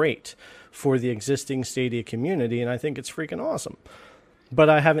great for the existing Stadia community, and I think it's freaking awesome. But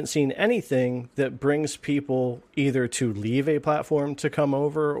I haven't seen anything that brings people either to leave a platform to come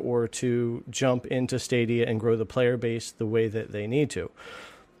over or to jump into Stadia and grow the player base the way that they need to.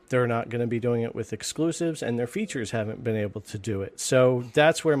 They're not going to be doing it with exclusives, and their features haven't been able to do it. So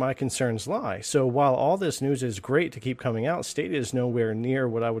that's where my concerns lie. So while all this news is great to keep coming out, Stadia is nowhere near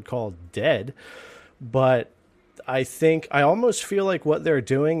what I would call dead. But I almost feel like what they're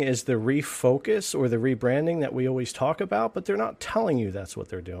doing is the refocus or the rebranding that we always talk about, but they're not telling you that's what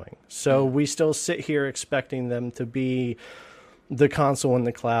they're doing. So we still sit here expecting them to be the console in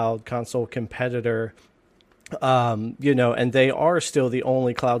the cloud, console competitor, and they are still the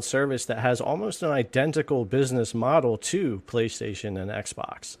only cloud service that has almost an identical business model to PlayStation and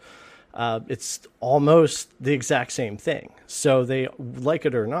Xbox. It's almost the exact same thing. So they, like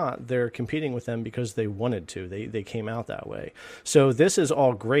it or not, they're competing with them because they wanted to. They came out that way. So this is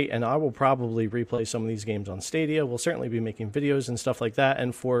all great, and I will probably replay some of these games on Stadia. We'll certainly be making videos and stuff like that.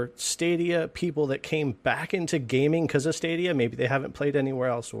 And for Stadia people that came back into gaming because of Stadia, maybe they haven't played anywhere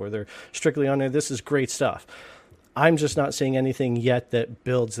else or they're strictly on there, this is great stuff. I'm just not seeing anything yet that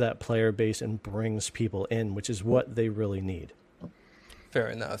builds that player base and brings people in, which is what they really need. Fair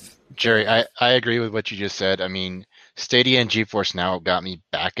enough. Jerry, I agree with what you just said. I mean, Stadia and GeForce Now got me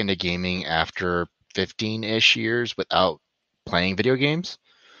back into gaming after 15-ish years without playing video games.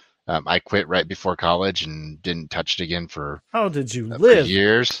 I quit right before college and didn't touch it again for How did you live? For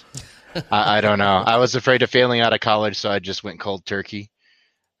years. I don't know. I was afraid of failing out of college, so I just went cold turkey.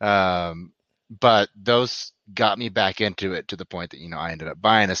 But those got me back into it to the point that, I ended up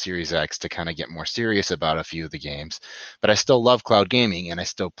buying a Series X to kind of get more serious about a few of the games. But I still love cloud gaming, and I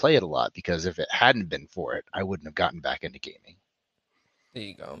still play it a lot because if it hadn't been for it, I wouldn't have gotten back into gaming. There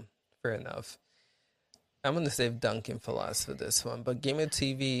you go. Fair enough. I'm going to save Duncan for last for this one. But Gamer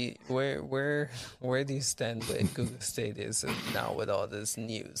TV, where do you stand with Google Stadia now with all this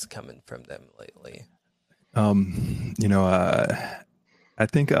news coming from them lately? I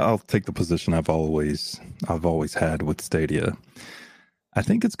think I'll take the position I've always had with Stadia. I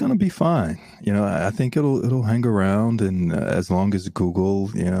think it's going to be fine. I think it'll hang around, and as long as Google,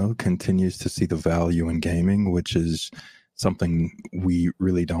 continues to see the value in gaming, which is something we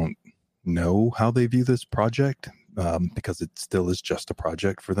really don't know how they view this project, because it still is just a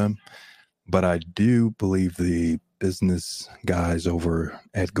project for them. But I do believe the business guys over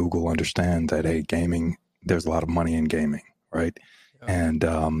at Google understand that, hey, gaming, there's a lot of money in gaming, right? And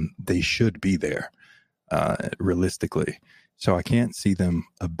they should be there, realistically. So I can't see them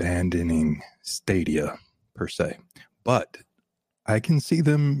abandoning Stadia, per se. But I can see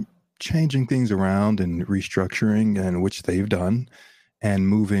them changing things around and restructuring, and which they've done, and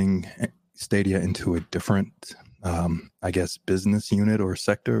moving Stadia into a different, business unit or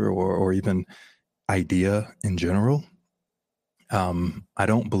sector or even idea in general. I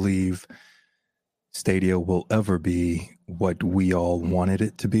don't believe Stadia will ever be what we all wanted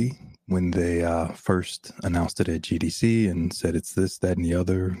it to be when they first announced it at GDC and said it's this, that, and the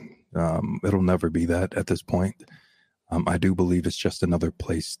other. It'll never be that at this point. I do believe it's just another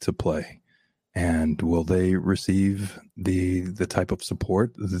place to play. And will they receive the type of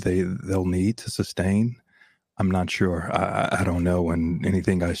support they'll need to sustain? I'm not sure. I don't know. And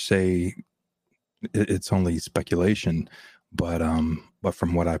anything I say, it's only speculation. But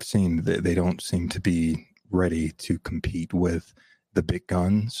from what I've seen, they don't seem to be ready to compete with the big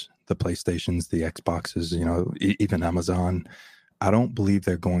guns, the PlayStations, the Xboxes, even Amazon. I don't believe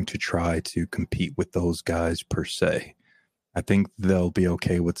they're going to try to compete with those guys per se. I think they'll be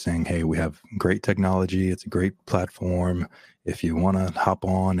okay with saying, hey, we have great technology. It's a great platform. If you want to hop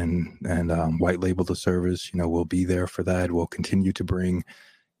on and white label the service, we'll be there for that. We'll continue to bring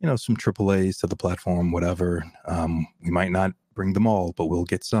some AAAs to the platform, whatever. We might not bring them all, but we'll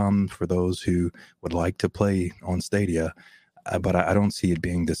get some for those who would like to play on Stadia. But I don't see it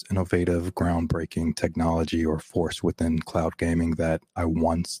being this innovative, groundbreaking technology or force within cloud gaming that I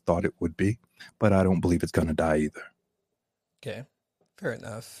once thought it would be. But I don't believe it's going to die either. Okay, fair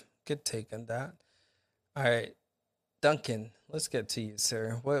enough. Good take on that. All right, Duncan, let's get to you,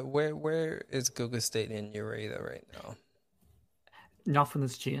 sir. Where is Google Stadia in your radar right now? Nothing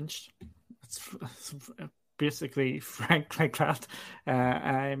has changed. It's basically frank like that.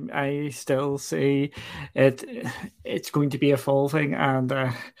 I still see it's going to be evolving, and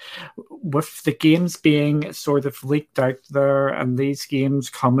with the games being sort of leaked out there and these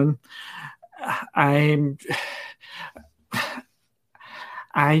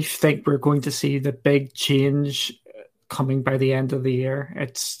I think we're going to see the big change coming by the end of the year.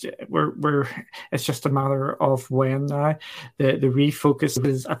 It's just a matter of when now. The refocus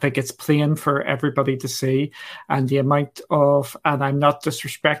is, I think it's plain for everybody to see, and the amount of, and I'm not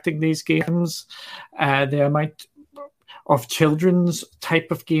disrespecting these games, the amount of children's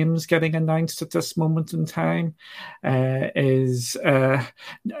type of games getting announced at this moment in time is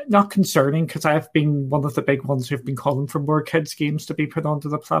not concerning, because I've been one of the big ones who've been calling for more kids games to be put onto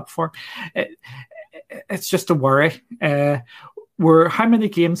the platform. It's just a worry. How many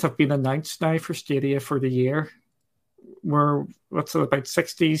games have been announced now for Stadia for the year? What's it, about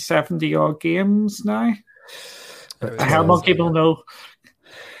 60, 70 odd games now? How long people know?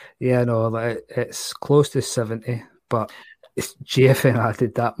 Yeah, no, it's close to 70, but GFN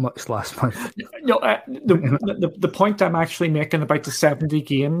added that much last month. No, the point I'm actually making about the 70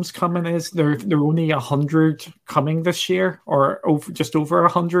 games coming is there are only 100 coming this year, or just over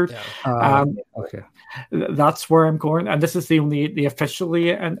 100. Yeah. Okay. That's where I'm going, and this is the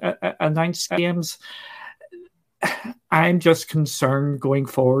officially announced games. I'm just concerned going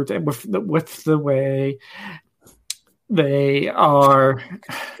forward with the way they are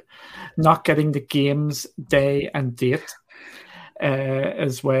not getting the games day and date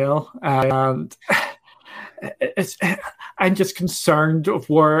as well, and I'm just concerned of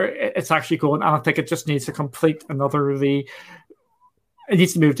where it's actually going. And I think it just needs to complete another it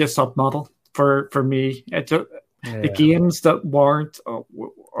needs to move to a sub model for me. The games that warrant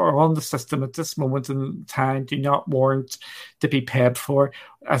are on the system at this moment in time do not warrant to be paid for.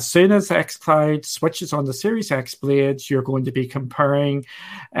 As soon as xCloud switches on the Series X blades, you're going to be comparing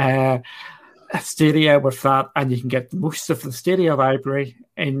Stadia with that, and you can get most of the Stadia library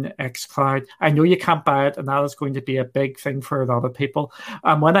in xCloud. I know you can't buy it, and that is going to be a big thing for a lot of people.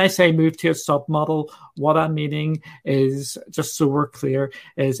 And when I say move to a sub model, what I'm meaning is, just so we're clear,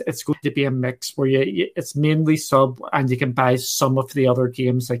 is it's going to be a mix where it's mainly sub, and you can buy some of the other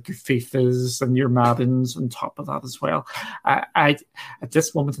games like your FIFAs and your Maddens on top of that as well. At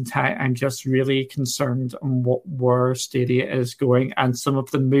this moment in time, I'm just really concerned on where Stadia is going, and some of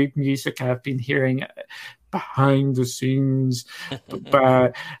the mood music I've been hearing behind the scenes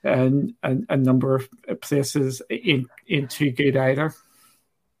by a number of places ain't too good either.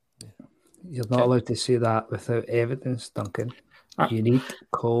 You're not allowed to say that without evidence, Duncan. You need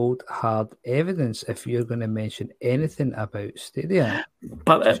cold, hard evidence if you're going to mention anything about Stadia.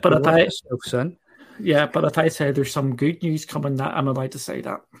 But if I say there's some good news coming, that I'm allowed to say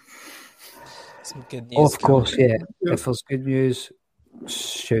that. Some good news. Of course, yeah. If there's good news,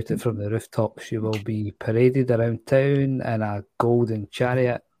 shout it from the rooftops. You will be paraded around town in a golden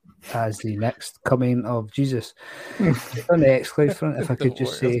chariot as the next coming of Jesus. On the xCloud front, if I could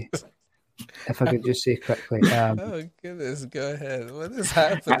just say quickly. Oh goodness, go ahead. What is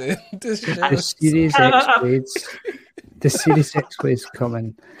happening? The Series X blades, the Series X blades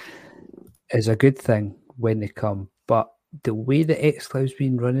coming is a good thing when they come, but the way the xCloud's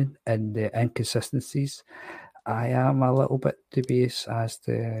been running and the inconsistencies, I am a little bit dubious as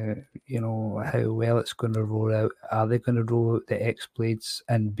to, how well it's going to roll out. Are they going to roll out the X Blades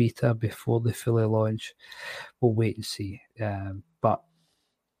in beta before they fully launch? We'll wait and see. But,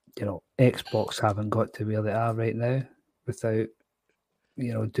 Xbox haven't got to where they are right now without,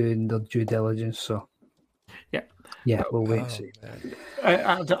 doing their due diligence. So, yeah, we'll wait and see.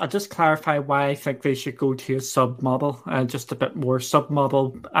 I'll just clarify why I think they should go to a sub-model, just a bit more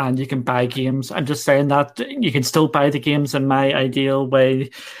sub-model, and you can buy games. I'm just saying that you can still buy the games in my ideal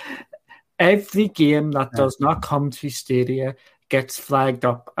way. Every game that does not come to Stadia gets flagged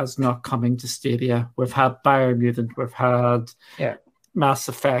up as not coming to Stadia. We've had Biomutant, we've had Mass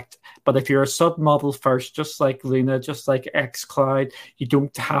Effect, but if you're a sub-model first, just like Luna, just like xCloud, you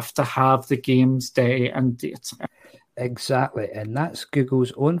don't have to have the game's day and date. Exactly, and that's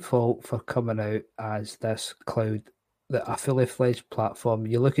Google's own fault for coming out as this cloud, a fully fledged platform.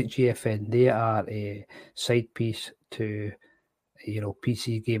 You look at GFN; they are a side piece to,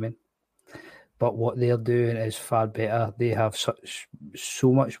 PC gaming. But what they're doing is far better. They have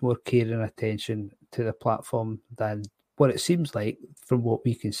so much more care and attention to the platform than what it seems like from what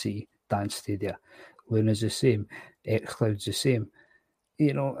we can see. than Stadia. Luna's the same. xCloud's the same.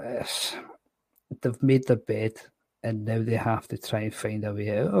 They've made their bed and now they have to try and find a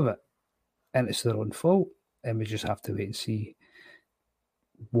way out of it. And it's their own fault. And we just have to wait and see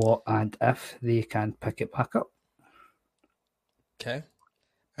what and if they can pick it back up. Okay.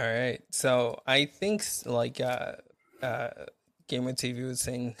 All right. So I think Gamer TV was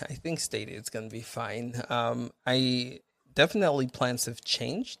saying, I think Stadia is going to be fine. Definitely plans have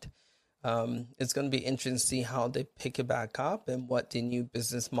changed. It's going to be interesting to see how they pick it back up and what the new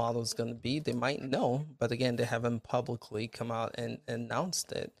business model is going to be. They might know, but again, they haven't publicly come out and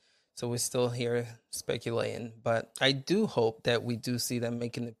announced it. So we're still here speculating. But I do hope that we do see them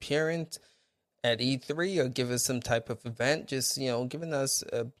make an appearance at E3 or give us some type of event, just, giving us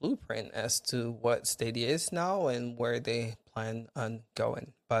a blueprint as to what Stadia is now and where they plan on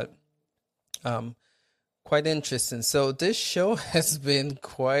going. But quite interesting. So this show has been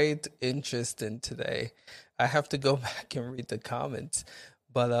quite interesting today. I have to go back and read the comments,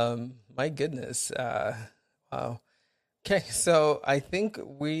 but my goodness, wow. Okay, so I think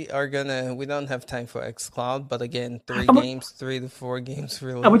we don't have time for xCloud, but again, 3 to 4 games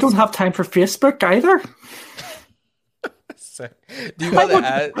released. And we don't have time for Facebook either. Sorry. Do you want to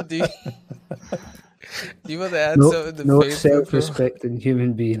add? Do you want to add something to no Facebook? Self-respecting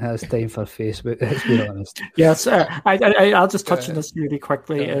human being has time for Facebook, let's be honest. Yes, I'll just touch on this really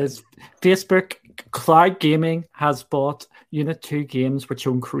quickly. Is Facebook Cloud Gaming has bought Unit 2 Games, which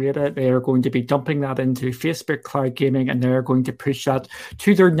own Creator. They are going to be dumping that into Facebook Cloud Gaming, and they're going to push that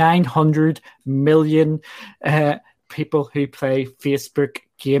to their 900 million people who play Facebook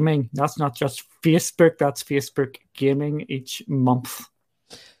gaming. That's not just Facebook, that's Facebook gaming each month.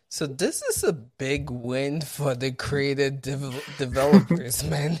 So this is a big win for the creative developers,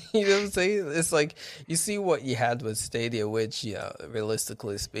 man. You know what I'm saying? It's like, you see what you had with Stadia, which,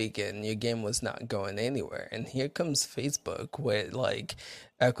 realistically speaking, your game was not going anywhere. And here comes Facebook with like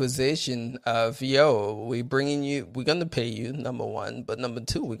acquisition of, we're going to pay you, number one, but number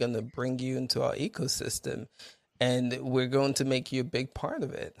two, we're going to bring you into our ecosystem and we're going to make you a big part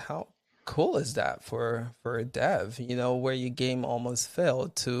of it. How cool is that for a dev, where your game almost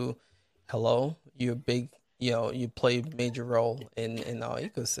failed to, hello, you're big, you play a major role in our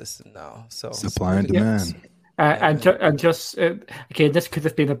ecosystem now. So supply and demand. And just again, this could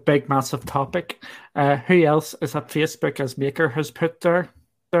have been a big, massive topic. Who else is at Facebook as Maker has put there?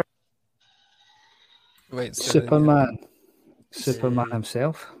 Wait, Superman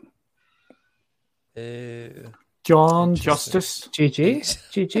himself. John Justice. GG.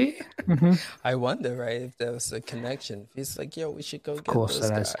 Mm-hmm. I wonder, right, if there was a connection. He's like, we should go get Of course those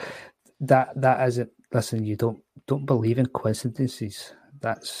there guys. is. That isn't. Listen, you don't believe in coincidences.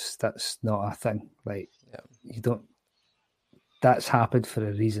 That's not a thing. Like, you don't. That's happened for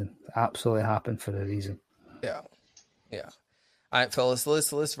a reason. Absolutely happened for a reason. Yeah. All right, fellas,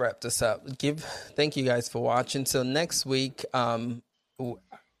 let's wrap this up. Thank you guys for watching. So next week,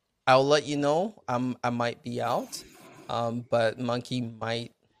 I'll let you know. I might be out, but Monkey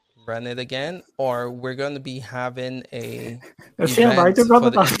might run it again, or we're going to be having a. We're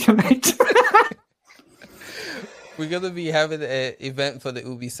going to be having an event for the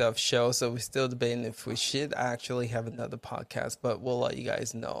Ubisoft show, so we're still debating if we should actually have another podcast, but we'll let you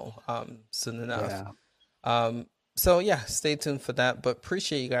guys know soon enough. Yeah. So stay tuned for that. But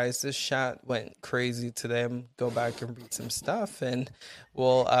appreciate you guys. This chat went crazy today. Go back and read some stuff, and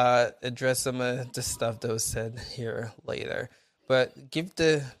we'll address some of the stuff that was said here later. But give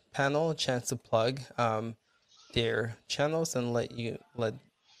the panel a chance to plug their channels and let you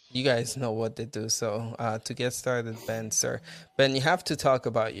guys know what they do. So to get started, Ben, you have to talk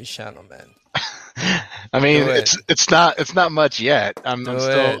about your channel, man. I mean, it's not much yet. I'm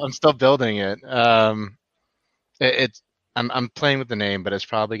still building it. I'm playing with the name, but it's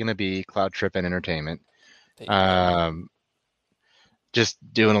probably going to be Cloud Trip and Entertainment. Just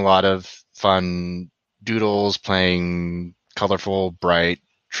doing a lot of fun doodles, playing colorful, bright,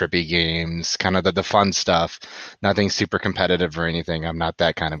 trippy games, kind of the fun stuff. Nothing super competitive or anything. I'm not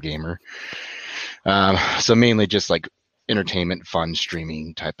that kind of gamer. So mainly just like entertainment, fun,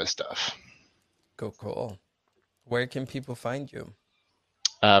 streaming type of stuff. Cool. Where can people find you?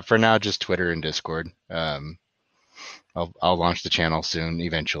 For now, just Twitter and Discord. I'll launch the channel soon,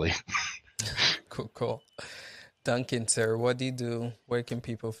 eventually. Cool. Duncan, sir, what do you do? Where can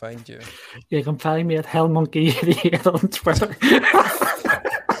people find you? You can find me at HellMonkey88 on Twitter.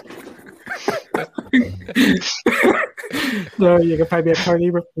 No, you can find me at Carly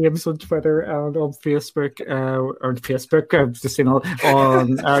with Games on Twitter and on Facebook. I'm just saying on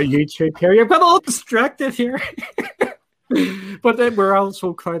YouTube here. You've got all distracted here. But then we're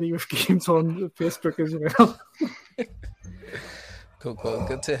also Cloudy with Games on Facebook as well. Cool.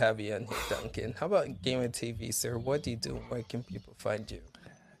 Good to have you on here, Duncan. How about Gamer TV, sir? What do you do? Where can people find you?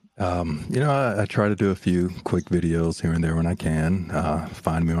 I try to do a few quick videos here and there when I can.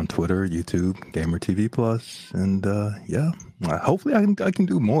 Find me on Twitter, YouTube, Gamer TV Plus, and hopefully I can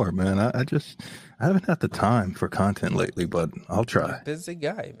do more, man. I haven't had the time for content lately, but I'll try. Busy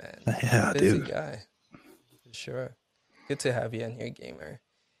guy, man. Yeah, busy guy. For sure. Good to have you on here, Gamer.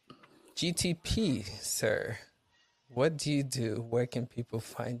 GTP, sir. What do you do? Where can people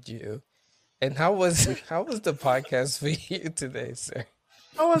find you? And how was the podcast for you today, sir?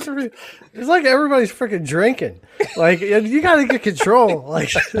 It's like everybody's freaking drinking. Like, you got to get control. Like,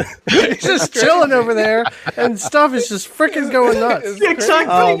 he's just chilling over there, and stuff is just freaking going nuts.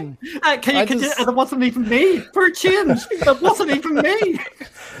 Exactly. That wasn't even me. For a change, that wasn't even me.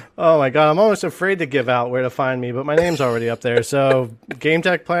 Oh my god, I'm almost afraid to give out where to find me, but my name's already up there. So, Game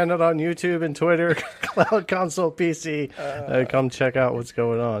Tech Planet on YouTube and Twitter, Cloud Console PC. Come check out what's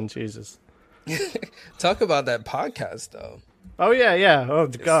going on. Jesus. Talk about that podcast, though. Oh yeah. Oh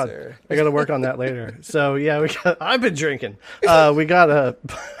God, sir. I got to work on that later. So yeah, I've been drinking. We're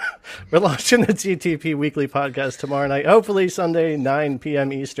launching the GTP weekly podcast tomorrow night. Hopefully Sunday 9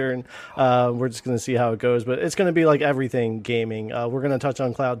 p.m. Eastern. We're just gonna see how it goes, but it's gonna be like everything gaming. We're gonna touch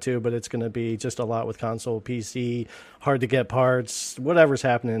on cloud too, but it's gonna be just a lot with console, PC, hard to get parts, whatever's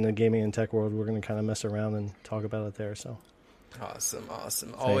happening in the gaming and tech world. We're gonna kind of mess around and talk about it there. So awesome.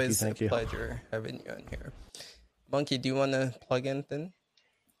 Always thank a you. pleasure having you on here. Monkey, do you want to plug anything?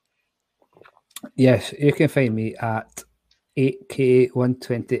 Yes, you can find me at 8K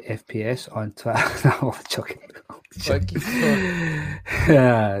 120 FPS on Twitter. No, I'm joking.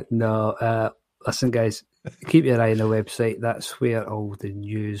 Listen, guys, keep your eye on the website. That's where all the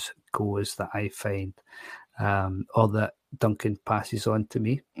news goes that I find, or that Duncan passes on to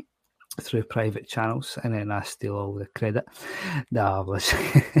me through private channels, and then I steal all the credit. No,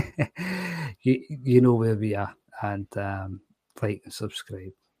 you know where we are. And like and subscribe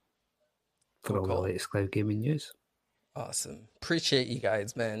for all the latest cloud gaming news. Awesome. Appreciate you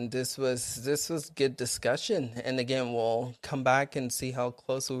guys, man. This was good discussion. And again, we'll come back and see how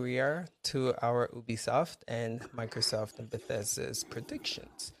close we are to our Ubisoft and Microsoft and Bethesda's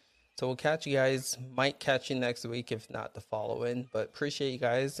predictions. So we'll catch you guys. Might catch you next week, if not the following. But appreciate you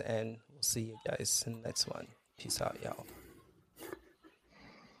guys, and we'll see you guys in the next one. Peace out, y'all.